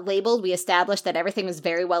labeled. We established that everything was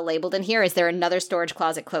very well labeled in here. Is there another storage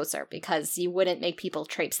closet closer? Because you wouldn't make people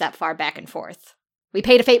traipse that far back and forth. We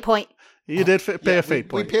paid a fate point. You did pay a fate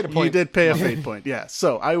point. We paid a point. You did pay a fate point, yeah.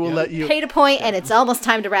 So I will let you... Paid a point, and it's almost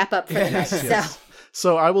time to wrap up for the night. Yes.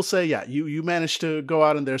 So I will say, you managed to go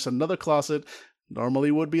out and there's another closet. Normally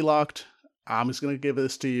would be locked. I'm just going to give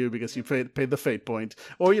this to you because you paid the fate point.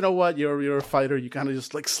 Or you know what? You're a fighter. You kind of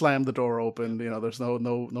just like slam the door open. There's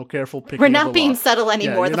no careful picking. We're not being subtle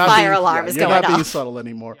anymore. The fire alarm is going off. You're not being subtle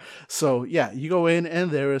anymore. So you go in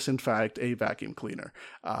and there is in fact a vacuum cleaner.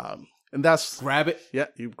 And that's grab it. Yeah,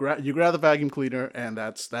 you grab the vacuum cleaner, and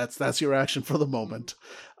that's your action for the moment.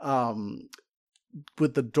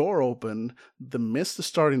 With the door open, the mist is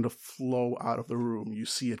starting to flow out of the room. You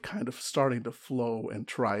see it kind of starting to flow and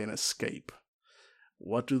try and escape.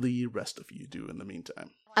 What do the rest of you do in the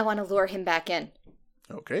meantime? I want to lure him back in.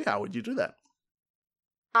 Okay, how would you do that?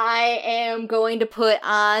 I am going to put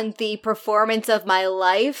on the performance of my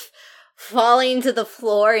life, falling to the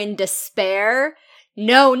floor in despair.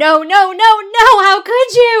 No, how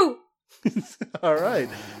could you? All right.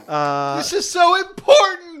 This is so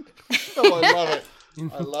important. Oh, I love it.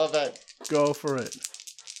 I love it. Go for it.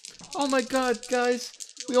 Oh my god, guys.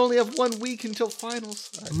 We only have 1 week until finals.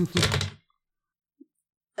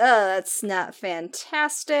 That's not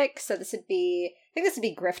fantastic. So I think this would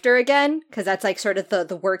be Grifter again, because that's like sort of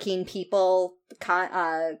the working people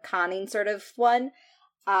conning sort of one.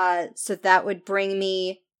 So that would bring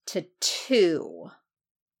me to 2.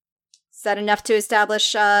 Is that enough to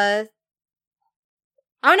establish, I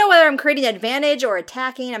don't know whether I'm creating an advantage or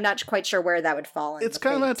attacking. I'm not quite sure where that would fall in. It's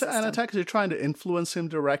kind of an attack because you're trying to influence him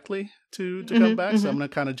directly to come back. So I'm going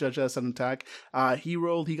to kind of judge that as an attack. He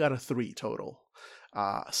got a 3 total.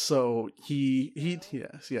 So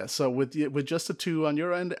yes. So with just a 2 on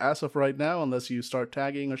your end, as of right now, unless you start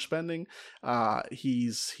tagging or spending,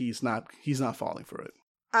 he's not falling for it.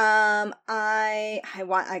 I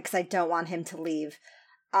want, because I don't want him to leave.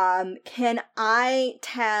 can I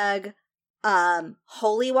tag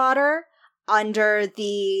holy water under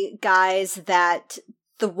the guise that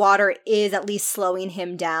the water is at least slowing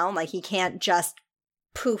him down? Like, he can't just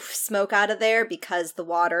poof smoke out of there because the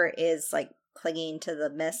water is, like, clinging to the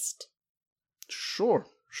mist. Sure.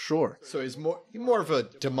 So he's more of a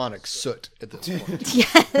demonic soot at this point.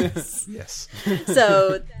 Yes. Yes.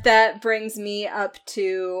 So that brings me up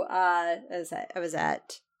to, that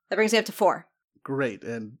brings me up to 4. Great,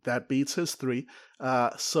 and that beats his 3.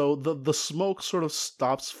 So the smoke sort of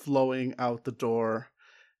stops flowing out the door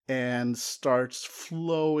and starts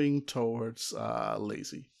flowing towards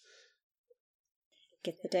Lazy.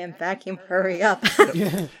 Get the damn vacuum, hurry up.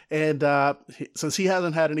 And since he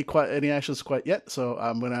hasn't had any actions quite yet, so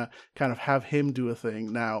I'm gonna kind of have him do a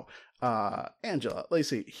thing now. Angela,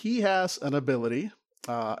 Lacey, he has an ability,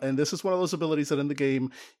 and this is one of those abilities that in the game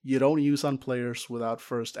you don't use on players without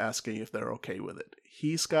first asking if they're okay with it.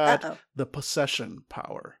 He's got the possession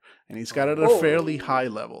power, and he's got it at a fairly high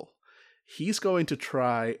level. He's going to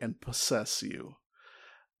try and possess you.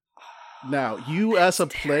 Now, you as a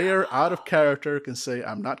player out of character can say,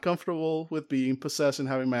 I'm not comfortable with being possessed and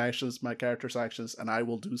having my character's actions, and I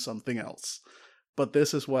will do something else. But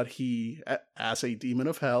this is what he, as a demon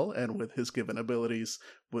of hell, and with his given abilities,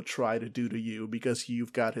 would try to do to you because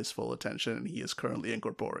you've got his full attention and he is currently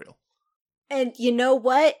incorporeal. And you know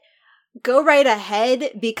what? Go right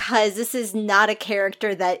ahead, because this is not a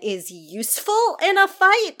character that is useful in a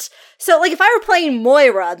fight. So, like, if I were playing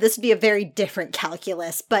Moira, this would be a very different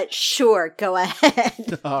calculus, but sure, go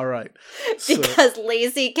ahead. All right. Because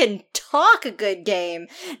Lazy can talk a good game,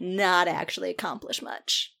 not actually accomplish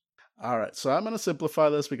much. All right, so I'm going to simplify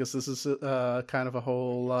this because this is kind of a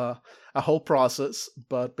whole process,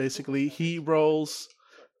 but basically he rolls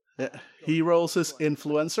his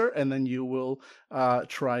influencer, and then you will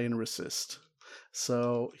try and resist.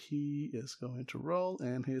 So he is going to roll,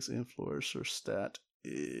 and his influencer stat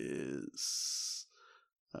is...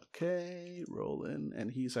 Okay, roll in, and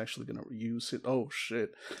he's actually going to use it. Oh,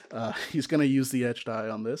 shit. He's going to use the edge die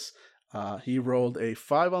on this. He rolled a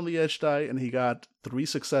 5 on the edge die, and he got 3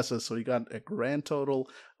 successes, so he got a grand total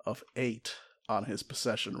of 8 on his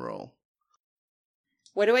possession roll.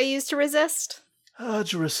 What do I use to resist?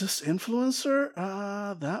 To resist influencer?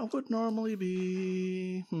 That would normally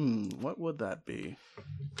be... what would that be?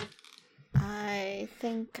 I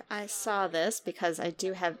think I saw this because I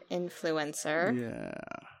do have influencer. Yeah.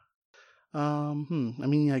 I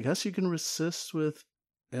mean, I guess you can resist with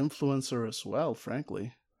influencer as well,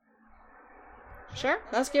 frankly. Sure,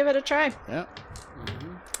 let's give it a try. Yeah.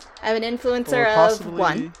 I have an influencer Or of possibly,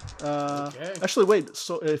 1. Okay. Actually, wait.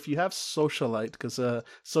 So if you have socialite, because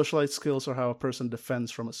socialite skills are how a person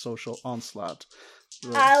defends from a social onslaught.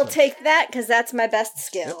 I'll take that because that's my best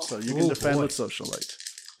skill. Yep, so you can defend with socialite,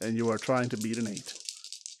 and you are trying to beat an 8.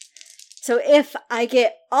 So if I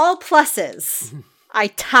get all pluses, I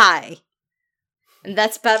tie. And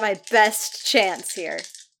that's about my best chance here.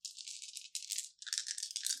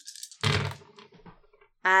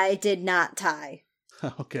 I did not tie.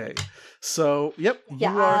 Okay. So, yep.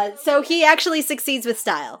 So he actually succeeds with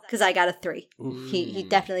style, because I got a 3. He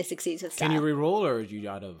definitely succeeds with style. Can you re-roll, or are you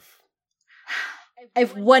out of... I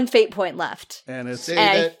have 1 fate point left. And it's...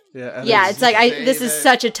 It's like, this is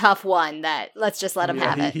such a tough one that let's just let him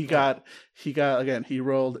have it. He got again, he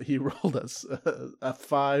rolled a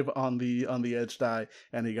 5 on the edge die,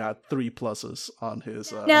 and he got 3 pluses on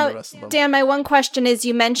his on the rest of them. Dan, my one question is,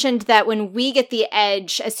 you mentioned that when we get the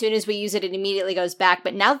edge, as soon as we use it, it immediately goes back.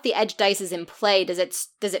 But now that the edge dice is in play, does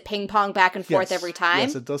it ping pong back and forth every time?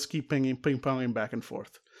 Yes, it does keep ping ponging back and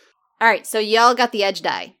forth. All right, so y'all got the edge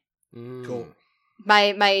die. Cool.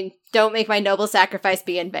 My don't make my noble sacrifice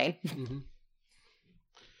be in vain.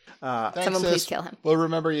 Someone please kill him. We'll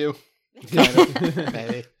remember you.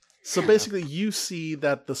 Maybe. So basically, you see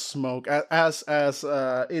that the smoke, as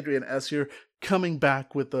Adrian, as you're coming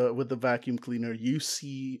back with the vacuum cleaner, you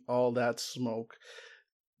see all that smoke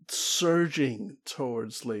surging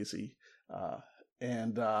towards Lazy,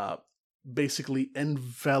 and basically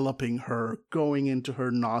enveloping her, going into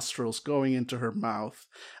her nostrils, going into her mouth,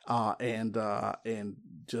 and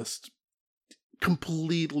just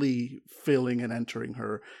completely filling and entering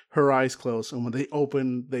her. Her eyes close, and when they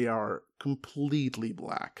open, they are completely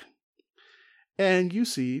black. And you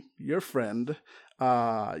see your friend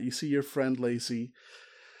Lacy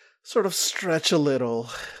sort of stretch a little,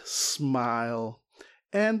 smile,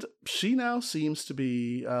 and she now seems to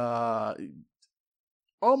be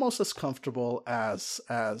almost as comfortable as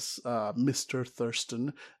Mr.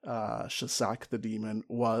 Thurston, Shazak the demon,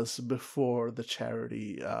 was before the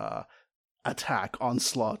charity attack,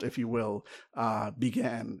 onslaught, if you will,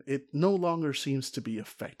 began, it no longer seems to be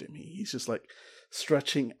affecting me. He's just like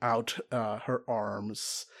stretching out her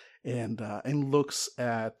arms and looks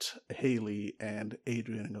at Haley and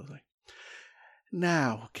Adrian and goes like,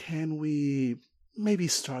 "Now, can we maybe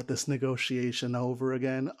start this negotiation over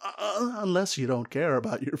again? Unless you don't care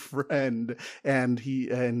about your friend." And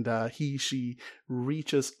she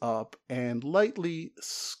reaches up and lightly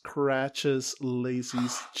scratches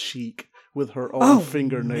Lacey's cheek with her own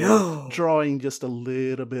fingernail, drawing just a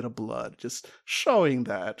little bit of blood, just showing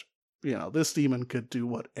that, this demon could do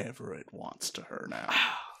whatever it wants to her now.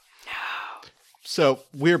 So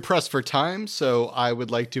we're pressed for time, so I would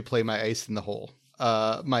like to play my ace in the hole.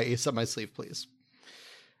 My ace up my sleeve, please.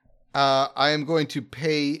 I am going to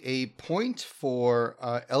pay a point for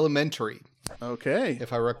elementary. Okay.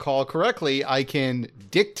 If I recall correctly, I can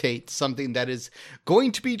dictate something that is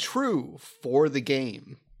going to be true for the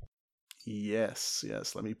game. Yes.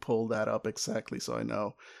 Let me pull that up exactly so I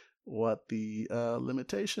know what the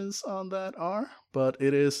limitations on that are. But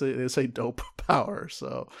it is a dope power,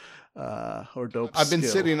 so or dope. I've been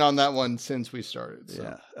skill. sitting on that one since we started. So.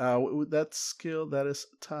 Yeah. That skill that is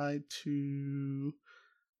tied to.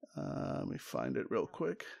 Let me find it real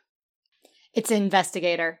quick. It's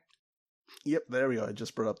investigator. Yep, there we go. I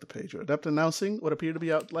just brought up the page. You're adept at announcing what appear to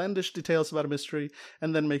be outlandish details about a mystery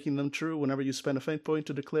and then making them true. Whenever you spend a fate point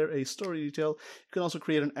to declare a story detail, you can also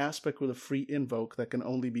create an aspect with a free invoke that can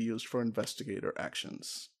only be used for investigator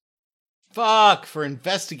actions. Fuck, for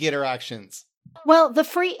investigator actions. Well,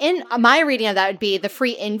 my reading of that would be the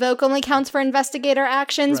free invoke only counts for investigator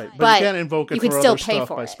actions, Right, but you can invoke it you could for still other pay stuff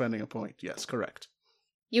for by it. spending a point. Yes, correct.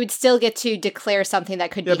 You would still get to declare something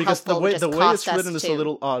that could be Because helpful. the way cost it's written us is too. a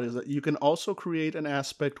little odd. Is that you can also create an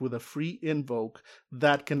aspect with a free invoke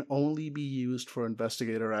that can only be used for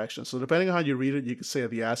investigator actions. So depending on how you read it, you can say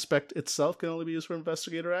the aspect itself can only be used for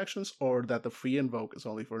investigator actions, or that the free invoke is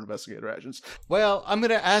only for investigator actions. Well, I'm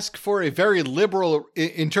going to ask for a very liberal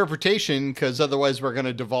interpretation, because otherwise we're going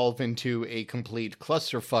to devolve into a complete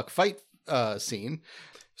clusterfuck fight scene.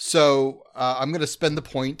 So I'm going to spend the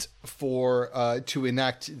point for to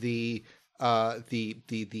enact the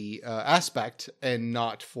aspect and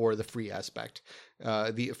not for the free aspect,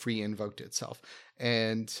 the free invoked itself.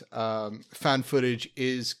 And found footage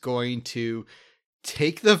is going to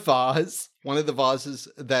take the vase, one of the vases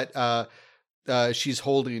that she's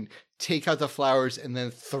holding, take out the flowers, and then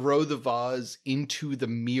throw the vase into the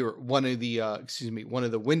mirror, one of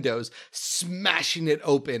the windows, smashing it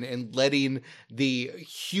open and letting the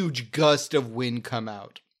huge gust of wind come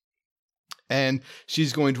out. And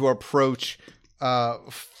she's going to approach the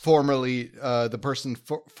person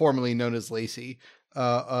formerly known as Lacey,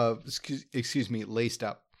 Laced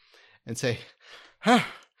Up, and say,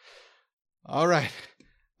 all right,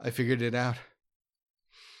 I figured it out.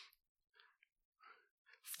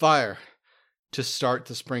 Fire to start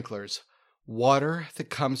the sprinklers, water that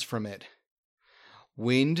comes from it,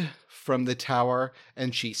 wind from the tower,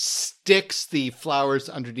 and she sticks the flowers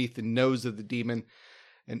underneath the nose of the demon,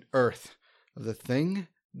 and earth of the thing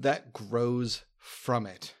that grows from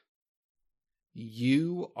it.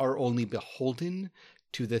 You are only beholden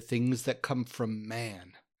to the things that come from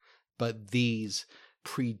man, but these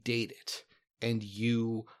predate it, and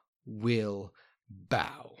you will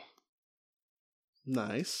bow.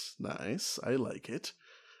 Nice. I like it.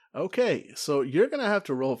 Okay, so you're gonna have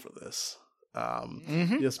to roll for this.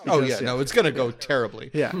 Just because, No, it's gonna go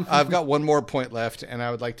terribly. Yeah. I've got one more point left, and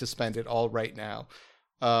I would like to spend it all right now.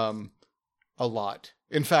 A lot.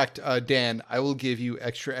 In fact, Dan, I will give you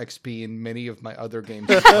extra XP in many of my other games.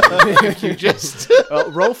 If you just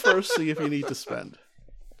roll first, see if you need to spend.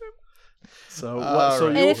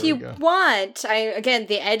 And if you want,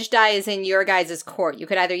 the edge die is in your guys' court. You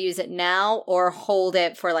could either use it now or hold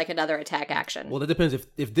it for like another attack action. Well, it depends.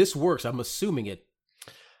 If this works, I'm assuming it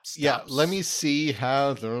stops. Yeah, let me see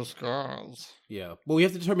how those goes. Yeah. Well, we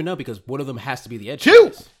have to determine now because one of them has to be the edge.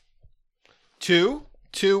 Two?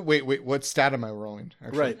 Wait, what stat am I rolling?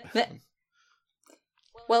 Actually? Right.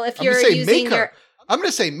 Well, if you're using maker. I'm going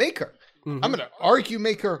to say maker. Mm-hmm. I'm going to argue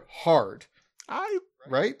maker hard.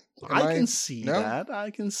 Right? I can see that. I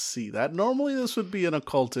can see that. Normally, this would be an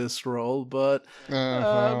occultist roll, but you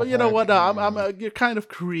know what? You're kind of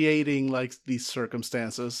creating like these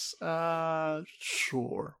circumstances.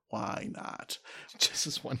 Sure, why not? Just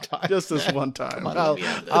this one time. Just this one time. On,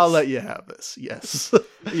 I'll let you have this. Yes.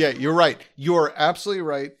 Yeah, you're right. You're absolutely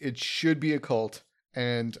right. It should be a cult,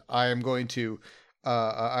 and I am going to.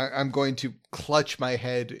 I'm going to clutch my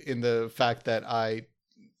head in the fact that I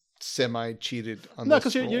semi-cheated on No,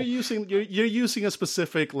 this because you're using a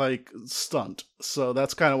specific like stunt, so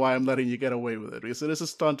that's kind of why I'm letting you get away with it, because it is a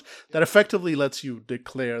stunt that effectively lets you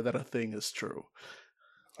declare that a thing is true.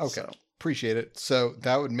 Okay, So, appreciate it. So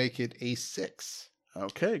that would make it a 6.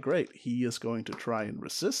 okay, great. He is going to try and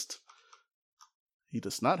resist. He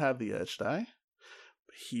does not have the edge die.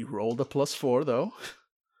 He rolled a +4 though,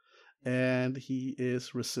 and he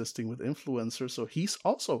is resisting with influencer, so he's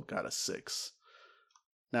also got a 6.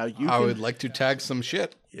 Now I would like to tag some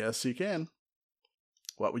shit. Yes, you can.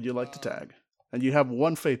 What would you like to tag? And you have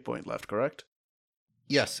 1 fate point left, correct?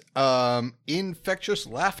 Yes. Infectious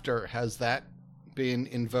laughter, has that been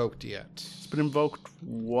invoked yet? It's been invoked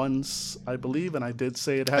once, I believe, and I did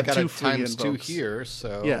say it I had got 2 a free times invokes. 2 here,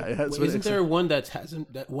 so Yeah, it has. Isn't there one that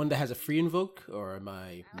has a free invoke, or am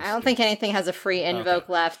I? I don't think anything has a free invoke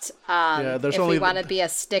left. Yeah, there's if only we want to be a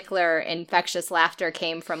stickler, infectious laughter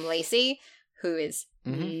came from Lacey, who is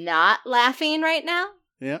not laughing right now.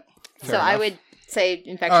 Yeah. So I would say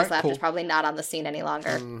infectious laughter is cool. probably not on the scene any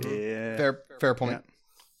longer. Yeah. Fair point.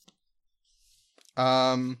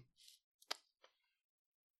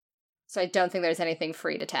 So I don't think there's anything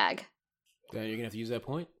free to tag. Then you're gonna have to use that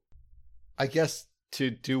point I guess to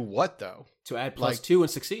do what though? to add +2 and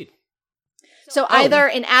succeed. So either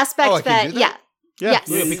an aspect I can do that? Yeah, Yes.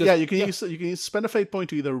 yeah, because- you can spend a fate point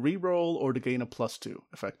to either re-roll or to gain a +2,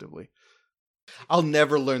 effectively. I'll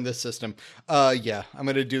never learn this system. Yeah, I'm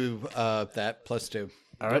gonna do that +2.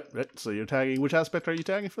 All right. So you're tagging. Which aspect are you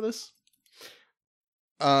tagging for this?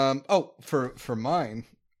 For mine.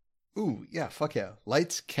 Ooh, yeah, fuck yeah.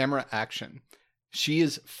 Lights, camera, action. She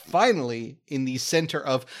is finally in the center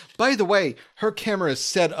of. By the way, her camera is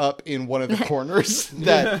set up in one of the corners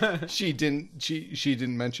that she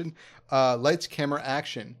didn't mention. Lights, camera,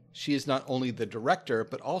 action. She is not only the director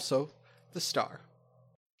but also the star.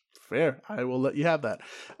 Fair. I will let you have that.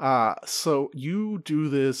 So you do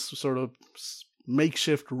this sort of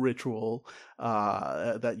makeshift ritual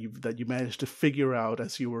that you managed to figure out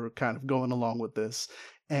as you were kind of going along with this.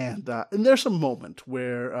 And there's a moment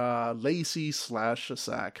where Lacey /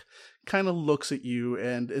 Shazak kind of looks at you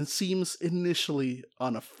and seems initially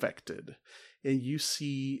unaffected. And you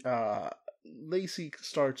see Lacey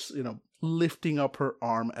starts, lifting up her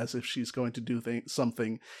arm as if she's going to do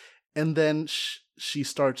something. And then she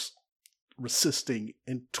starts resisting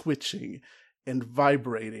and twitching and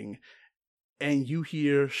vibrating. And you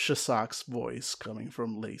hear Shazak's voice coming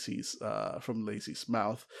from Lacey's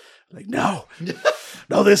mouth, like, "No,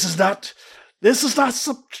 no, this is not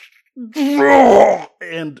some."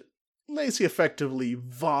 And Lacey effectively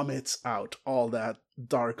vomits out all that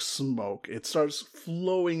dark smoke. It starts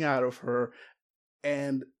flowing out of her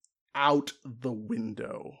and out the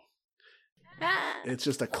window. It's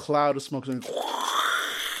just a cloud of smoke. And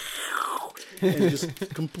just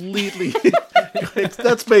completely.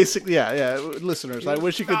 That's basically yeah. Listeners, I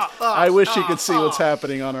wish you could see what's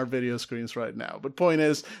happening on our video screens right now. But point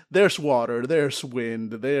is, there's water, there's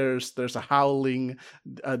wind, there's a howling,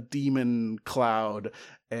 a demon cloud,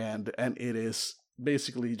 and it is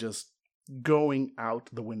basically just going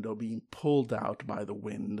out the window, being pulled out by the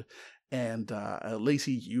wind. And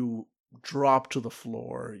Lacey, you drop to the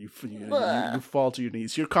floor. You fall to your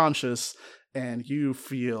knees. You're conscious, and you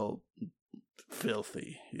feel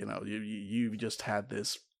filthy. You just had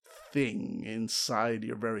this thing inside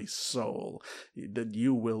your very soul that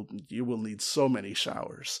you will need so many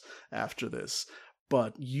showers after this.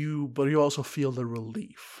 But you also feel the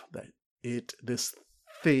relief that this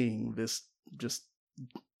just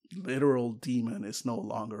literal demon is no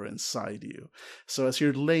longer inside you. So as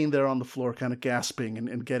you're laying there on the floor kind of gasping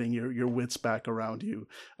and getting your wits back around you,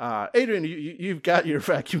 Adrian, you've got your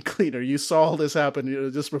vacuum cleaner. You saw all this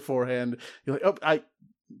happen just beforehand. You're like,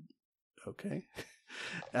 okay.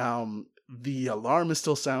 The alarm is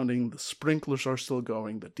still sounding, the sprinklers are still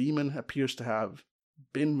going, the demon appears to have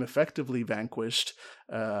been effectively vanquished,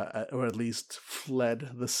 or at least fled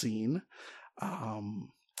the scene.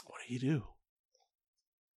 What do you do?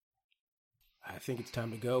 I think it's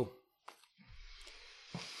time to go.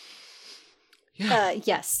 Yeah.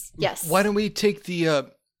 Yes. Why don't we take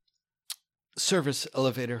the service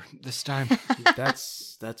elevator this time?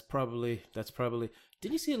 That's probably.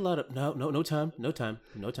 Didn't you see a lot of no time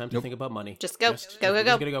to think about money. Just go. Go. We're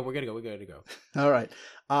gonna go. All right.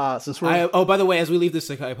 Since we're By the way, as we leave this,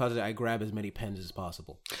 I apologize. I grab as many pens as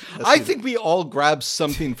possible. I think we all grab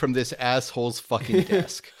something from this asshole's fucking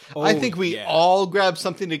desk. I think we all grab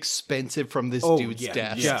something expensive from this dude's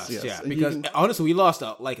desk. Yes. Because honestly, we lost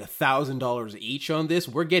like $1,000 each on this.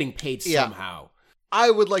 We're getting paid somehow. I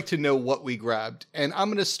would like to know what we grabbed, and I'm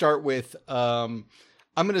going to start with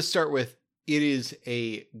it is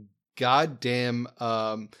a goddamn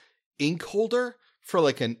ink holder for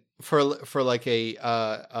like a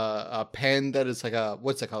pen that is like a,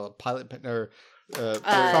 what's it called, a pilot pen or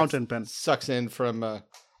fountain pen. Sucks in from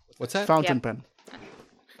what's that? Fountain Yep. pen.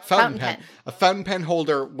 Fountain pen. A fountain pen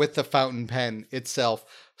holder with the fountain pen itself.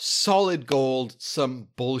 Solid gold, some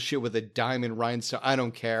bullshit with a diamond rhinestone. I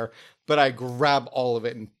don't care. But I grab all of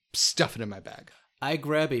it and stuff it in my bag. I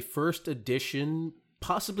grab a first edition,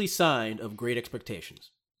 possibly signed, of Great Expectations.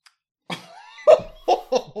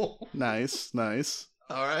 Nice.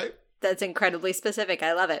 All right. That's incredibly specific.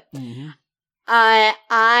 I love it. Mm-hmm.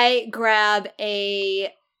 I grab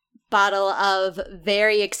a bottle of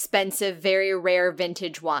very expensive, very rare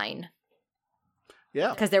vintage wine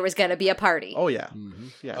Yeah. because there was going to be a party. Oh yeah. Mm-hmm.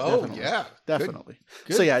 Yeah. Oh, definitely. yeah. Definitely.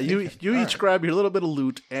 Good. So yeah, you each All right. grab your little bit of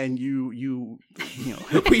loot and you know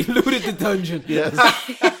We looted the dungeon. yes.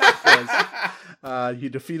 You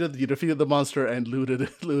defeated the monster and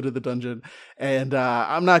looted the dungeon. And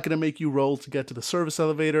I'm not gonna make you roll to get to the service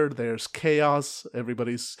elevator. There's chaos.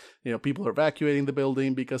 Everybody's people are evacuating the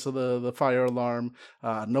building because of the fire alarm.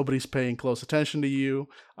 Nobody's paying close attention to you.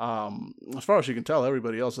 As far as you can tell,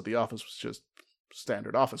 everybody else at the office was just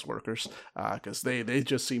standard office workers because they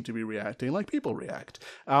just seem to be reacting like people react.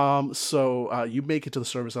 So you make it to the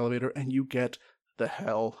service elevator and you get the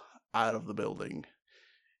hell out of the building.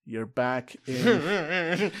 You're back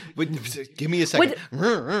in. Wait, give me a second.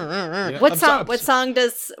 What song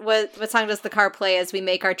does the car play as we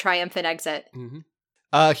make our triumphant exit?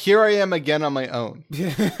 Mm-hmm. Here I am again on my own.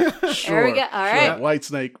 Sure, There we go. All right.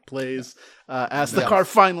 Whitesnake plays as the car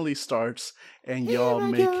finally starts, and y'all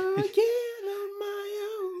make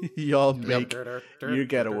your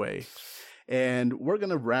getaway. And we're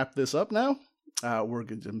gonna wrap this up now.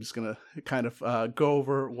 I'm just gonna kind of go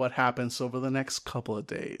over what happens over the next couple of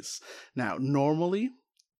days. Now, normally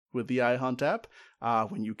with the iHunt app,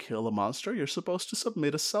 when you kill a monster, you're supposed to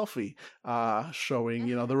submit a selfie showing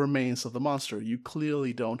the remains of the monster. You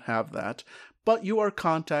clearly don't have that, but you are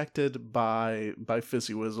contacted by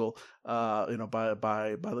FizzyWizzle,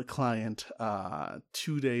 by the client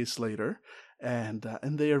 2 days later. And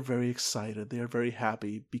they are very excited. They are very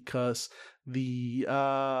happy because the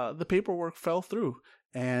paperwork fell through,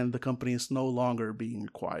 and the company is no longer being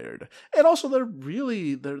required. And also, they're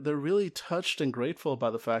really touched and grateful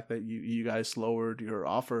by the fact that you guys lowered your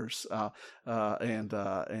offers, and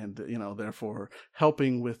therefore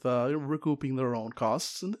helping with recouping their own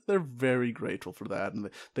costs. And they're very grateful for that.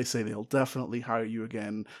 And they say they'll definitely hire you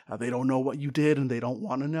again. They don't know what you did, and they don't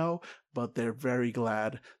want to know. But they're very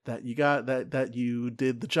glad that you got that you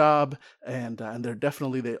did the job, and they're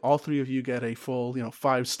definitely all three of you get a full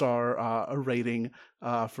 5-star rating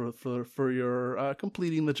for your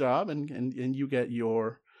completing the job, and you get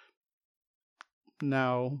your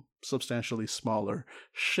now substantially smaller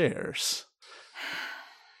shares.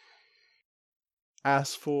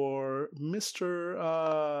 As for Mr.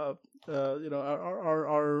 Our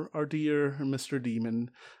dear Mr.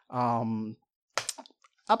 Demon,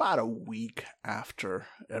 about a week after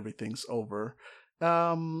everything's over,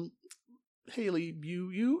 Haley,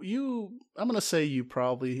 you I'm gonna say you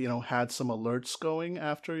probably had some alerts going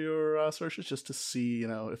after your searches just to see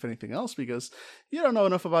if anything else, because you don't know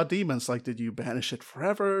enough about demons. Like, did you banish it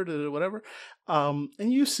forever? Did it whatever? And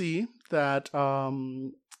you see that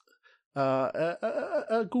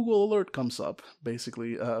a Google alert comes up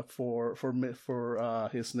basically for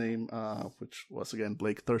his name, which was again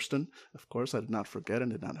Blake Thurston. Of course, I did not forget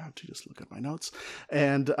and did not have to just look at my notes.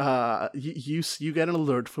 And you get an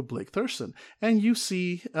alert for Blake Thurston, and you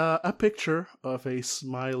see a picture of a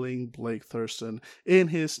smiling Blake Thurston in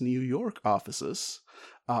his New York offices.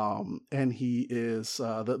 And he is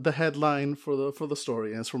the headline for the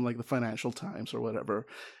story, and it's from like the Financial Times or whatever.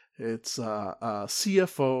 It's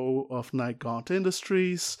CFO of Night Gaunt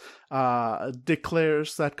Industries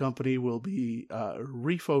declares that company will be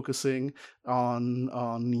refocusing on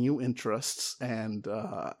new interests, and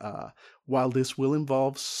while this will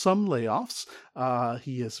involve some layoffs,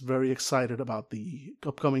 he is very excited about the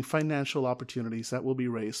upcoming financial opportunities that will be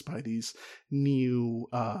raised by these new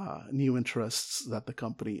interests that the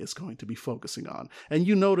company is going to be focusing on. And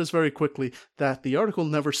you notice very quickly that the article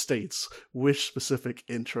never states which specific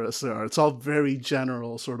interests there are. It's all very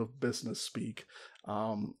general sort of business speak.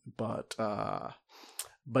 But yeah,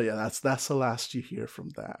 that's the last you hear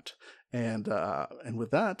from that. And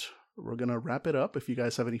with that, we're gonna wrap it up. If you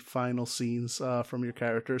guys have any final scenes from your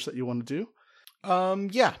characters that you want to do.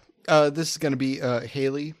 Yeah. This is gonna be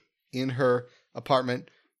Haley in her apartment,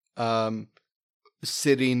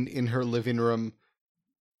 sitting in her living room,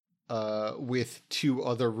 with two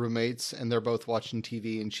other roommates, and they're both watching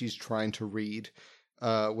TV, and she's trying to read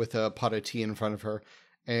with a pot of tea in front of her.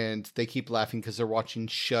 And they keep laughing because they're watching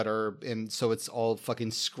Shudder, and so it's all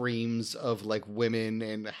fucking screams of like women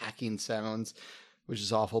and hacking sounds, which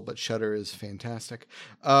is awful, but Shudder is fantastic.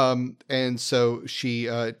 And so she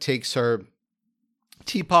takes her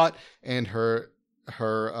teapot and her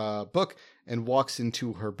book and walks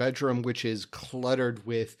into her bedroom, which is cluttered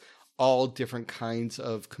with all different kinds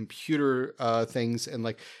of computer things, and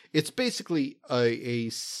like it's basically a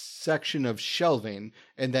section of shelving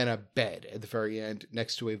and then a bed at the very end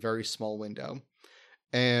next to a very small window.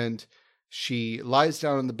 And she lies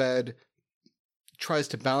down on the bed, tries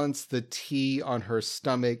to balance the tea on her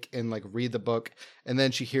stomach and like read the book, and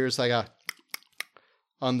then she hears like a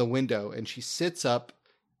on the window, and she sits up,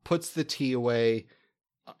 puts the tea away,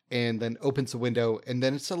 and then opens the window, and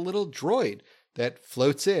then it's a little droid that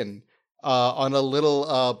floats in on a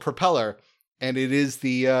little propeller, and it is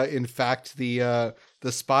the in fact the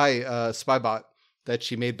spy bot that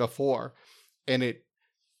she made before, and it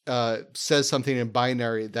says something in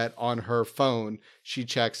binary that on her phone she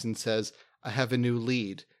checks and says, "I have a new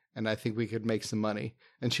lead, and I think we could make some money."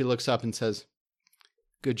 And she looks up and says,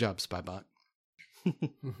 "Good job, Spybot."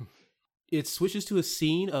 It switches to a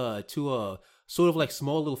scene, to a sort of like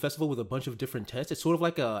small little festival with a bunch of different tests. It's sort of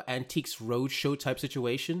like a Antiques Roadshow type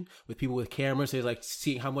situation with people with cameras. They're like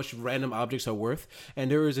seeing how much random objects are worth. And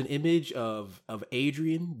there is an image of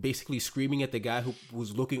Adrian basically screaming at the guy who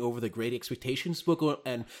was looking over the Great Expectations book,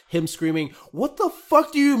 and him screaming, "What the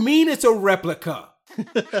fuck do you mean it's a replica?"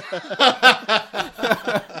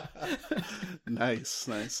 Nice.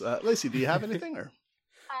 Lacey, do you have anything? Or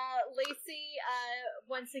Lacey,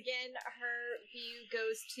 once again, her view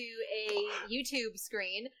goes to a YouTube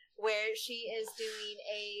screen where she is doing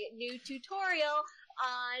a new tutorial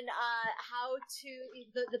on how to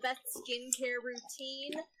the best skincare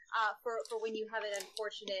routine for when you have an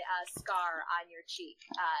unfortunate scar on your cheek,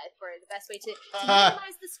 for the best way to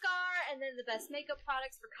minimize the scar, and then the best makeup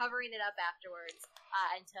products for covering it up afterwards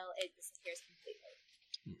until it disappears completely.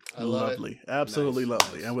 I love lovely. it. Absolutely Nice.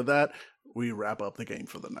 lovely. And with that, we wrap up the game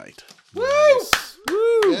for the night. Woo!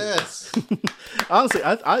 Woo! Yes. Honestly,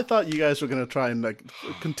 I thought you guys were gonna try and like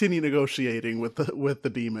continue negotiating with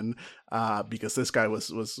the demon, because this guy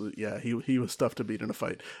was he was tough to beat in a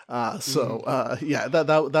fight. That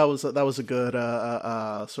was a good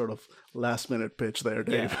sort of last minute pitch there,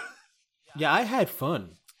 Dave. Yeah, I had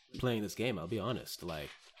fun playing this game. I'll be honest. Like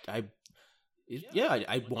I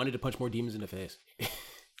wanted to punch more demons in the face.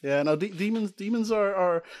 Yeah, no, demons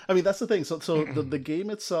are. I mean, that's the thing. So the game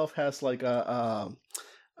itself has like a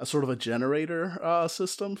sort of a generator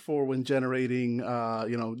system for when generating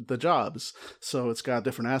the jobs. So it's got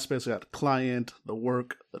different aspects. It's got client, the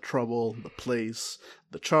work, the trouble, the place,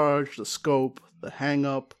 the charge, the scope, the hang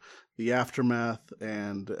up, the aftermath,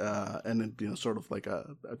 and then sort of like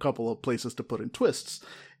a couple of places to put in twists.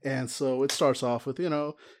 And so it starts off with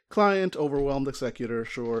client, overwhelmed executor,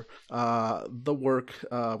 sure. The work,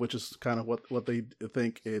 which is kind of what they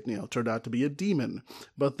think it turned out to be a demon.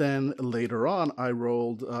 But then later on, I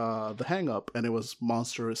rolled the hang up, and it was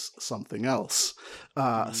monstrous something else.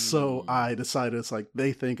 So I decided it's like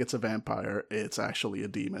they think it's a vampire, it's actually a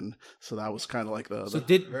demon. So that was kind of like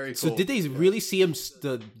Very So cool. did they really see him?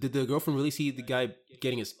 Did the girlfriend really see the guy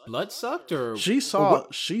getting his blood sucked, or she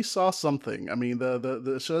saw something. I mean, the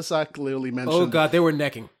Shazak clearly mentioned. Oh god, they were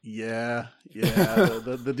necking. Yeah.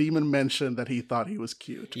 the demon mentioned that he thought he was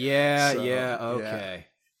cute. Yeah, So, okay.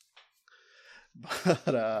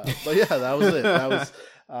 But yeah, that was it. That was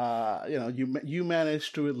you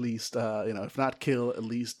managed to at least if not kill, at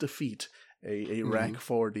least defeat a rank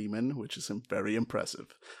 4 demon, which is very impressive.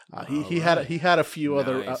 He had a few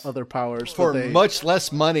Nice. other powers For much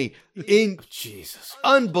less money, Jesus.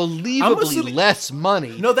 unbelievably less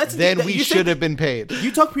money No, that's- than that- we you should said- have been paid.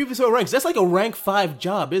 You talked previously about ranks. That's like a rank 5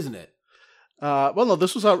 job, isn't it? well, no,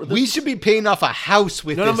 this was our. We should be paying off a house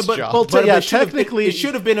with this job. yeah, technically- it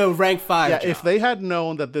should have been a rank 5 Yeah, job. if they had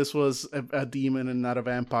known that this was a demon and not a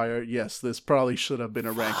vampire, yes, this probably should have been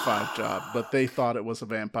a rank 5 job. But they thought it was a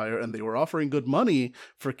vampire, and they were offering good money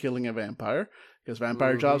for killing a vampire, because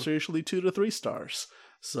vampire jobs are usually 2 to 3 stars.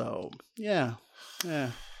 So, yeah.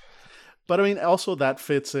 But I mean, also that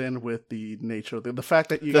fits in with the nature of the fact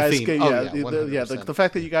that you The guys theme. gave, Oh, yeah, yeah, the 100%.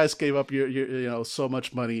 fact that you guys gave up your so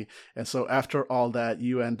much money, and so after all that,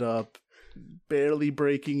 you end up barely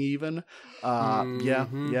breaking even.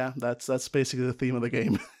 Yeah, that's basically the theme of the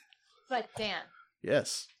game. But Dan,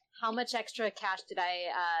 Yes. how much extra cash did I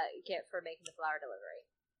get for making the flower delivery?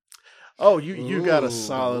 Oh, you got a Ooh.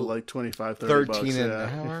 solid like 25, 30 bucks. 13 an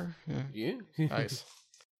Yeah. hour? Yeah. Yeah. Nice.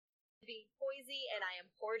 crazy and I am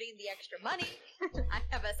hoarding the extra money. I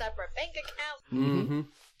have a separate bank account. Mm-hmm.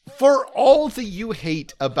 For all that you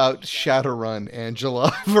hate about Shadowrun,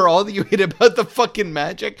 Angela, for all that you hate about the fucking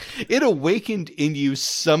magic, it awakened in you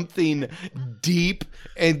something deep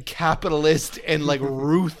and capitalist and like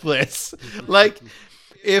ruthless. Like,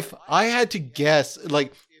 if I had to guess,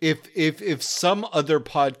 like, if some other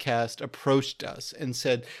podcast approached us and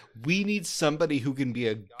said, we need somebody who can be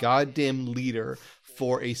a goddamn leader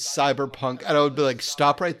for a cyberpunk, and I would be like,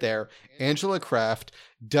 stop right there. Angela Kraft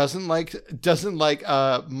doesn't like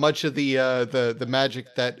much of the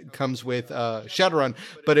magic that comes with Shadowrun,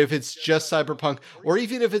 but if it's just cyberpunk, or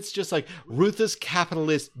even if it's just like ruthless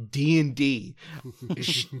capitalist D&D,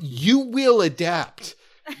 you will adapt.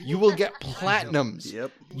 You will get platinums.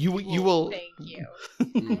 Yep. You will. Thank you.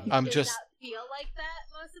 I'm Does just. not feel like that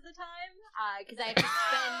most of the time because I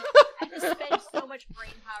have to spend so much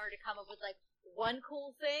brain power to come up with like one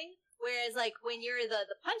cool thing. Whereas like when you're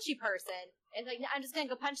the punchy person, it's like, no, I'm just gonna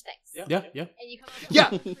go punch things. Yeah. And you come up with Yeah.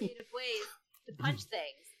 creative ways to punch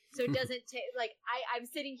things, so it doesn't take like I'm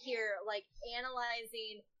sitting here like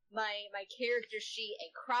analyzing my character sheet and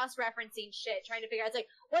cross-referencing shit, trying to figure out, it's like,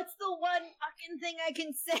 what's the one fucking thing I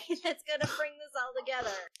can say that's gonna bring this all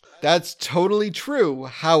together? That's totally true.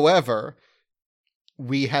 However,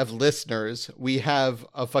 we have listeners, we have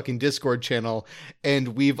a fucking Discord channel,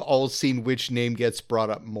 and we've all seen which name gets brought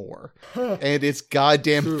up more. And it's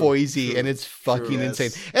goddamn Foisey, and it's fucking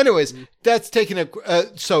insane. Anyways, that's taking a...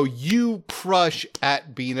 so you crush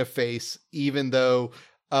at being a face, even though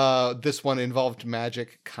this one involved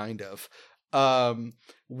magic, kind of.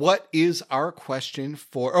 What is our question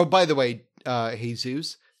for... Oh, by the way,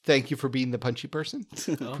 Jesus, thank you for being the punchy person.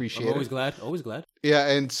 Appreciate I'm always it. always glad. Yeah,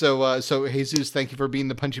 and so Jesus, thank you for being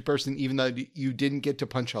the punchy person, even though you didn't get to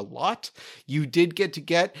punch a lot. You did get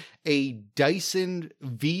a Dyson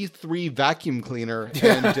V3 vacuum cleaner,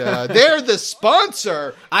 and they're the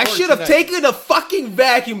sponsor. I should have taken a fucking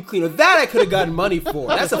vacuum cleaner. That I could have gotten money for.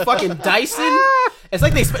 That's a fucking Dyson. It's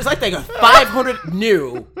like they got 500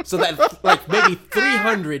 new, so that like maybe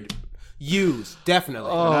 300 used,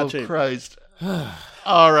 definitely. Oh, Christ.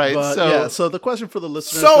 All right, But, so the question for the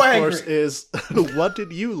listeners, So of angry. course, is what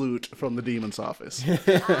did you loot from the demon's office? Good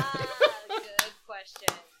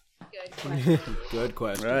question. Good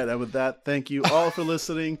question. All right, and with that, thank you all for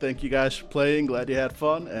listening. Thank you guys for playing. Glad you had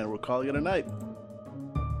fun, and we're calling it a night.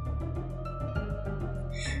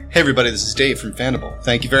 Hey everybody, this is Dave from Fandible.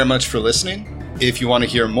 Thank you very much for listening. If you want to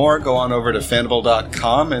hear more, go on over to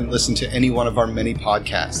fandible.com and listen to any one of our many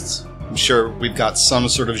podcasts. I'm sure we've got some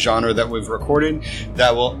sort of genre that we've recorded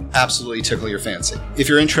that will absolutely tickle your fancy. If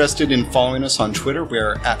you're interested in following us on Twitter,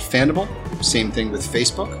 we're at Fandible. Same thing with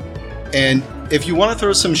Facebook. And if you want to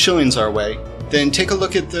throw some shillings our way, then take a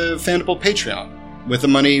look at the Fandible Patreon. With the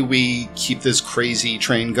money, we keep this crazy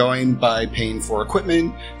train going by paying for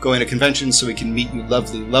equipment, going to conventions so we can meet you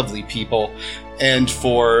lovely, lovely people, and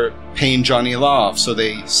for paying Johnny Law off so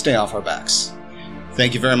they stay off our backs.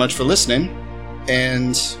 Thank you very much for listening,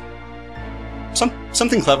 and...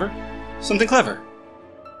 Something clever. Something clever.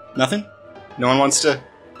 Nothing? No one wants to...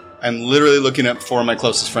 I'm literally looking up 4 of my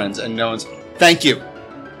closest friends, and no one's... Thank you!